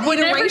matter okay. what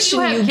Whenever iteration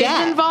you have you kids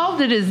get.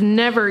 involved, it is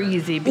never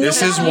easy.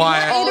 This is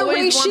why- I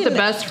always want the Iteration-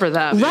 best for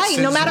them. Right,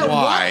 no is matter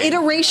why- what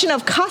iteration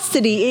of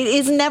custody, it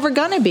is never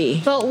gonna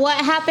be. But what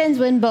happens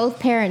when both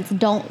parents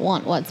don't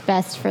want what's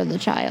best for the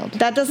child?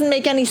 That doesn't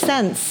make any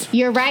sense.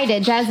 You're right,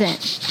 it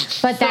doesn't.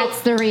 But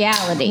that's the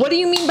reality. What do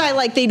you mean by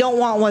like they don't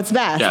want what's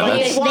best? Yeah, like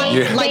that's- they want,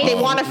 yeah. like they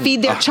want to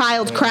feed their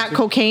child crack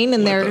cocaine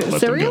in their let them do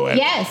cereal? it.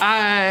 Yes.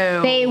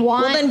 Oh. They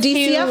want Well, then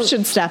DCF to,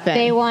 should step in.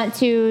 They want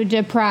to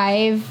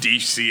deprive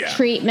DCF.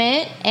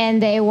 treatment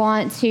and they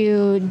want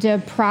to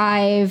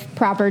deprive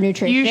proper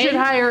nutrition. You should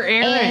hire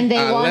Aaron. And they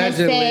want to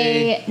Allegedly.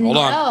 say Hold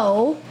on.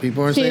 no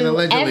People aren't saying to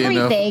allegedly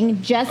enough.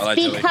 everything just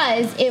Allegedly.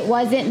 because it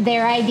wasn't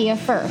their idea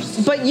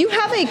first. But you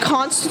have a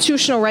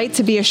constitutional right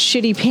to be a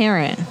shitty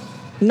parent.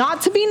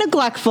 Not to be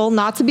neglectful,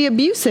 not to be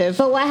abusive.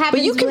 But what happens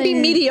But you can be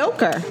when-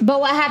 mediocre.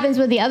 But what happens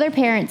with the other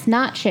parents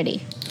not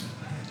shitty?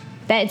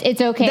 That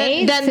it's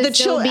okay. Then to the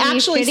still children, be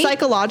actually, shitty?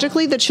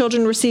 psychologically, the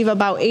children receive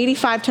about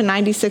 85 to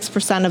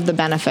 96% of the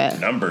benefit.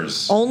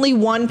 Numbers. Only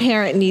one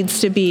parent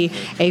needs to be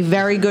a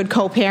very good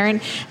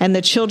co-parent, and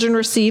the children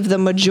receive the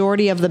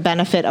majority of the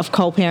benefit of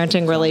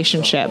co-parenting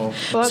relationship.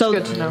 that's so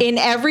good to know. in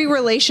every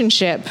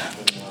relationship,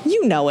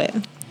 You know it.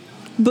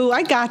 Boo,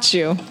 I got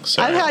you.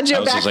 Sorry, I've had your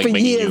I was back just, like, for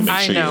making you years. make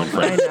I sure you know. in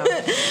front.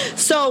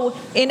 So,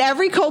 in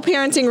every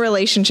co-parenting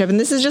relationship, and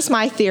this is just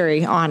my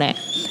theory on it,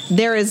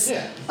 there is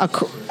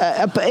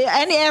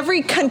and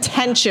every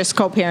contentious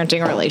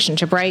co-parenting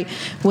relationship, right?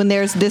 When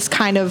there's this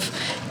kind of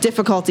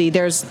difficulty,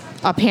 there's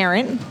a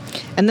parent,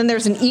 and then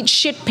there's an eat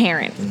shit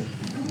parent.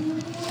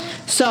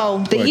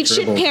 So, the Like eat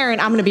shit Tribble.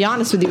 parent, I'm going to be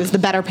honest with you, is the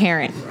better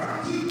parent.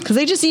 Because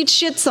they just eat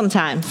shit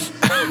sometimes.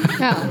 Oh,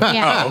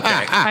 yeah. Oh,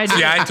 okay.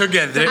 Yeah, I took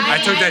that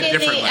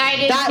differently. I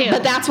did too.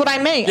 But that's what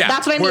I mean. Yeah,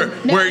 That's what I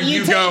mean. where you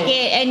you take go. it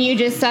and you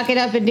just suck it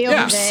up and deal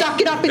Yeah. with it.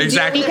 Suck it up and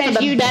Exactly. deal with it for Because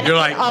the you- benefit You're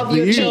like, of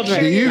your do you- children.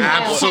 do you-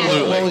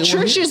 Absolutely.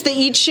 Trish is the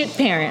eat shit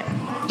parent.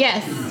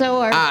 Yes,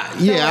 so are.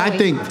 Yeah, so I are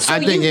think we. So I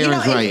think you know,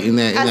 Aaron's right in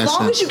that. As in that long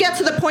sense. as you get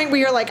to the point where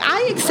you're like,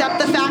 I accept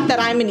the fact that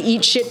I'm an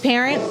eat shit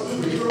parent,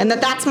 and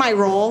that's my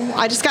role.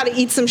 I just got to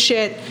eat some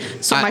shit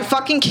so my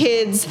fucking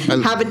kids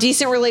have a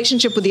decent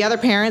relationship with the other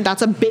parent.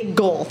 That's a big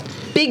goal.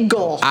 Big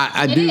goal.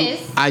 It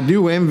is. I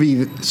do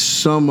envy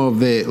some of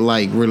the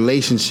like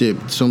relationship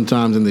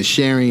sometimes and the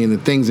sharing and the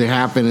things that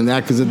happen and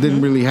that because it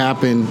didn't really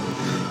happen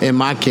in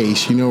my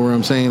case. You know what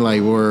I'm saying?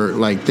 Like where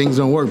like things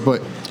don't work,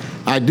 but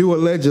I do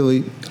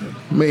allegedly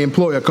may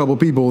employ a couple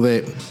people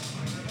that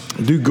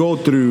do go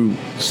through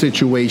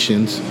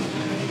situations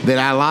that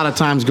I a lot of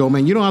times go,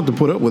 man, you don't have to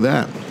put up with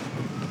that.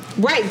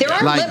 Right. There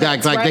are Like that-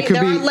 limits, like, right? there could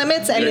There be- are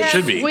limits, and There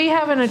should be. We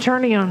have an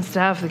attorney on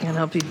staff that can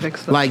help you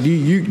fix them. Like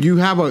you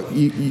have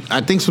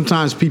I think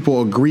sometimes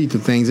people agree to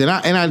things, and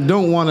I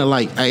don't want to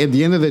like at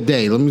the end of the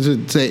day. Let me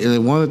just say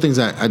one of the things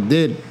I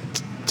did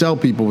tell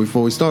people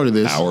before we started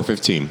this. Hour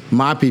 15.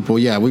 My people,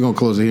 yeah, we're gonna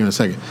close it here in a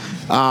second.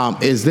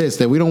 Is this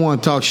that we don't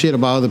want to talk shit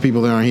about other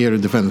people that aren't here to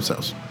defend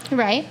themselves?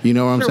 Right. You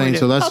know what I'm Sure we saying? do.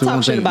 So that's I'll the talk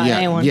one shit thing. about Yeah,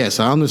 anyone. yes,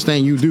 I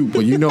understand you do,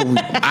 but you know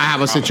I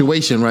have a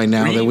situation right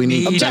now that we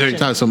need to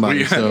talk to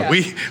somebody. So.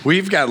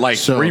 We've got like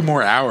So- 3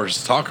 more hours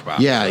to talk about.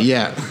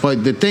 Yeah.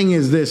 But the thing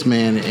is this,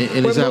 man.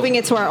 And we're it's how- moving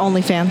it to our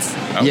OnlyFans.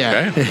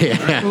 Yeah.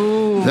 Yeah.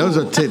 Those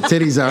are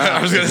titties are out.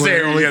 I was gonna say,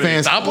 are we gonna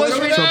be topless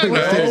for So that? people's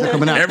titties are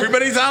coming out.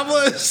 Everybody's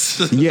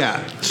topless. Yeah.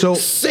 So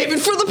Save it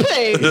for the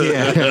page.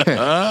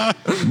 yeah.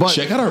 But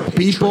Check out our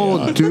people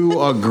Patreon.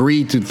 do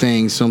agree to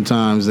things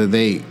sometimes that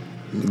they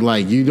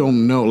like you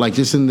don't know. Like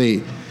just in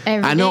the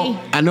Every I know day.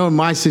 I know in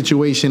my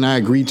situation I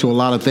agree to a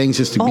lot of things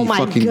just to Oh be my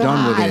fucking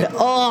done with God. it.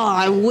 Oh,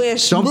 I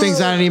wish. Some things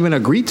I didn't even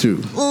agree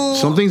to.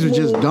 Some things are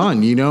just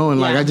done, you know,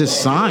 and like I just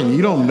signed.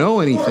 You don't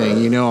know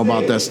anything, you know,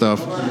 about that stuff.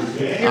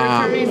 Your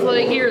attorney's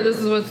like, here, this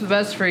is what's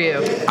best for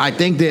you. I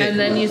think that And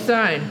then you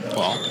sign.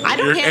 I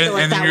don't handle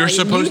it and that you're way.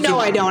 supposed You know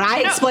to. I don't. I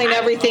explain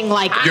everything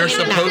like You're in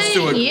and out. supposed to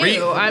saying agree,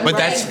 you, I'm but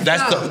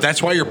right.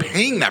 that's why you're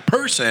paying that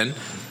person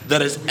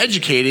that is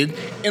educated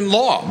in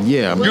law.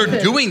 Yeah. You're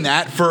Listen. doing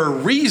that for a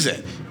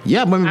reason.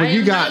 yeah, but I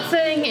you am got. not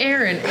saying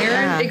Aaron.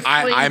 Aaron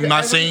explains I'm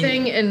not saying-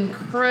 everything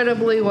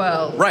incredibly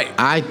well. Right.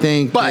 I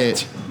think But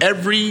that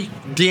every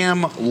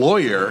damn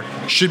lawyer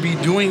should be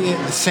doing it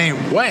the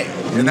same way,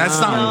 and that's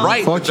not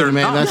right. that they're Unfortunately,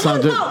 man, not. that's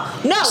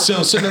not. No.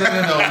 So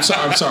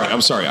no.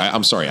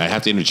 I'm sorry. I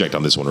have to interject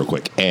on this one real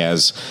quick.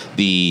 As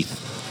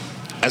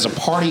a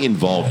party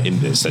involved in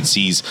this that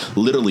sees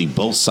literally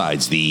both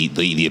sides, the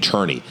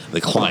attorney,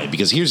 the client,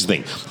 because here's the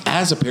thing: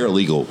 as a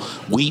paralegal,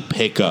 we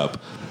pick up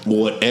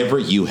whatever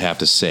you have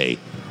to say,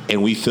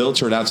 and we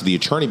filter it out to the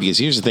attorney. Because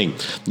here's the thing: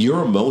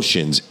 your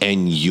emotions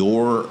and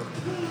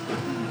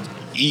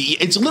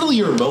it's literally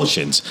your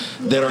emotions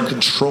that are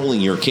controlling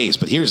your case.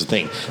 But here's the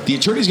thing: the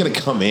attorney's going to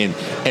come in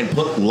and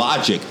put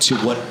logic to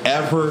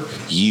whatever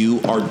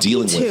you are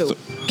dealing with.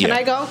 Can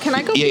I go? Can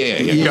I go?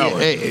 Yeah. Go.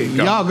 Hey,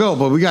 y'all go,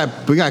 but we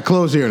got to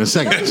close here in a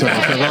second. So go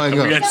ahead and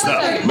go. We got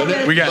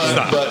stuff. We got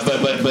stuff.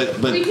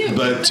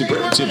 But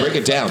to break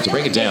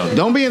it down,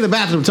 Don't be in the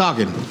bathroom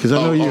talking, because I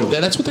know you.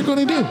 that's what they're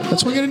going to do.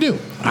 That's what we're going to do.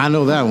 I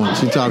know that one.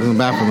 She talking in the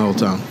bathroom the whole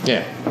time.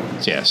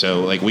 Yeah.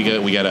 So like we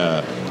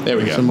got there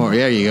we go. Some more.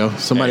 There you go.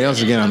 Somebody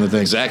else again on the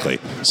thing. Exactly.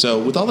 So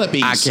with all that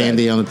being Eye said,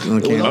 candy on the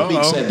with all that being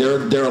Uh-oh. said,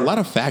 there are a lot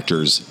of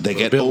factors that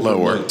get bit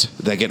lower.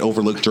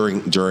 overlooked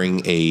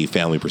during a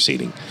family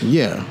proceeding.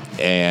 Yeah.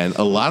 And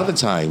a lot of the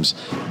times,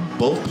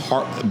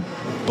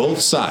 both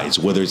sides,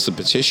 whether it's the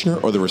petitioner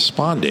or the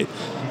respondent,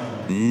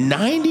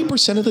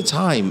 90% of the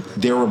time,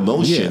 their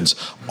emotions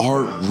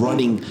are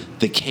running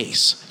the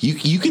case.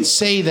 You could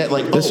say that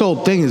like This whole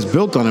thing is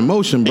built on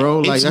emotion, bro.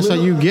 Like it's that's how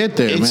you get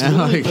there, it's man.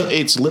 literally Like, bu-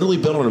 it's literally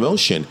built on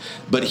emotion.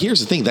 But here's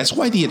the thing: that's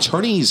why the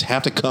attorneys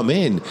have to come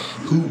in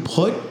who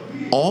put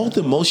all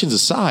the emotions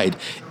aside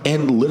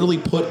and literally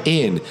put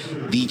in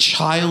the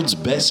child's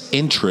best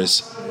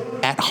interests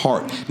at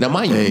heart. Now,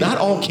 mind you, not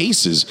all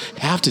cases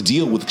have to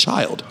deal with a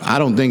child. I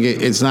don't think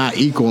it's not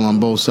equal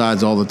on both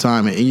sides all the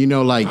time, and you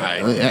know, like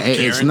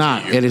it's not.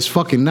 guarantee you. It is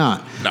fucking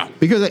not. No.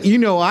 Because you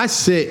know,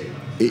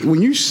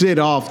 when you sit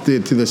off to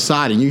the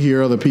side and you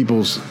hear other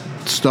people's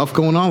stuff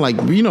going on, like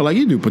you know, like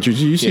you do, but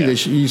you see Yeah.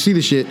 you see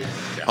the shit,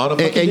 On a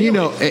fucking and you daily.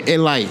 know,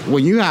 and like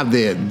when you have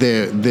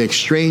the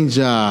strange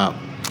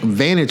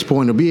vantage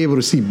point to be able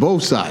to see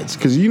both sides,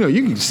 because you know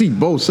you can see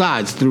both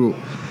sides through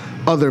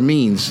other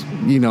means,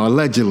 you know,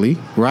 allegedly,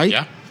 right?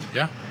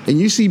 Yeah. and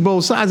you see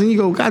both sides, and you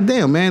go, God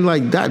damn, man,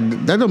 like that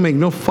don't make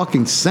no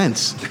fucking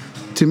sense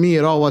to me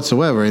at all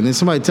whatsoever. And then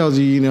somebody tells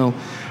you, you know,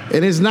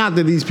 and it's not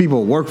that these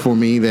people work for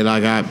me that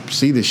I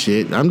see the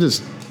shit. I'm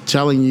just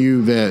telling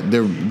you that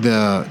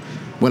the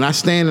when I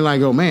stand and I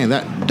go, man,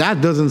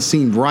 that doesn't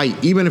seem right,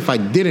 even if I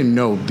didn't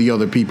know the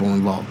other people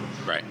involved.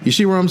 Right. You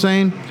see what I'm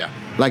saying? Yeah.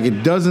 Like,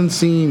 it doesn't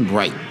seem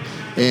right.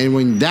 And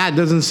when that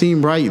doesn't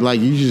seem right,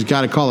 like, you just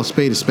got to call a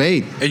spade a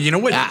spade. And you know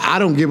what? I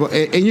don't give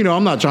a... And, you know,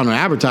 I'm not trying to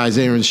advertise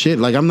Aaron's shit.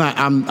 Like, I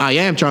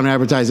am trying to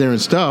advertise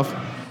Aaron's stuff.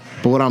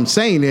 But what I'm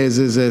saying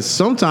is that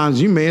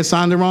sometimes you may have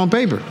signed the wrong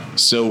paper.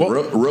 So,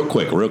 real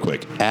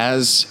quick.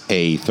 As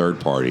a third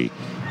party,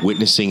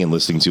 witnessing and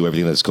listening to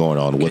everything that's going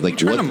on,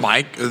 Turn the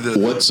mic.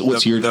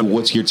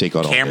 What's your take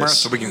on all camera this?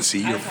 so we can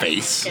see your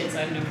face? Kids,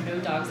 I have no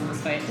dogs in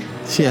this fight.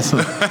 She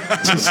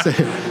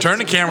said, Turn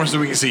the camera so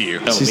we can see you.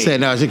 she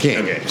said no, she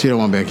can't. Okay. She don't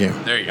want back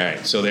camera. There you go. All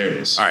right, so there it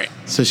is. All right.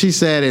 So she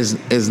said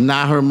is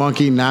not her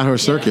monkey, not her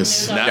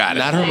circus. Got it.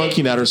 Not her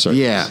monkey, not her circus.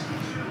 Yeah.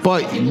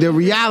 But the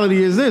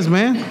reality is this,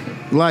 man.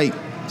 Like,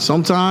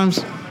 sometimes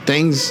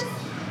things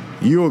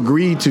you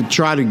agree to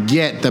try to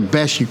get the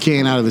best you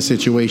can out of the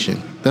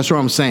situation. That's what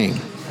I'm saying.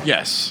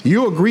 Yes.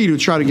 You agree to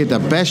try to get the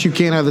best you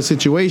can out of the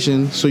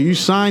situation, so you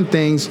sign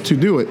things to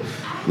do it.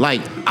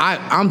 Like,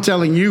 I'm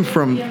telling you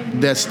from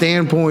the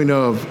standpoint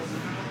of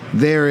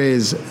there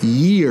is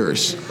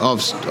years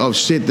of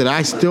shit that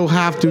I still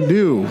have to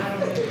do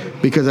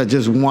because I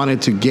just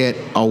wanted to get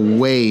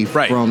away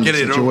from Get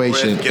the it over with,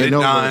 situation. get it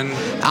over. done.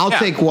 I'll Yeah.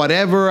 take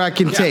whatever I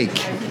can take,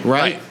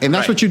 right? And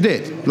that's what you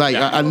did.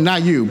 Like,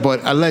 not you,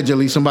 but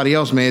allegedly somebody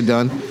else may have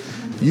done.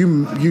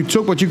 You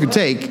took what you could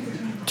take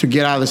to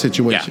get out of the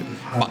situation. Yeah.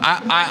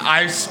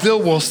 I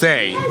still will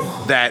say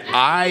that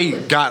I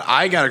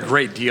got a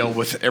great deal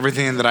with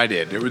everything that I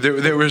did.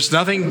 There was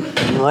nothing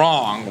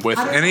wrong with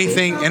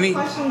anything.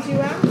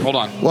 Hold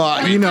on.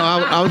 Well, you know,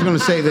 I was going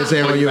to say this,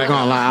 Aaron, you were going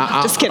to lie.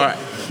 Just kidding. All right.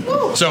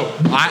 So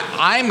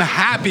I'm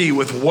happy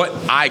with what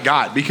I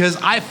got because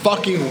I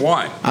fucking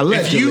won.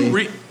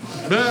 Allegedly.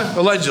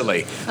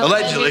 Allegedly.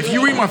 If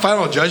you read my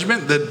final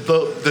judgment,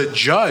 the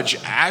judge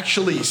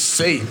actually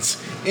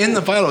states in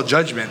the final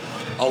judgment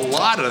a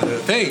lot of the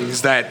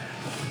things that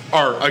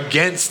are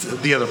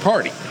against the other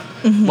party.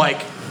 Mm-hmm.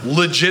 Like,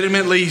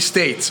 legitimately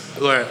states,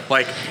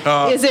 like...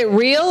 is it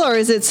real, or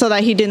is it so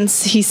that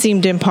he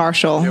seemed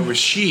impartial? It was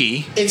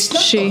she. It's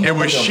not She. It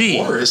was she.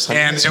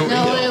 And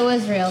No, it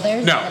was real.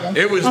 There's No, evidence.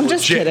 it was I'm legit.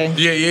 just kidding.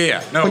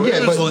 Yeah. No, But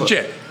yeah, it was but-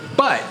 legit.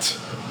 But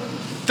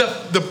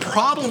the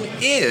problem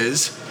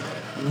is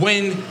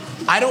when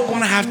I don't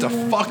want to have to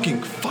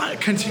fucking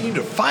continue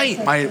to fight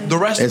the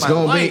rest It's of my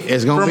gonna life be.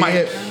 It's gonna for be my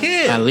it.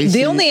 kid. At least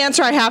The only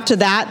answer I have to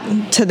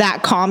that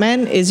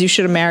comment is you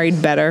should have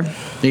married better.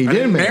 he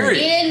did marry.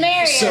 He didn't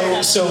marry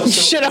her. You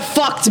should have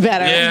fucked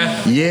better.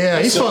 Yeah. Yeah,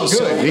 he fucked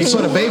good. He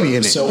put a baby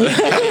in it. So, He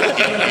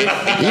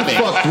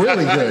fucked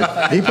really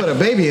good. He put a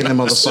baby in that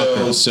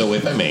motherfucker. so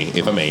if I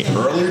may,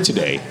 earlier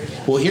today,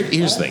 well,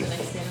 here's the thing.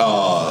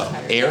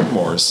 Aaron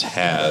Morse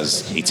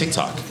has a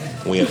TikTok.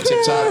 We have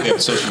TikTok, we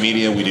have social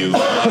media, we do a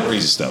lot of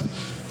crazy stuff.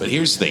 But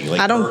here's the thing.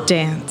 Like, I don't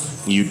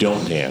dance. You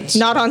don't dance.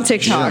 Not on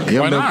TikTok.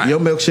 Your, Why not? your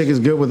milkshake is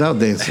good without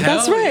dancing.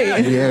 That's Hell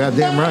right. Yeah,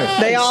 goddamn right.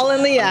 They all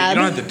in the You ad.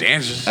 don't have to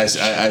dance. Just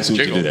I see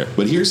what you did there.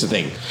 But here's the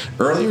thing.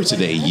 Earlier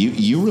today,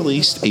 you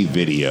released a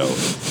video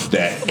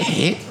that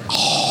hit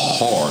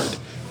hard.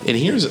 And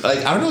here's, like,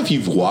 I don't know if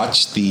you've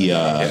watched the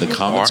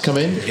comments come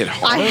in. Hit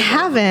hard. I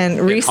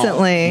haven't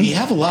recently. We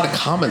have a lot of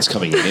comments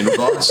coming in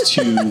regards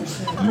to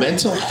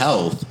mental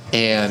health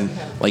and,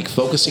 like,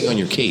 focusing on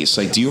your case.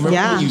 Like, do you remember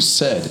Yeah. what you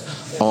said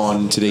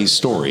on today's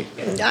story?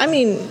 I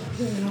mean,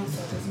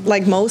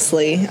 like,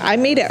 mostly. I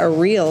made it a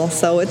reel,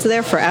 so it's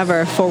there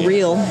forever, for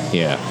real.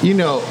 Yeah. You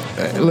know,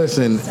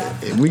 listen,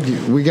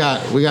 we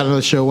got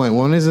another show.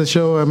 When is the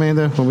show,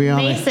 Amanda? When we on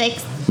May it?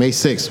 6th. May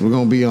 6th. We're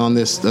gonna be on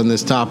this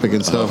topic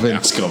and stuff. And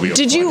It's gonna be.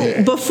 Did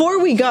you, before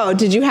we go,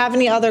 did you have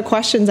any other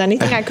questions?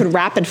 Anything I could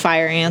rapid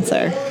fire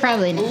answer?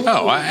 Probably not.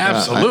 Oh,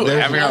 absolutely.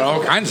 there's- I've got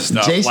all kinds of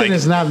stuff. Jason like,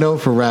 is not known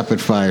for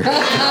rapid fire. It's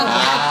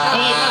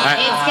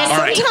gonna all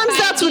right. take Sometimes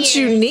that's what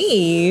you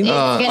need.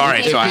 all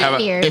right, so I have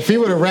a- If he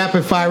would have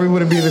rapid fire, we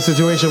wouldn't be in the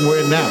situation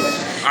we're in now.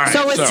 all right,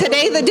 So is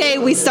today the day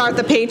we start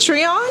the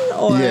Patreon?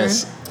 Or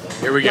Yes.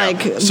 Here we go.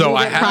 like, so move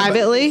I it have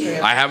privately?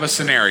 I have a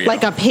scenario.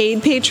 Like a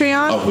paid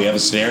Patreon? Oh, we have a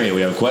scenario.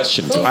 We have a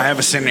question. I have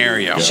a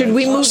scenario. Should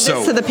we move So-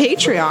 this to the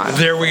Patreon?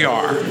 There we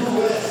are.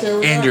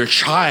 And your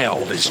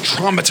child is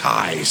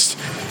traumatized,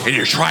 and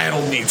your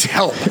child needs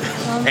help.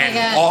 And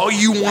God. all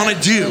you want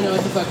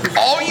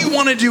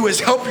to do is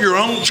help your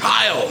own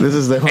child. This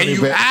is the and honey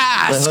you bear.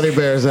 ask, The honey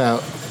bear's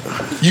out.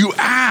 you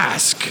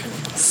ask,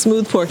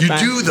 Smooth pork you thigh.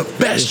 do the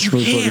best you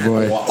Smooth can.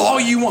 boy. All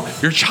you want.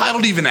 Your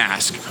child even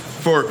asks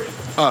for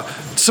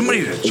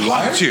somebody to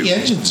Why talk are the to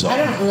engines on?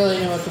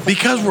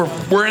 because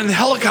we're in the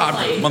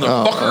helicopter,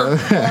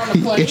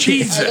 motherfucker.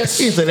 Jesus.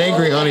 He's an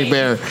angry honey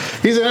bear.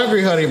 He's an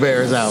angry honey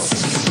bear is out.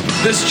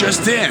 This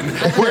just in.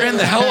 We're in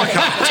the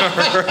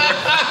helicopter.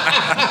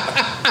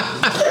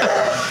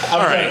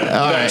 All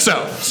right.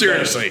 So,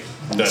 seriously.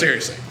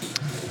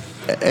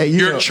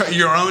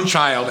 your own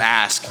child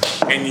ask,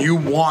 and you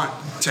want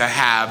to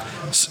have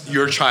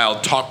your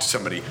child talk to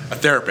somebody, a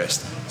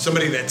therapist,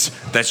 somebody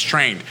that's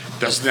trained.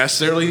 Doesn't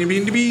necessarily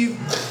mean to be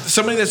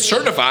somebody that's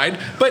certified,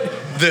 but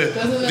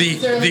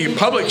the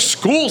public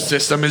school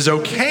system is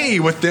okay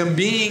with them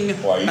being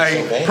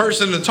a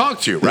person to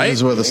talk to, right? This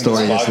is where the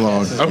story is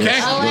long. Okay.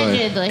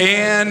 Allegedly.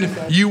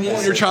 And you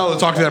want your child to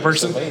talk to that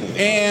person,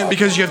 and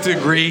because you have to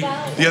agree,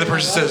 the other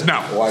person says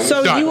no.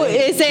 So Done.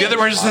 the other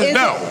person says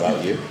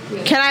no.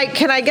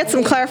 Can I get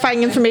some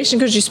clarifying information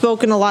because you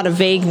spoke in a lot of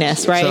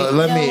vagueness, right? So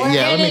let me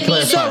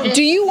clarify. So,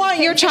 do you want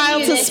your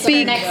child to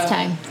speak next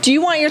time? Do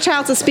you want your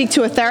child to speak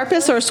to a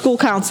therapist or a school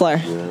counselor?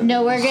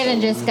 No, we're gonna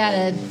just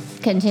gotta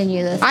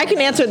continue this. I can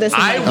answer this.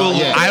 I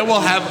will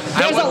have.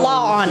 There's a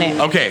law on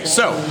it. Okay,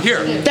 so here,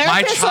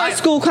 Therapist or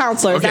school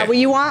counselor? Is that what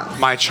you want?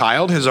 My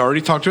child has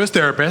already talked to his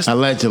therapist.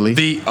 Allegedly.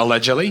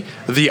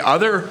 The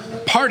other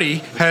party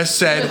has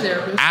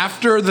said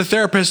after the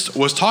therapist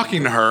was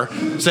talking to her,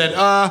 said,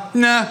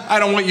 nah, I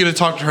don't want you to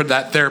talk to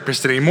that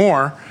therapist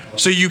anymore.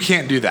 So you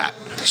can't do that.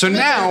 So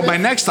now my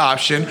next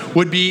option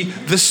would be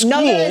the school.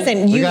 No, there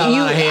isn't.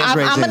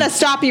 I'm going to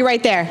stop you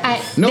right there.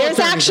 There's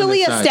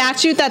actually a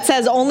statute that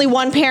says only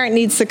one parent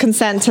needs to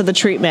consent to the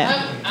treatment.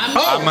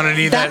 I'm going to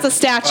need that. That's a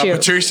statute.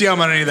 Patricia, I'm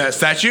going to need that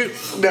statute.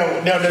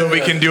 No. So we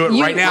can do it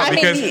right now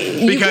because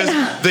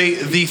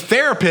the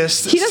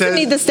therapist. He doesn't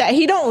need the stat.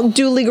 He don't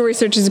do legal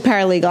research as a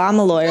paralegal. I'm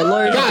a lawyer.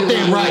 Lawyers do Goddamn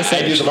legal right.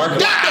 research.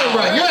 Goddamn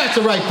right. You asked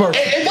the right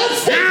person. And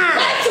that's the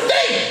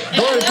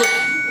thing.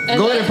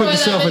 Go ahead and put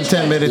yourself in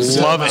 10 minutes.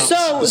 Love it.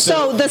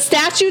 So the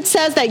statute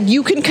says that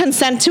you can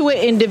consent to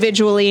it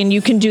individually, and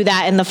you can do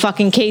that, and the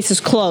fucking case is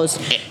closed.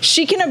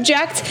 She can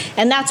object,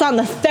 and that's on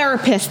the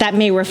therapist that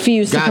may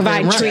refuse to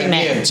provide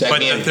treatment. But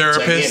the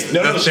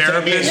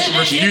therapist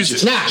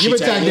refuses. Nah, you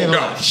tagged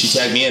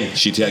in.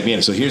 She tagged me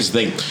in. So here's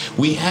the thing.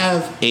 We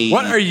have a.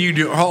 What are you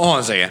doing? Hold on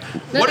a second.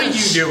 What are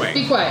you doing?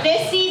 Be quiet.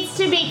 This needs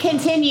to be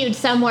continued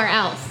somewhere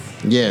else.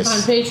 Yes. On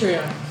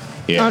Patreon.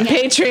 Yeah. On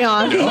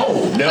Patreon.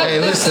 No. Hey,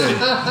 listen.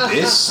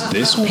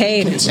 This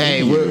Paid.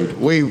 Hey,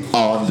 we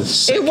on the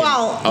second. It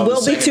won't.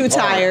 We'll be too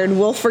tired.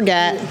 We'll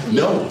forget.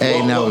 No.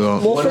 Hey, no, we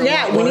won't. We'll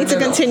forget. We need to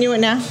continue it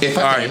now. All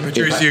right,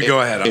 Patricia, go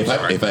ahead. I'm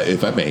sorry.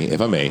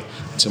 If I may,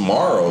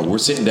 tomorrow we're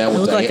sitting down It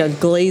with looks like a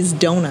glazed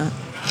donut.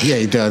 Yeah,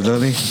 he does,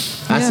 doesn't he?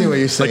 I see what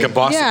you're saying. Like a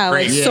Boston Yeah,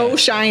 like cream. so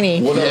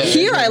shiny.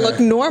 Here I look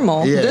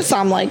normal. Yeah. This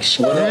I'm like,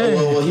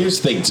 Well, here's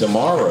the thing.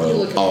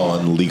 Tomorrow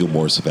on Legal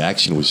Morse of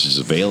Action, which is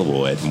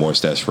available at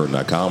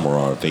morse-firm.com or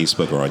on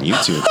Facebook or on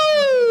YouTube.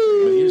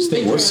 But here's the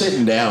thing. We're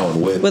sitting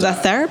down with a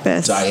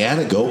therapist.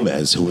 Diana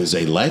Gomez, who is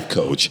a life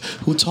coach,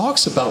 who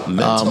talks about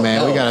mental Oh, man,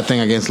 health. we got a thing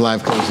against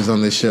life coaches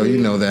on this show. You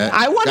know that.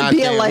 I want to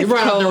be a life You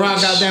brought up the wrong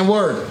coach. goddamn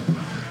word.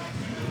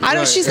 I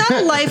don't. She's not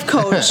a life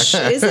coach,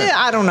 is it?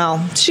 I don't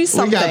know. She's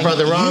something. We got brought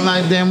the wrong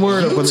goddamn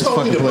word up on this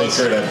told me fucking to book place.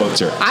 her, and I booked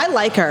her. I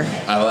like her.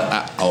 I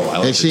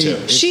like Is her she? too.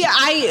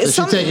 Does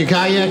she take you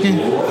kayaking?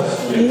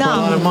 No, a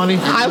lot of money?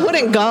 I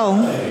wouldn't go.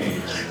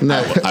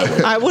 No.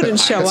 I wouldn't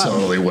show up.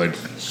 Totally would.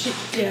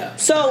 Yeah.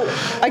 So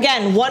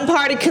again, one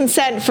party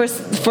consent for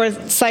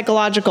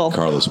psychological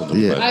Carlos with the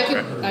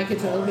Yeah. I could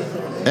totally be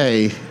there.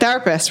 Hey,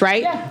 therapist,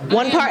 right?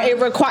 One part. It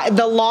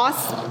the law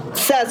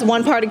says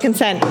one party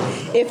consent.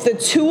 If the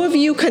two of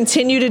you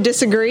continue to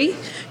disagree,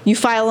 you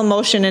file a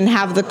motion and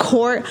have the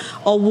court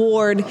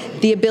award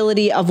the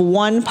ability of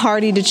one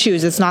party to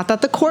choose. It's not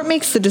that the court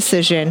makes the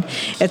decision.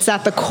 It's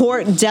that the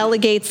court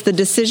delegates the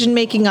decision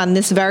making on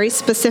this very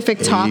specific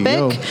There you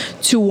topic go.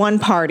 to one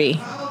party.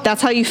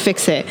 That's how you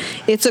fix it.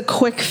 It's a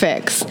quick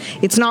fix.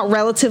 It's not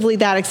relatively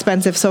that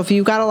expensive. So if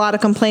you got a lot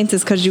of complaints,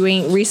 it's because you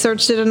ain't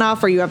researched it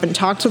enough or you haven't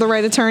talked to the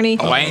right attorney.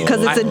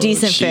 Because it's a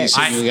decent fix.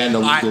 You got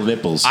no legal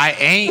nipples. I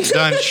ain't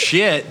done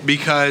shit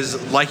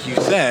because, like you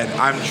said,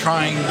 I'm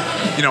trying.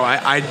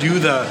 I do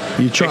the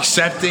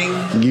accepting.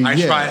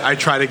 I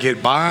try to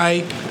get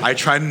by. I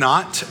try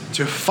not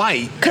to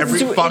fight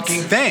every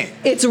fucking thing.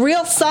 It's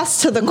real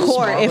sus to the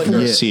court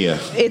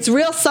it's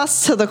real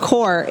sus to the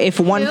court if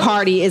one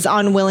party is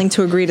unwilling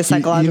to agree to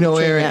psychological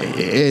Aaron, treatment.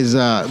 is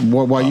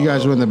while you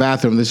guys were in the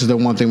bathroom, this is the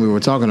one thing we were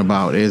talking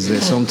about, is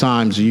that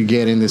sometimes you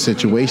get in this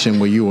situation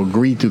where you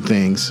agree to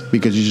things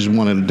because you just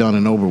want it done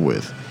and over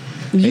with.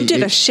 You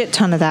did a shit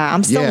ton of that.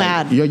 I'm still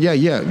mad.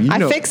 Yeah. I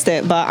fixed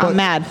it, but I'm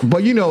mad.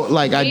 But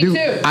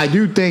I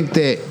do think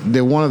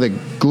that one of the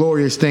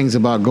glorious things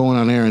about going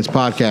on Aaron's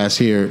podcast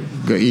here,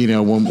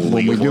 when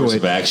we do it.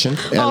 Of action.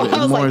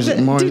 I was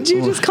like, did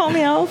you just call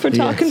me out for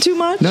talking too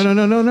much? No.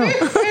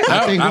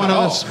 I think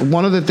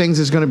one of the things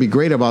that's going to be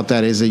great about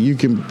that is that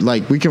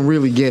we can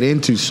really get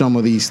into some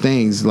of these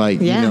things,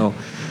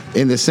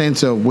 in the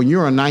sense of when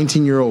you're a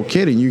 19-year-old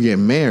kid and you get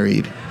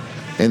married.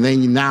 And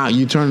then now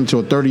you turn into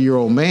a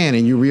 30-year-old man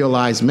and you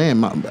realize, man,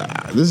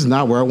 this is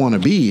not where I want to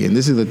be. And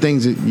this is the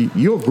things that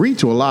you agree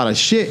to a lot of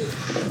shit.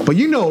 But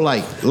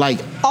like.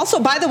 Also,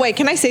 by the way,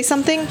 can I say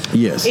something?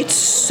 Yes. It's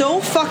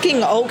so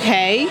fucking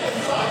okay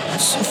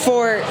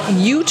for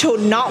you to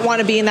not want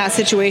to be in that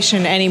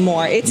situation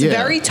anymore. It's Yeah.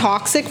 very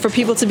toxic for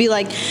people to be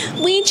like,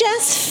 we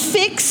just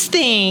fix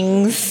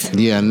things.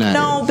 Yeah,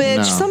 No, bitch.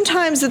 no.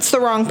 Sometimes it's the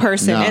wrong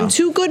person. No. And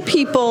two good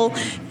people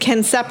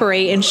can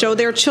separate and show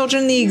their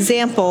children the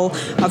example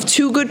of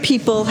two good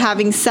people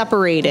having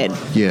separated.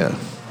 Yeah.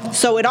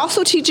 So it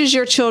also teaches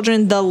your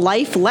children the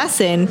life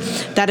lesson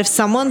that if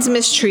someone's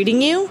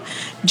mistreating you,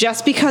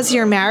 just because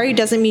you're married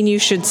doesn't mean you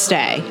should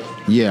stay.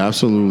 Yeah,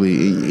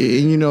 absolutely.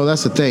 And you know,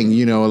 that's the thing.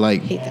 You know,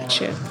 like, I hate that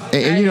shit.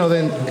 and you know,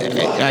 then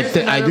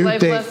I do life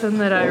think. lesson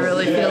that I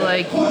really feel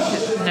like you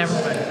should never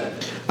mind.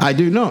 I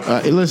do know.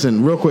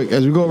 Listen, real quick,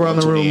 as we go around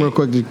the room, real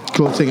quick, the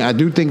close thing. I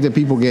do think that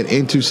people get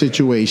into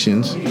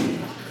situations.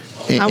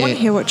 I want to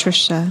hear what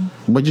Trish said.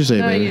 What'd you say,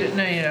 No, baby? you don't.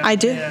 I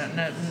do. You don't,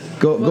 no.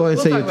 Go ahead and We'll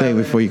say your talk thing about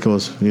it before you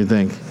close your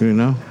thing. You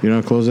know? You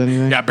don't close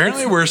anything? Yeah,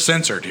 apparently we're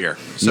censored here.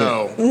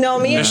 So No,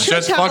 me and just Trish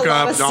shut the have fuck a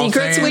lot up. of Don't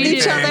secrets say with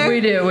each anything. other. We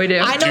do.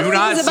 I Do know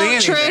not things say about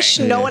anything.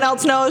 Trish. No one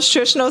else knows.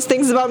 Trish knows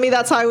things about me.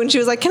 That's why when she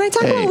was like, "Can I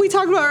talk about what we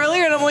talked about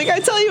earlier?" and I'm like, "I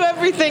tell you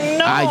everything."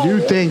 No, I do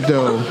think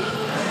though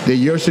that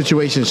your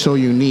situation is so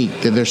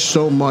unique that there's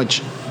so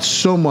much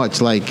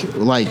like You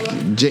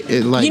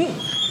know what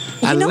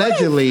I-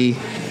 allegedly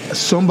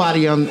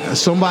somebody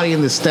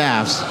in the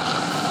staff's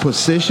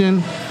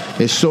position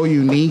is so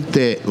unique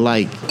that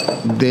like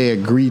they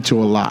agree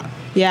to a lot.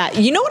 Yeah,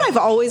 you know what I've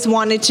always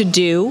wanted to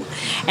do,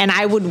 and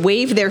I would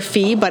waive their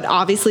fee, but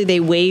obviously they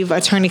waive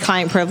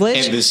attorney-client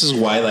privilege. And this is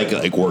why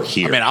like we're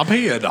here. I mean, I'll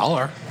pay you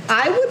 $1.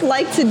 I would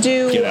like to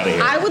do. Get outta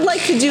here. I would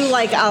like to do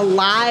like a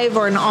live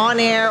or an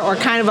on-air or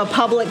kind of a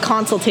public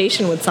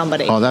consultation with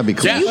somebody. Oh, that'd be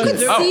cool. Yeah. You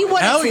could Oh, see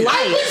what hell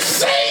it's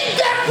yeah.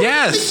 like.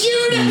 Yes.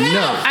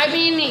 No. I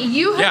mean,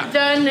 you have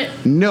done.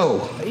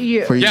 No.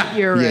 You, For you. Yeah.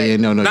 You're right. Yeah,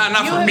 no. Not You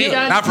for have me.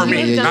 done- Not for you me.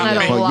 have done Not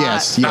that me. a lot.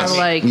 Yes, for, yes,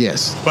 like,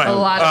 yes. But, a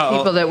lot of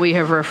people that we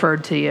have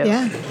referred to you.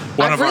 Yeah,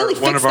 One I've of our- really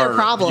one fixed of their our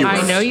problems.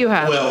 I know you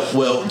have.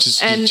 well,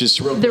 just And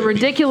real the quick.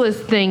 ridiculous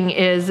thing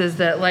is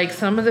that like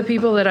some of the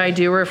people that I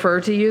do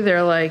refer to you,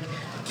 they're like,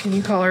 "Can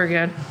you call her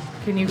again?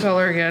 Can you call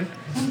her again?"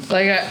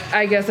 Like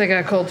I guess I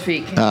got cold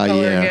feet. Can you call her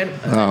yeah. again?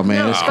 Oh, man,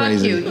 no, that's fuck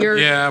crazy. you. You're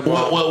Yeah.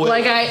 Well,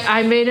 like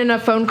I made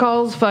enough phone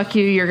calls. Fuck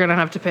you. You're gonna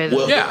have to pay them.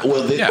 Well, Yeah.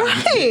 well, Yeah.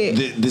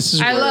 Right. this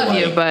is. I where, love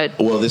you, like- but-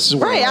 well, this is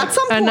where Right, like, at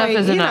some Enough point,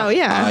 is you enough. know,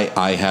 yeah.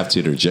 I have to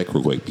interject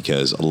real quick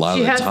because a lot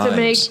she of the has times to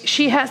make.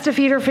 She has to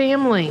feed her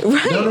family.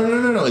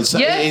 No. It's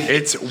not. Yeah.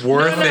 it's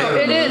worth No,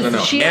 it. it is. She has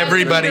to feed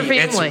Everybody, her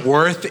it's family.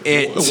 worth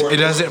it. It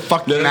doesn't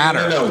fucking matter.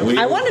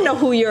 I want to know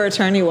who your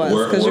attorney was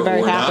because you're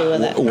very happy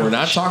with it. We're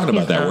not talking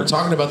about that. not. We're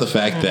talking about the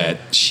fact that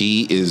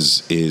she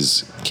is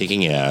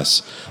kicking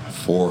ass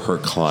for her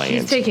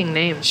client. She's taking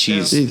names.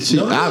 She's She-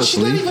 no,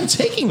 obviously. she's not even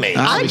taking names.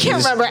 I can't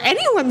remember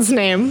anyone's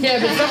name. Yeah,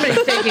 but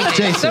somebody's taking names.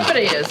 Jason.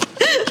 Somebody is.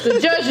 The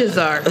judges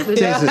are. The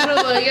judges are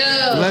like,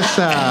 oh. Let's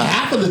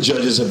Half of the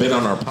judges have been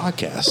on our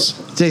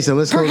podcast. Jason,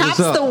 let's close Perhaps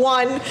this up. the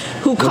one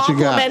who What you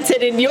got?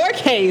 complimented in your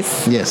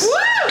case. Yes.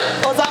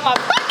 Woo! Was on my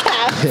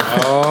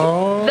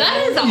podcast.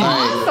 That is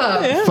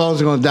awesome.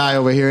 Phones are gonna die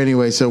over here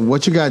anyway. So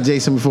what you got,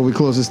 Jason, before we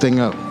close this thing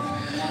up?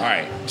 All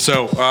right.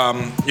 So,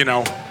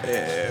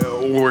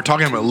 we're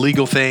talking about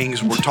legal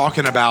things. We're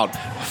talking about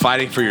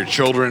fighting for your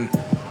children.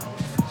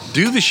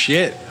 Do the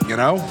shit,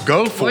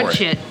 Go for What it.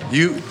 shit?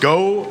 You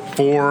go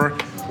for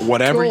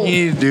whatever Cool.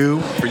 you need to do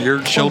for your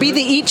Be children.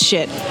 the eat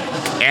shit.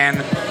 And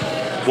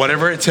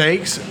whatever it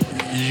takes,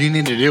 you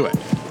need to do it.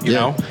 You Yeah.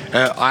 know,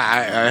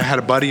 I had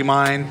a buddy of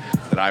mine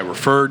that I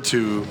referred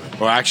to,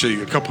 or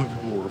actually a couple of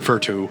people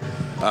referred to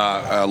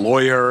a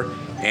lawyer,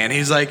 and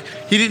he's like,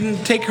 he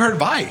didn't take her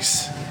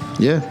advice.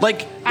 Yeah.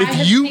 Like, I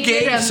have if you seen it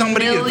gave a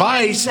somebody million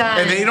advice and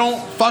times. they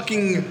don't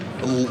fucking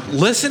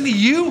listen to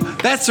you,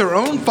 that's their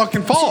own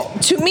fucking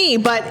fault. To me,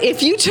 but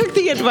if you took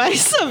the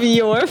advice of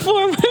your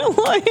former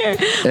lawyer,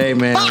 Hey,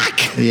 man.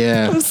 fuck.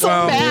 Yeah. I'm so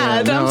Well,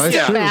 mad. yeah, no, I'm it's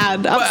so true.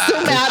 mad. I'm so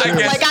Well, mad. I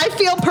guess- Like I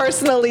feel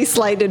personally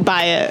slighted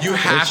by it. You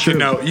have That's to true.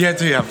 know. You have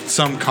to have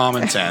some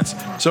common sense.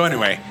 So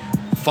anyway,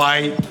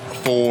 fight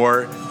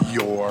for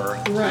your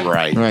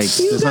rights. Right.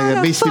 Just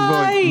like the gotta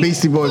fight.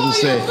 Beastie Boys would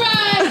say.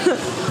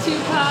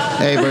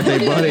 Hey, birthday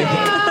buddy.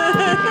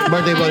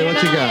 Birthday buddy,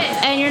 what you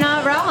got? And you're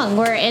not wrong.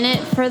 We're in it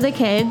for the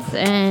kids,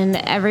 and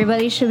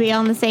everybody should be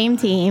on the same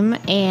team,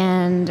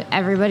 and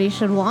everybody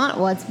should want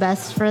what's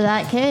best for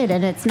that kid.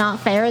 And it's not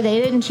fair. They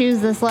didn't choose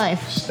this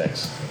life.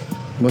 Next.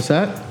 What's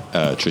that?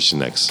 Trisha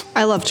next.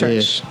 I love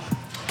church.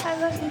 I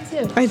love you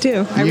too. I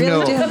do. I You really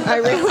know, do. I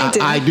really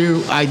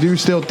do. I do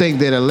still think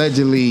that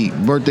allegedly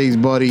Birthday's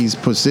buddy's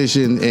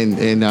position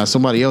and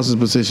somebody else's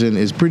position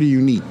is pretty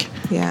unique.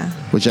 Yeah.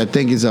 Which I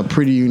think is a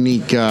pretty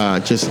unique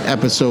just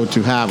episode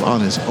to have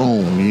on its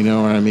own, you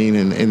know what I mean,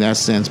 in that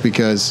sense,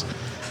 because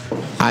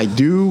I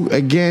do,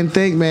 again,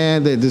 think,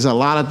 man, that there's a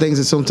lot of things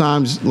that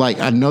sometimes, like,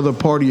 another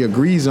party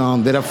agrees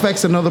on that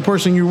affects another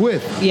person you're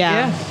with.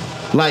 Yeah.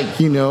 like,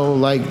 you know,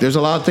 like there's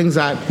a lot of things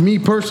me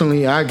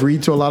personally, I agree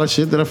to a lot of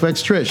shit that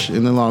affects Trish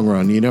in the long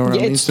run. You know what I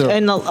mean? It's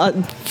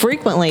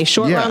frequently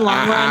short run,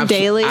 long run,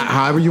 daily.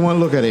 However you want to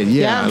look at it.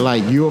 Yeah.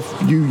 Like you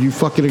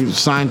fucking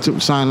sign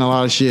a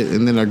lot of shit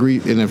and then agree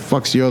and it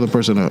fucks the other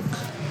person up.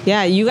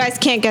 Yeah, you guys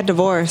can't get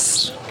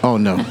divorced. Oh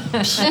no.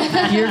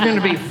 You're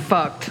gonna be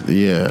fucked.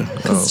 Yeah.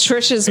 Because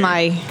Trish is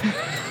my.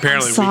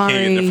 Apparently, we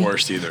can't get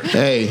divorced either.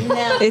 Hey,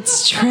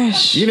 it's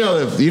Trish. You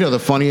know the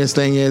funniest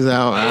thing is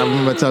I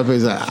remember telling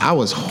people I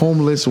was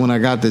homeless when I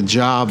got the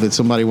job that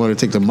somebody wanted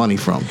to take the money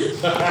from.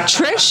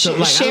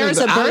 Trish shares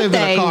a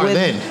birthday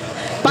with.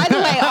 By the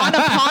way, on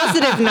a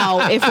positive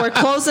note, if we're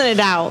closing it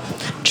out,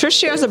 Trish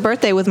shares a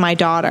birthday with my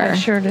daughter. I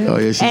sure do. Oh,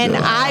 yeah, she and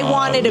does. I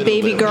wanted a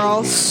baby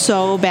girl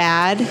so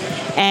bad.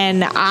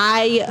 And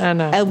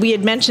we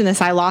had mentioned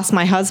this. I lost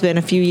my husband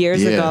a few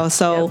years ago.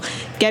 So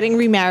getting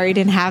remarried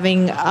and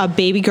having a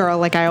baby girl,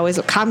 like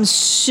I'm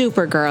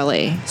super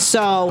girly.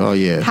 So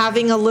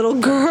having a little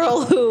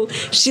girl who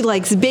she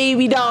likes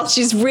baby dolls,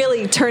 she's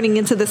really turning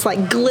into this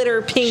like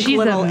glitter pink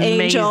little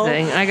angel.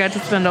 I got to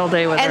spend all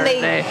day with her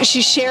today.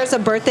 She shares a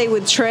birthday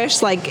with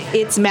Trish, like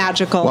it's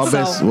magical.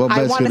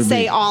 I want to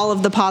say all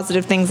of the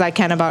positive things I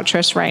can about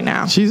Trish right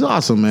now. She's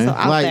awesome, man. So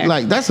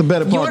like that's the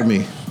better part of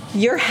me.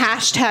 You're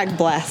hashtag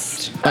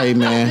blessed. Hey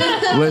man,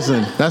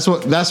 listen, that's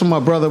what my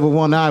brother with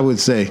one eye would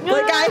say.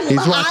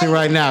 He's watching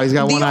right now. He's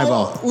got one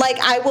eyeball. Like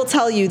I will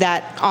tell you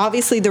that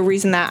obviously the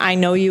reason that I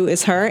know you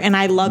is her, and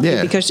I love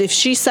you because if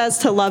she says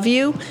to love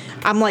you,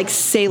 I'm like,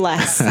 say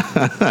less.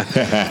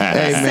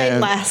 Hey, say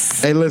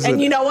less. Hey, listen.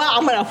 And you know what?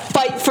 I'm gonna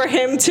fight for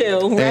him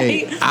too,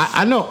 right? Hey,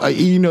 I know.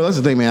 You know that's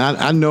the thing, man.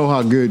 I know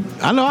how good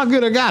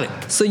I got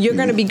it. So you're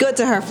gonna be good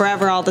to her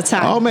forever, all the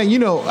time. Oh man, you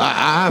know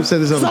I have said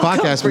this on the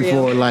podcast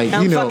before. Like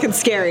I'm you know, fucking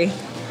scary.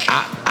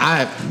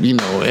 I you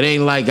know, it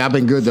ain't like I've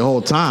been good the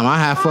whole time. I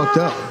have fucked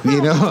up,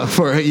 you know.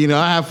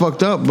 I have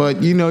fucked up,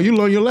 but you know, you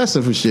learn your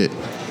lesson for shit.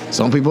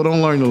 Some people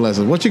don't learn the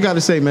lesson. What you got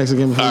to say,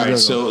 Mexican? All right,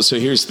 so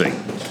here's the thing.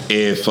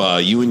 If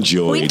you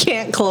enjoyed, we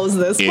can't close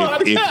this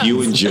podcast. If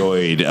you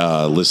enjoyed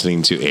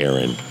listening to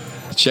Aaron,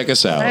 check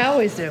us out. I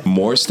always do.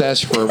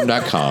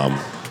 Morestachefirm.com.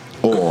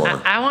 Or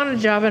I want a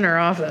job in her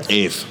office.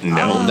 That's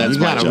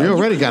my job. We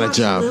already got a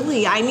job.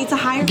 Lily, I need to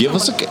hire. Give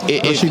us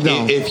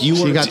if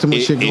you got too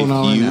much shit going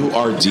on.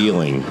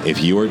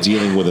 If you are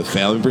dealing with a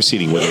family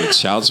proceeding, whether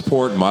it's child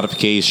support,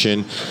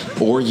 modification,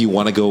 or you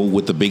want to go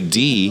with the big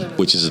D,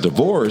 which is a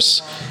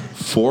divorce,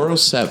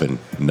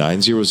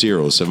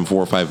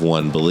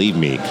 407-900-7451. Believe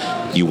me,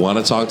 you want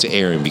to talk to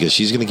Erin because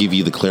she's going to give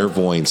you the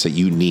clairvoyance that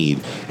you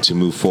need to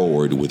move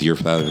forward with your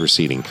family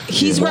proceeding.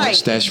 He's right.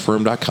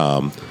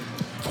 Morestachefirm.com.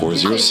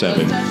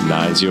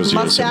 407-900-7451.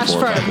 Mustache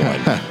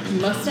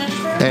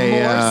firm?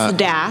 Hey,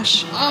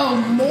 Morse-dash. Oh,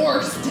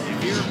 Morse.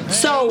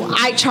 So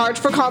I charge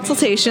for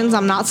consultations.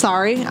 I'm not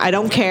sorry. I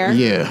don't care.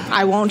 Yeah.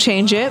 I won't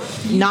change it.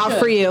 Not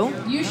for you.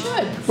 You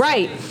should.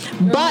 Right.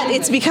 But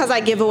it's because I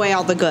give away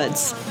all the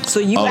goods. So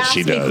you ask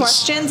me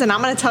questions, and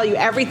I'm going to tell you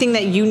everything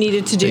that you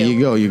needed to do. There you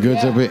go. Your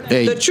goods are.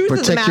 Hey, the truth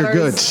of the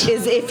matter is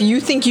if you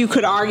think you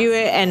could argue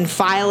it and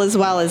file as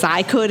well as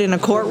I could in a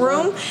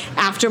courtroom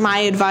after my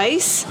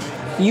advice,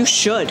 you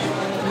should.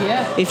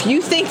 Yeah. If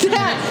you think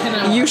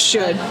that, you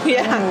should.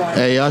 Yeah.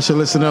 Hey, y'all should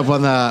listen up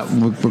on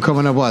we're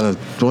coming up on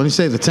when you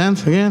say the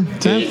 10th again?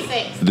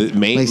 10th?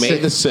 May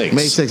the 6th.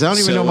 May 6th. I don't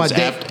even know my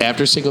date.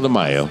 After Cinco de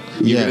Mayo,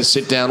 you're going to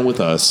sit down with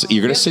us.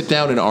 You're going to sit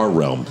down in our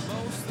realm.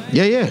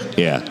 Yeah.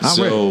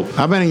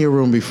 I've been in your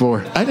room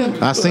before. I know.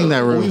 I've seen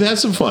that room. We've had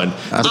some fun.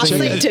 I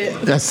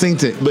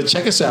synced it. But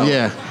check us out.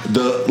 Yeah.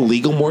 The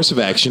Legal Morse of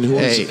Action, who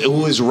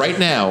is right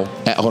now.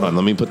 Hold on,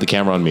 let me put the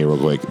camera on me real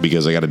quick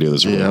because I got to do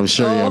this. Yeah, I'm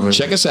sure.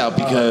 Check us out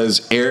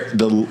because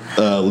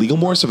the Legal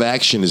Morse of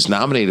Action is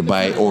nominated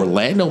by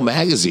Orlando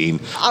Magazine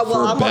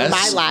for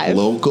Best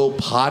Local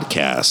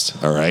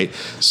Podcast. All right,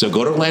 so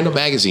go to Orlando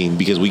Magazine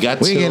because we got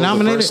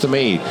the first to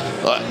me.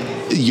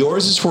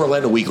 Yours is for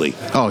Orlando Weekly.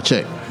 Oh,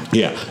 check.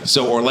 Yeah.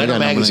 So Orlando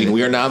Magazine,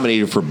 we are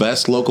nominated for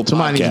Best Local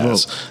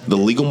Podcast. The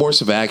Legal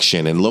Morse of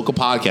Action and local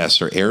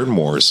podcaster Aaron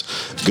Morse.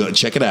 Go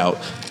check it out.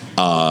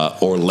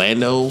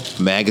 Orlando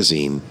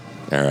Magazine.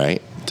 All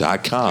right.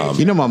 .com.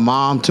 You know, my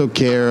mom took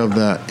care of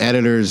the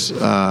editors.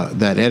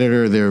 That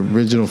editor, the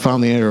original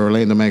founding editor of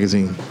Orlando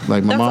Magazine.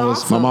 Like my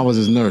mom was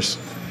his nurse.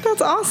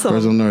 That's awesome.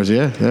 Personal nurse,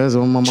 yeah. That's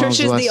what my mom's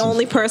Trish is the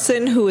only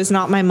person who is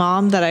not my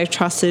mom that I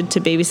trusted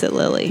to babysit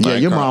Lily. Yeah,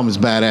 your mom is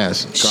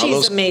badass.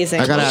 She's amazing.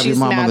 I gotta have your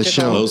mom on the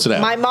show.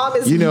 My mom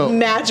is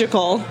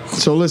magical.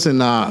 So listen,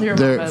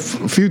 there are a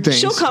few things.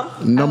 She'll come.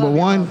 Number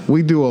one,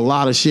 we do a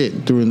lot of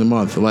shit during the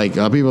month. Like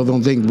people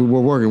don't think we're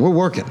working. We're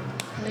working.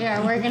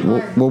 Yeah,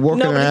 we're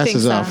working our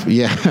asses off.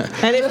 Yeah.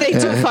 And if they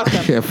do, fuck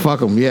them. Yeah, fuck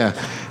them. Yeah.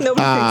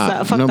 Nobody thinks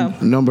that. Fuck them.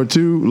 Number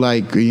two,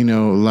 like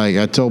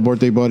I told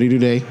Birthday Buddy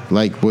today,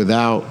 like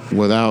without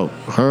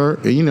her,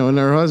 and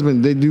her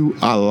husband, they do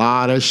a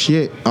lot of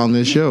shit on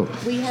this show.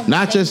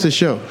 Not just the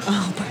show.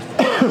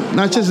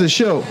 Not just the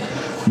show,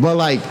 but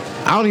like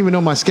I don't even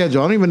know my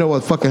schedule. I don't even know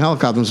what fucking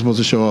helicopter I'm supposed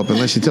to show up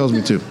unless she tells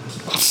me to.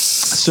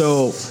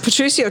 So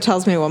Patricio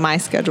tells me what my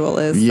schedule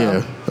is.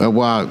 yeah,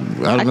 well, I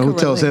don't know who could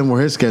tells relate. him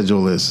where his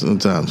schedule is.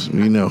 Sometimes,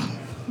 So,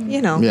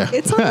 Yeah.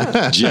 it's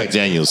on. Jack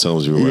Daniels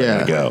tells you where Yeah.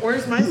 to go.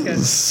 Where's my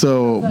schedule?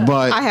 So,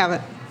 but I have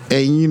it.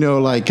 and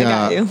like I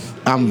got you.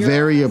 I'm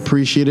very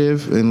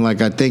appreciative, and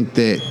like I think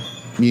that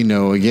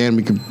again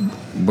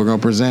we're gonna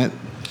present.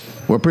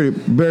 We're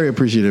very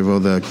appreciative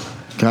of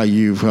how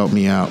you've helped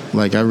me out.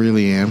 Like I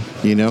really am.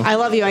 I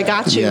love you. I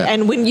got you. Yeah.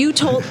 And when you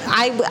told,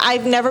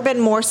 I've never been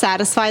more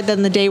satisfied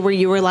than the day where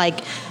you were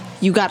like,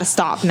 you got to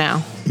stop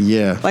now.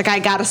 Yeah. Like I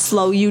got to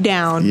slow you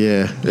down.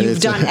 Yeah.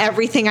 You've done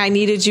everything I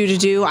needed you to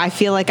do. I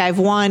feel like I've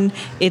won.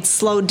 It's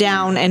slowed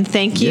down, and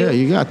thank you. Yeah,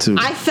 you got to.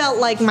 I felt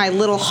like my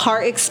little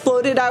heart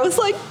exploded. I was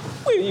like,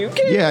 when you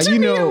came to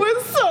me, it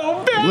was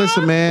so bad.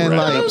 Listen, man. Wrap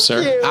it Like up,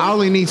 sir. I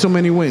only need so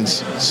many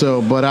wins.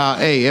 So, but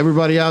hey,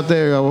 everybody out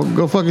there,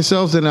 go fuck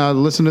yourselves and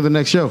listen to the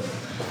next show.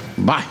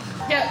 Bye.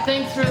 Yeah,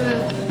 thanks for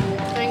the